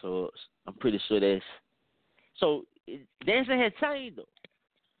younger clubs. I'm pretty sure that's so dancing had changed though.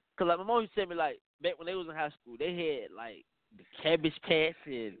 Cause like my mom used to tell me like back when they was in high school, they had like the Cabbage Patch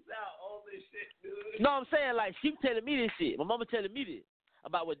and no, I'm saying like she was telling me this shit. My mama telling me this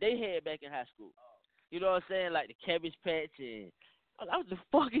about what they had back in high school. You know what I'm saying? Like the Cabbage Patch and what the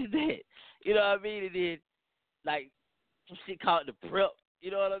fuck is that? You know what I mean? And then like some shit called the prep.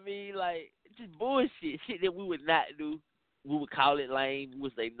 You know what I mean? Like just bullshit, shit that we would not do. We would call it lame. We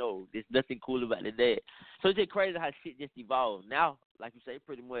would say no. There's nothing cool about it. That. So it's just crazy how shit just evolved. Now, like you say,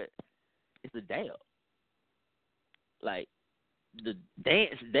 pretty much it's a dab. like the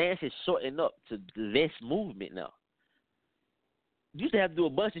dance is shortening up to less movement now. You used to have to do a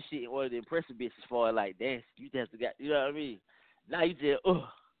bunch of shit in order to impress a bitch as far as like dance. You used to have to you know what I mean? Now you just Spin,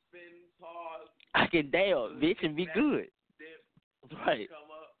 pause. I can dance, bitch, and be good. Dip, right. come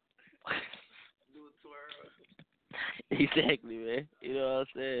up, do a twirl. Exactly, man. You know what I'm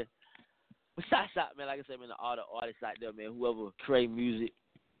saying? But shout out, man, like I said, man, to all the artists out there, man, whoever create music,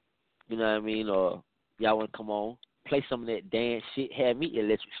 you know what I mean, or y'all want to come on, play some of that dance shit, have me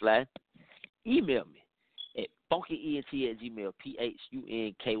electric slide, email me at funkyent@gmail,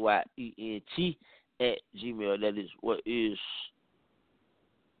 PHUNKYENT@gmail. That is what is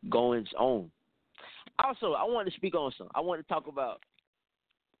going on. Also, I wanted to speak on something. I want to talk about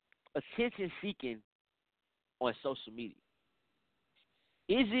attention seeking on social media.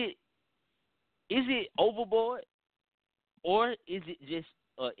 Is it overboard, or is it just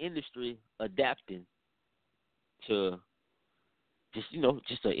an industry adapting to just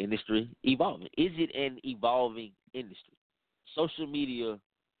an industry evolving? Is it an evolving industry? Social media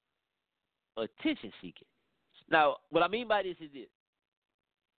attention seeking. Now, what I mean by this is this.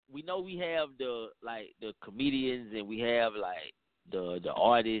 We know we have the comedians, and we have like the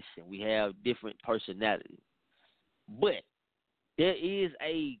artists, and we have different personalities. But there is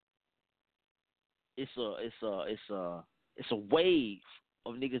it's a wave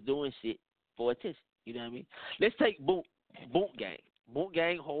of niggas doing shit for attention. You know what I mean? Let's take Boot Gang. Boot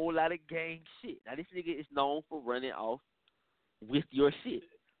Gang, whole lot of gang shit. Now this nigga is known for running off with your shit,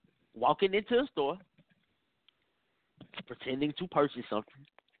 walking into a store, pretending to purchase something,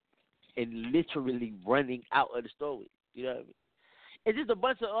 and literally running out of the store with it. You know what I mean? It's just a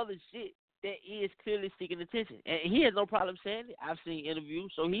bunch of other shit that is clearly seeking attention. And he has no problem saying it. I've seen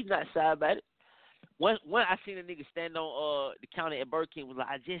interviews, so he's not shy about it. One I seen a nigga stand on the counter at Burger King, was like,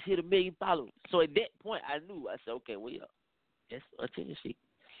 I just hit 1 million followers. So at that point, I knew. I said, okay, well, yeah, that's attention seeking.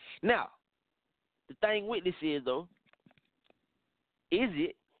 Now, the thing with this is, though, is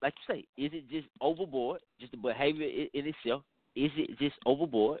it, like you say, is it just overboard, just the behavior in itself? Is it just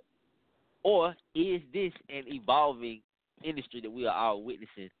overboard? Or is this an evolving industry that we are all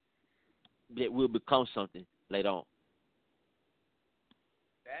witnessing that will become something later on?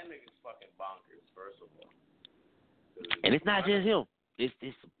 That nigga's fucking bonkers, first of all. And it's not just him. It's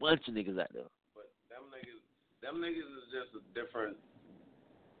a bunch of niggas out there. But them niggas is just a different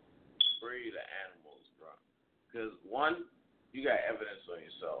breed of animals, bro. Because one, you got evidence on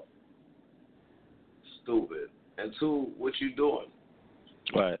yourself. Stupid. And two, what you doing?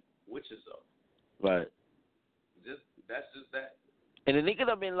 Right. With yourself. Right. That's just that. And the nigga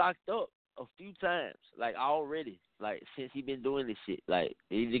done been locked up a few times, like already, like since he been doing this shit. Like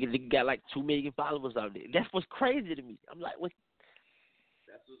he nigga got like 2 million followers out there. That's what's crazy to me. I'm like, what?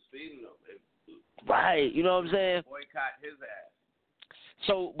 That's what's feeding them. Right. You know what I'm saying? Boycott his ass.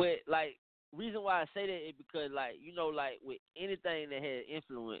 So, but like, reason why I say that is because, like, you know, like with anything that has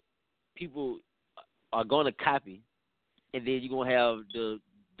influence, people are gonna copy, and then you're gonna have the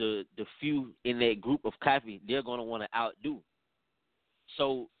few in that group of copy, they're gonna want to outdo.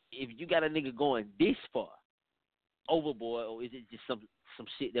 So if you got a nigga going this far overboard, or is it just some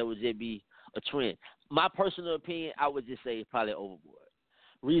shit that would just be a trend? My personal opinion, I would just say it's probably overboard.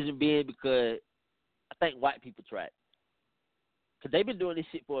 Reason being because I think white people tried. Because they've been doing this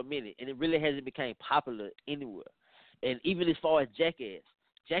shit for a minute, and it really hasn't become popular anywhere. And even as far as Jackass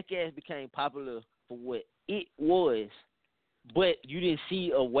became popular for what it was, but you didn't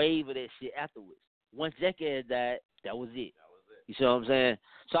see a wave of that shit afterwards. Once Jackass died, that was it. You see what I'm saying?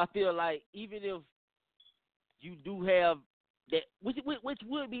 So I feel like even if you do have that, which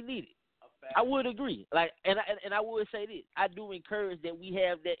would be needed, I would agree. Like, and I would say this: I do encourage that we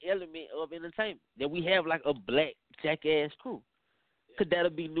have that element of entertainment, that we have like a black Jackass crew, cause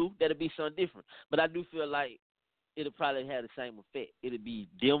that'll be new, that'll be something different. But I do feel like it'll probably have the same effect. It'll be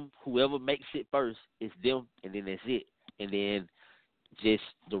them, whoever makes it first, it's them, and then that's it. And then just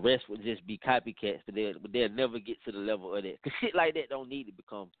the rest would just be copycats, but they'll never get to the level of that. Because shit like that don't need to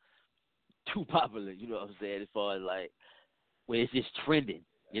become too popular, you know what I'm saying, as far as like, where it's just trending,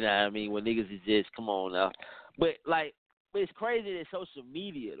 you know what I mean, when niggas is just, come on now. But it's crazy that social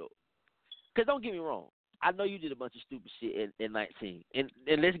media, though. Because don't get me wrong, I know you did a bunch of stupid shit at 19. And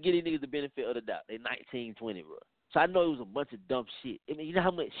let's give these niggas the benefit of the doubt. They 19, 20, bro. So I know it was a bunch of dumb shit. I mean, you know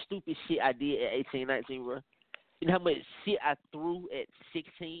how much stupid shit I did at 18, 19, bro? You know how much shit I threw at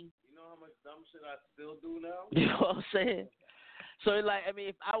 16? You know how much dumb shit I still do now? You know what I'm saying? So, like, I mean,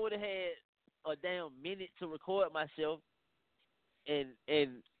 if I would have had a damn minute to record myself and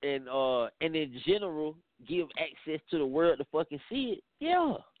in general give access to the world to fucking see it,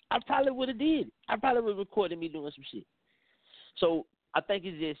 yeah, I probably would have did it. I probably would have recorded me doing some shit. So I think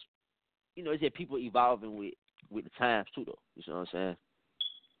it's just, it's just people evolving with the times too, though. You know what I'm saying?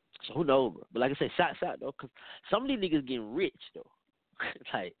 So who knows, bro? But like I said, shots out though, cause some of these niggas getting rich though.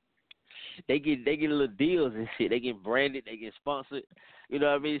 Like they get little deals and shit. They get branded, they get sponsored. You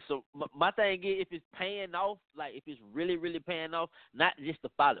know what I mean? So my thing is, if it's paying off, like if it's really really paying off, not just the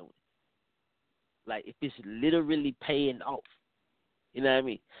following. Like if it's literally paying off. You know what I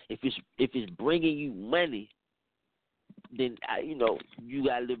mean? If it's bringing you money, then you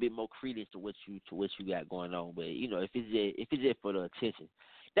got a little bit more credence to what you got going on. But if it's just for the attention,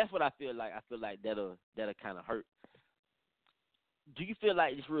 that's what I feel like. I feel like that'll kind of hurt. Do you feel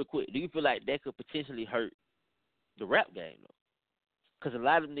like, just real quick, do you feel like that could potentially hurt the rap game though? Because a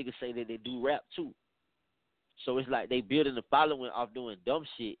lot of niggas say that they do rap too. So it's like they building the following off doing dumb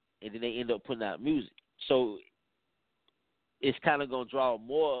shit, and then they end up putting out music. So it's kind of gonna draw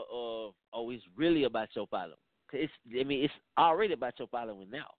more of, it's really about your following. It's already about your following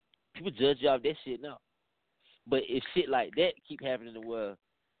now. People judge you off that shit now. But if shit like that keep happening to where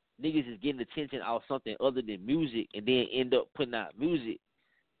niggas is getting attention off something other than music and then end up putting out music,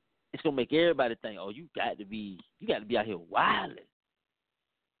 it's gonna make everybody think, you got to be out here wilding.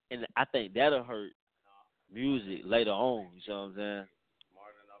 And I think that'll hurt music later on. You know what I'm saying?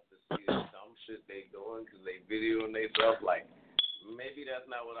 Smart enough to see the dumb shit they doing because they videoing they stuff. Like, maybe that's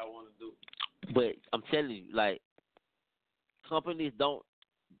not what I want to do. But I'm telling you, like, companies don't.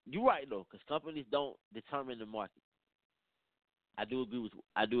 You're right though, because companies don't determine the market. I do agree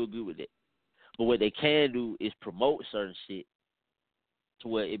with that. But what they can do is promote certain shit to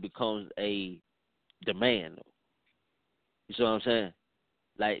where it becomes a demand. Though. You see what I'm saying?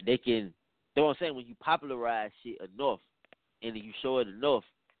 Like they can. You know what I'm saying? When you popularize shit enough, and then you show it enough,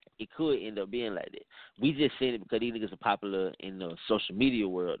 it could end up being like that. We just seen it because these niggas are popular in the social media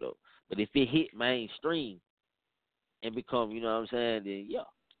world though. But if it hit mainstream and become, you know what I'm saying, then yeah.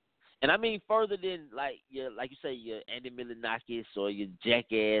 And I mean further than like you say, your Andy Milonakis or your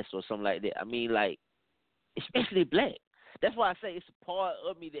Jackass or something like that. I mean like, especially black. That's why I say it's a part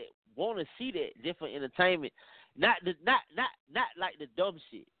of me that want to see that just for entertainment, not like the dumb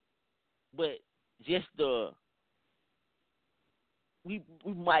shit, but just the we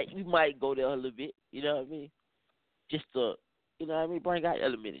might go there a little bit. You know what I mean? Just to, you know what I mean, bring out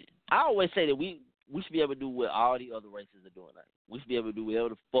element in it. I always say that we should be able to do what all the other races are doing. Like, we should be able to do whatever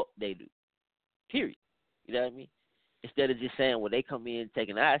the fuck they do. Period. You know what I mean? Instead of just saying, they come in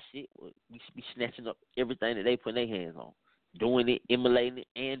taking our shit, we should be snatching up everything that they put their hands on, doing it, emulating it,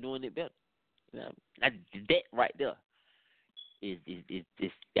 and doing it better. You know what I mean? That right there is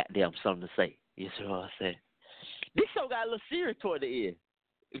goddamn something to say. You know what I'm saying? This show got a little serious toward the end.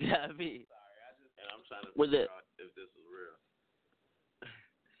 You know what I mean? And I'm trying to figure out if this is real.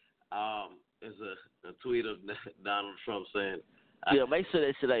 There's a tweet of Donald Trump saying, make sure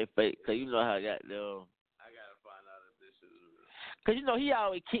that shit ain't fake, because you know how I got there. I got to find out if this is real. Because, he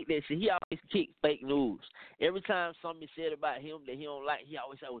always kick that shit. He always kick fake news. Every time something is said about him that he don't like, he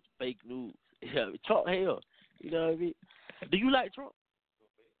always say it was fake news. Yeah, Trump, hell. You know what I mean? Do you like Trump?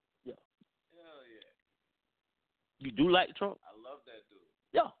 Yeah. Hell yeah. You do like Trump? I love that dude.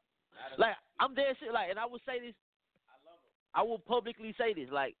 Yeah. Like, I'm dead shit. Like, and I would say this. I love him. I will publicly say this.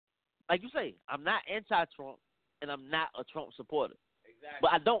 Like you say, I'm not anti-Trump, and I'm not a Trump supporter. Exactly.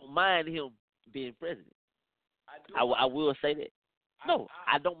 But I don't mind him being president. I will say that. I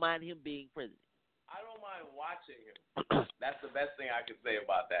don't mind him being president. I don't mind watching him. That's the best thing I can say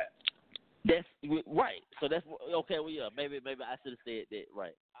about that. That's right. So that's okay. Well, yeah, maybe I should have said that.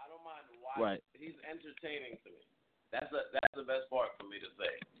 Right. I don't mind watching. Right. He's entertaining to me. That's the best part for me to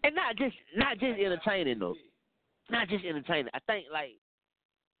say. And not just entertaining though. Not just entertaining. I think like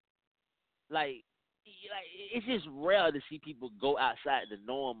it's just rare to see people go outside the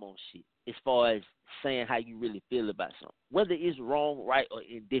norm on shit as far as saying how you really feel about something, whether it's wrong, right, or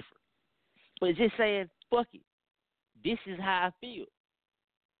indifferent. But just saying, fuck it, this is how I feel,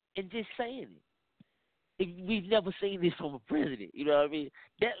 and just saying it. We've never seen this from a president. You know what I mean?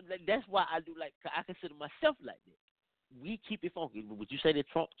 That's why I do like. I consider myself like that. We keep it funky. Would you say that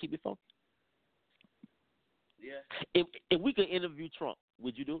Trump keep it funky? Yeah. If we could interview Trump,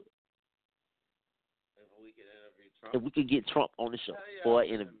 would you do it? If we could interview Trump. If we could get Trump on the show for an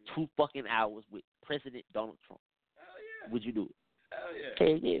interview, 2 fucking hours with President Donald Trump, would you do it? Hell yeah.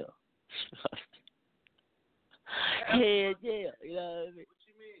 Hell yeah. Hell yeah. You know what I mean? What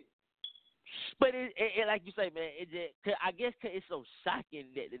you mean? But it like you say, man, I guess 'cause it's so shocking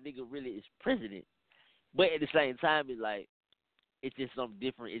that the nigga really is president. But at the same time, it's like, it's just something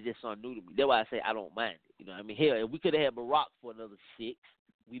different. It's just something new to me. That's why I say I don't mind it. You know what I mean? Hell, if we could have had Barack for another 6,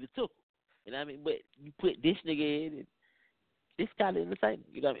 we'd have took him. You know what I mean? But you put this nigga in, and this kind of entertainment.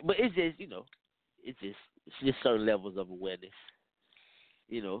 You know what I mean? But it's just, it's just certain levels of awareness.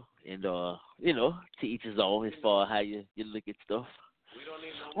 And to each his own as far as how you look at stuff. We don't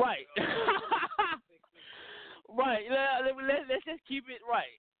need no right. Right. Let's just keep it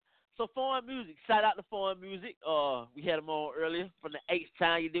right. So Foreign Muzik, shout out to Foreign Muzik. We had him on earlier from the 8th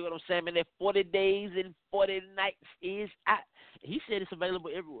time. You dig what I'm saying? Man, that 40 days and 40 nights is out. He said it's available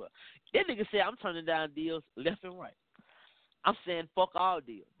everywhere. That nigga said I'm turning down deals left and right. I'm saying fuck all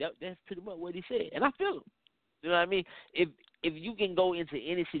deals. That's pretty much what he said, and I feel him. You know what I mean? If you can go into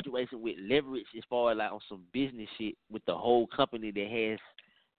any situation with leverage as far as like on some business shit with the whole company that has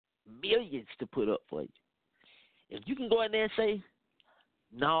millions to put up for you, if you can go in there and say,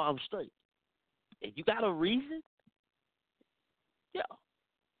 no, I'm straight, and you got a reason, yeah,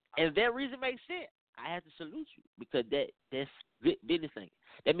 and if that reason makes sense, I have to salute you because that's good business thinking.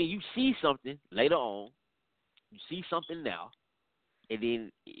 That means you see something later on, you see something now, and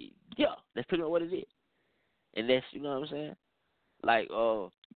then, yeah, that's pretty much what it is. And that's, you know what I'm saying? Like,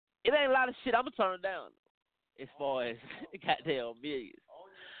 it ain't a lot of shit I'm going to turn down as far as goddamn millions.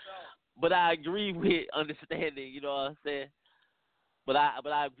 But I agree with understanding, you know what I'm saying? But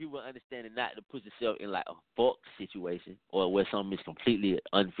I agree with understanding not to put yourself in like a fuck situation or where something is completely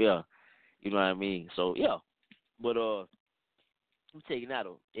unfair. You know what I mean? So, yeah. But I'm taking out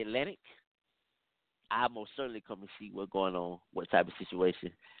Atlantic. I most certainly come and see what's going on, what type of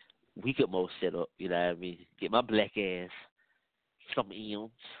situation we could most set up, you know what I mean? Get my black ass some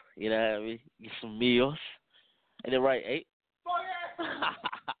M's, you know what I mean? Get some meals. And then right, hey? Oh, yeah.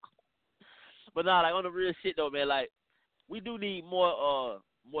 But nah, like on the real shit though, man, like we do need more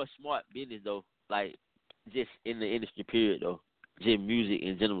smart business though, like just in the industry period though. Just music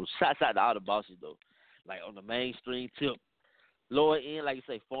in general. Shouts out to all the bosses though. Like on the mainstream tip. Lower end, like you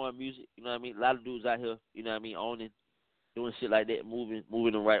say, Foreign Muzik, you know what I mean? A lot of dudes out here, you know what I mean, owning, doing shit like that, moving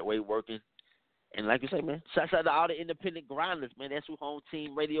the right way, working. And like you say, man, shouts out to all the independent grinders, man. That's who Home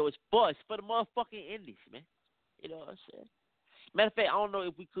Team Radio is for. It's for the motherfucking indies, man. You know what I'm saying? Matter of fact, I don't know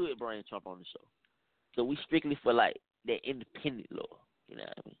if we could bring Trump on the show. So we strictly for, like, that independent law. You know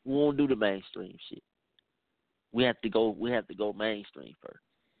what I mean? We won't do the mainstream shit. We have to go mainstream first.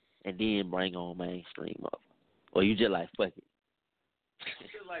 And then bring on mainstream up. Or you just like, fuck it.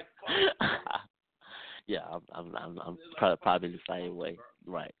 Like, fuck. Yeah, I'm probably the same way.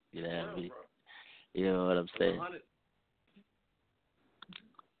 Right. You know what I mean? You know what I'm saying?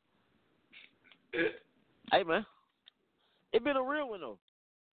 Hey, man. It been a real one, though.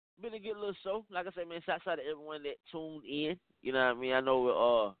 Been a good little show. Like I said, man, shouts out to everyone that tuned in. You know what I mean? I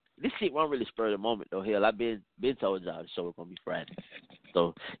know this shit won't really spur the moment, though. Hell, I've been told y'all the show was going to be Friday.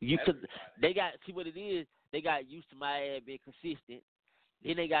 So, they got, see what it is, they got used to my ass being consistent.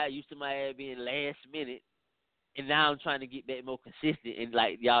 Then they got used to my ass being last minute. And now I'm trying to get back more consistent. And,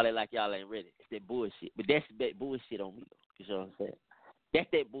 like, y'all ain't ready. It's that bullshit. But that's that bullshit on me, though. You know what I'm saying? That's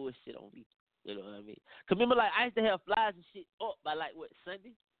that bullshit on me. You know what I mean? Because remember, like, I used to have flyers and shit up by, like, what,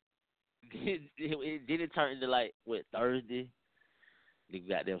 Sunday? Then it turned into, like, what, Thursday? Then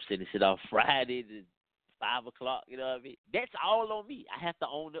got them sending shit off Friday to 5 o'clock. You know what I mean? That's all on me. I have to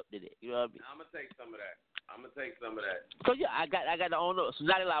own up to that. You know what I mean? I'm going to take some of that. So, yeah, I got to own up. So,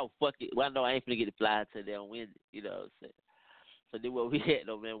 now they're like, oh, fuck it. Well, I know I ain't finna get the flyer till they on Wednesday. You know what I'm saying? So, then what we had,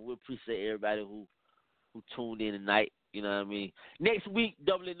 though, man, we appreciate everybody who tuned in tonight. You know what I mean? Next week,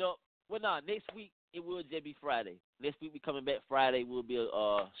 doubling up. Well, next week, it will just be Friday. Next week, we coming back Friday. We'll be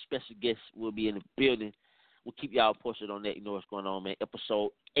a special guest. We'll be in the building. We'll keep y'all posted on that. You know what's going on, man.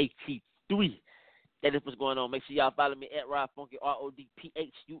 Episode 83. That is what's going on. Make sure y'all follow me at Rod Phunky,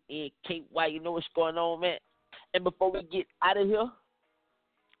 RODPHUNKY. You know what's going on, man. And before we get out of here,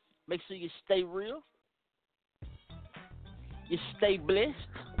 make sure you stay real. You stay blessed.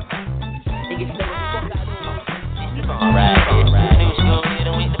 And you stay the fuck out of here. All right.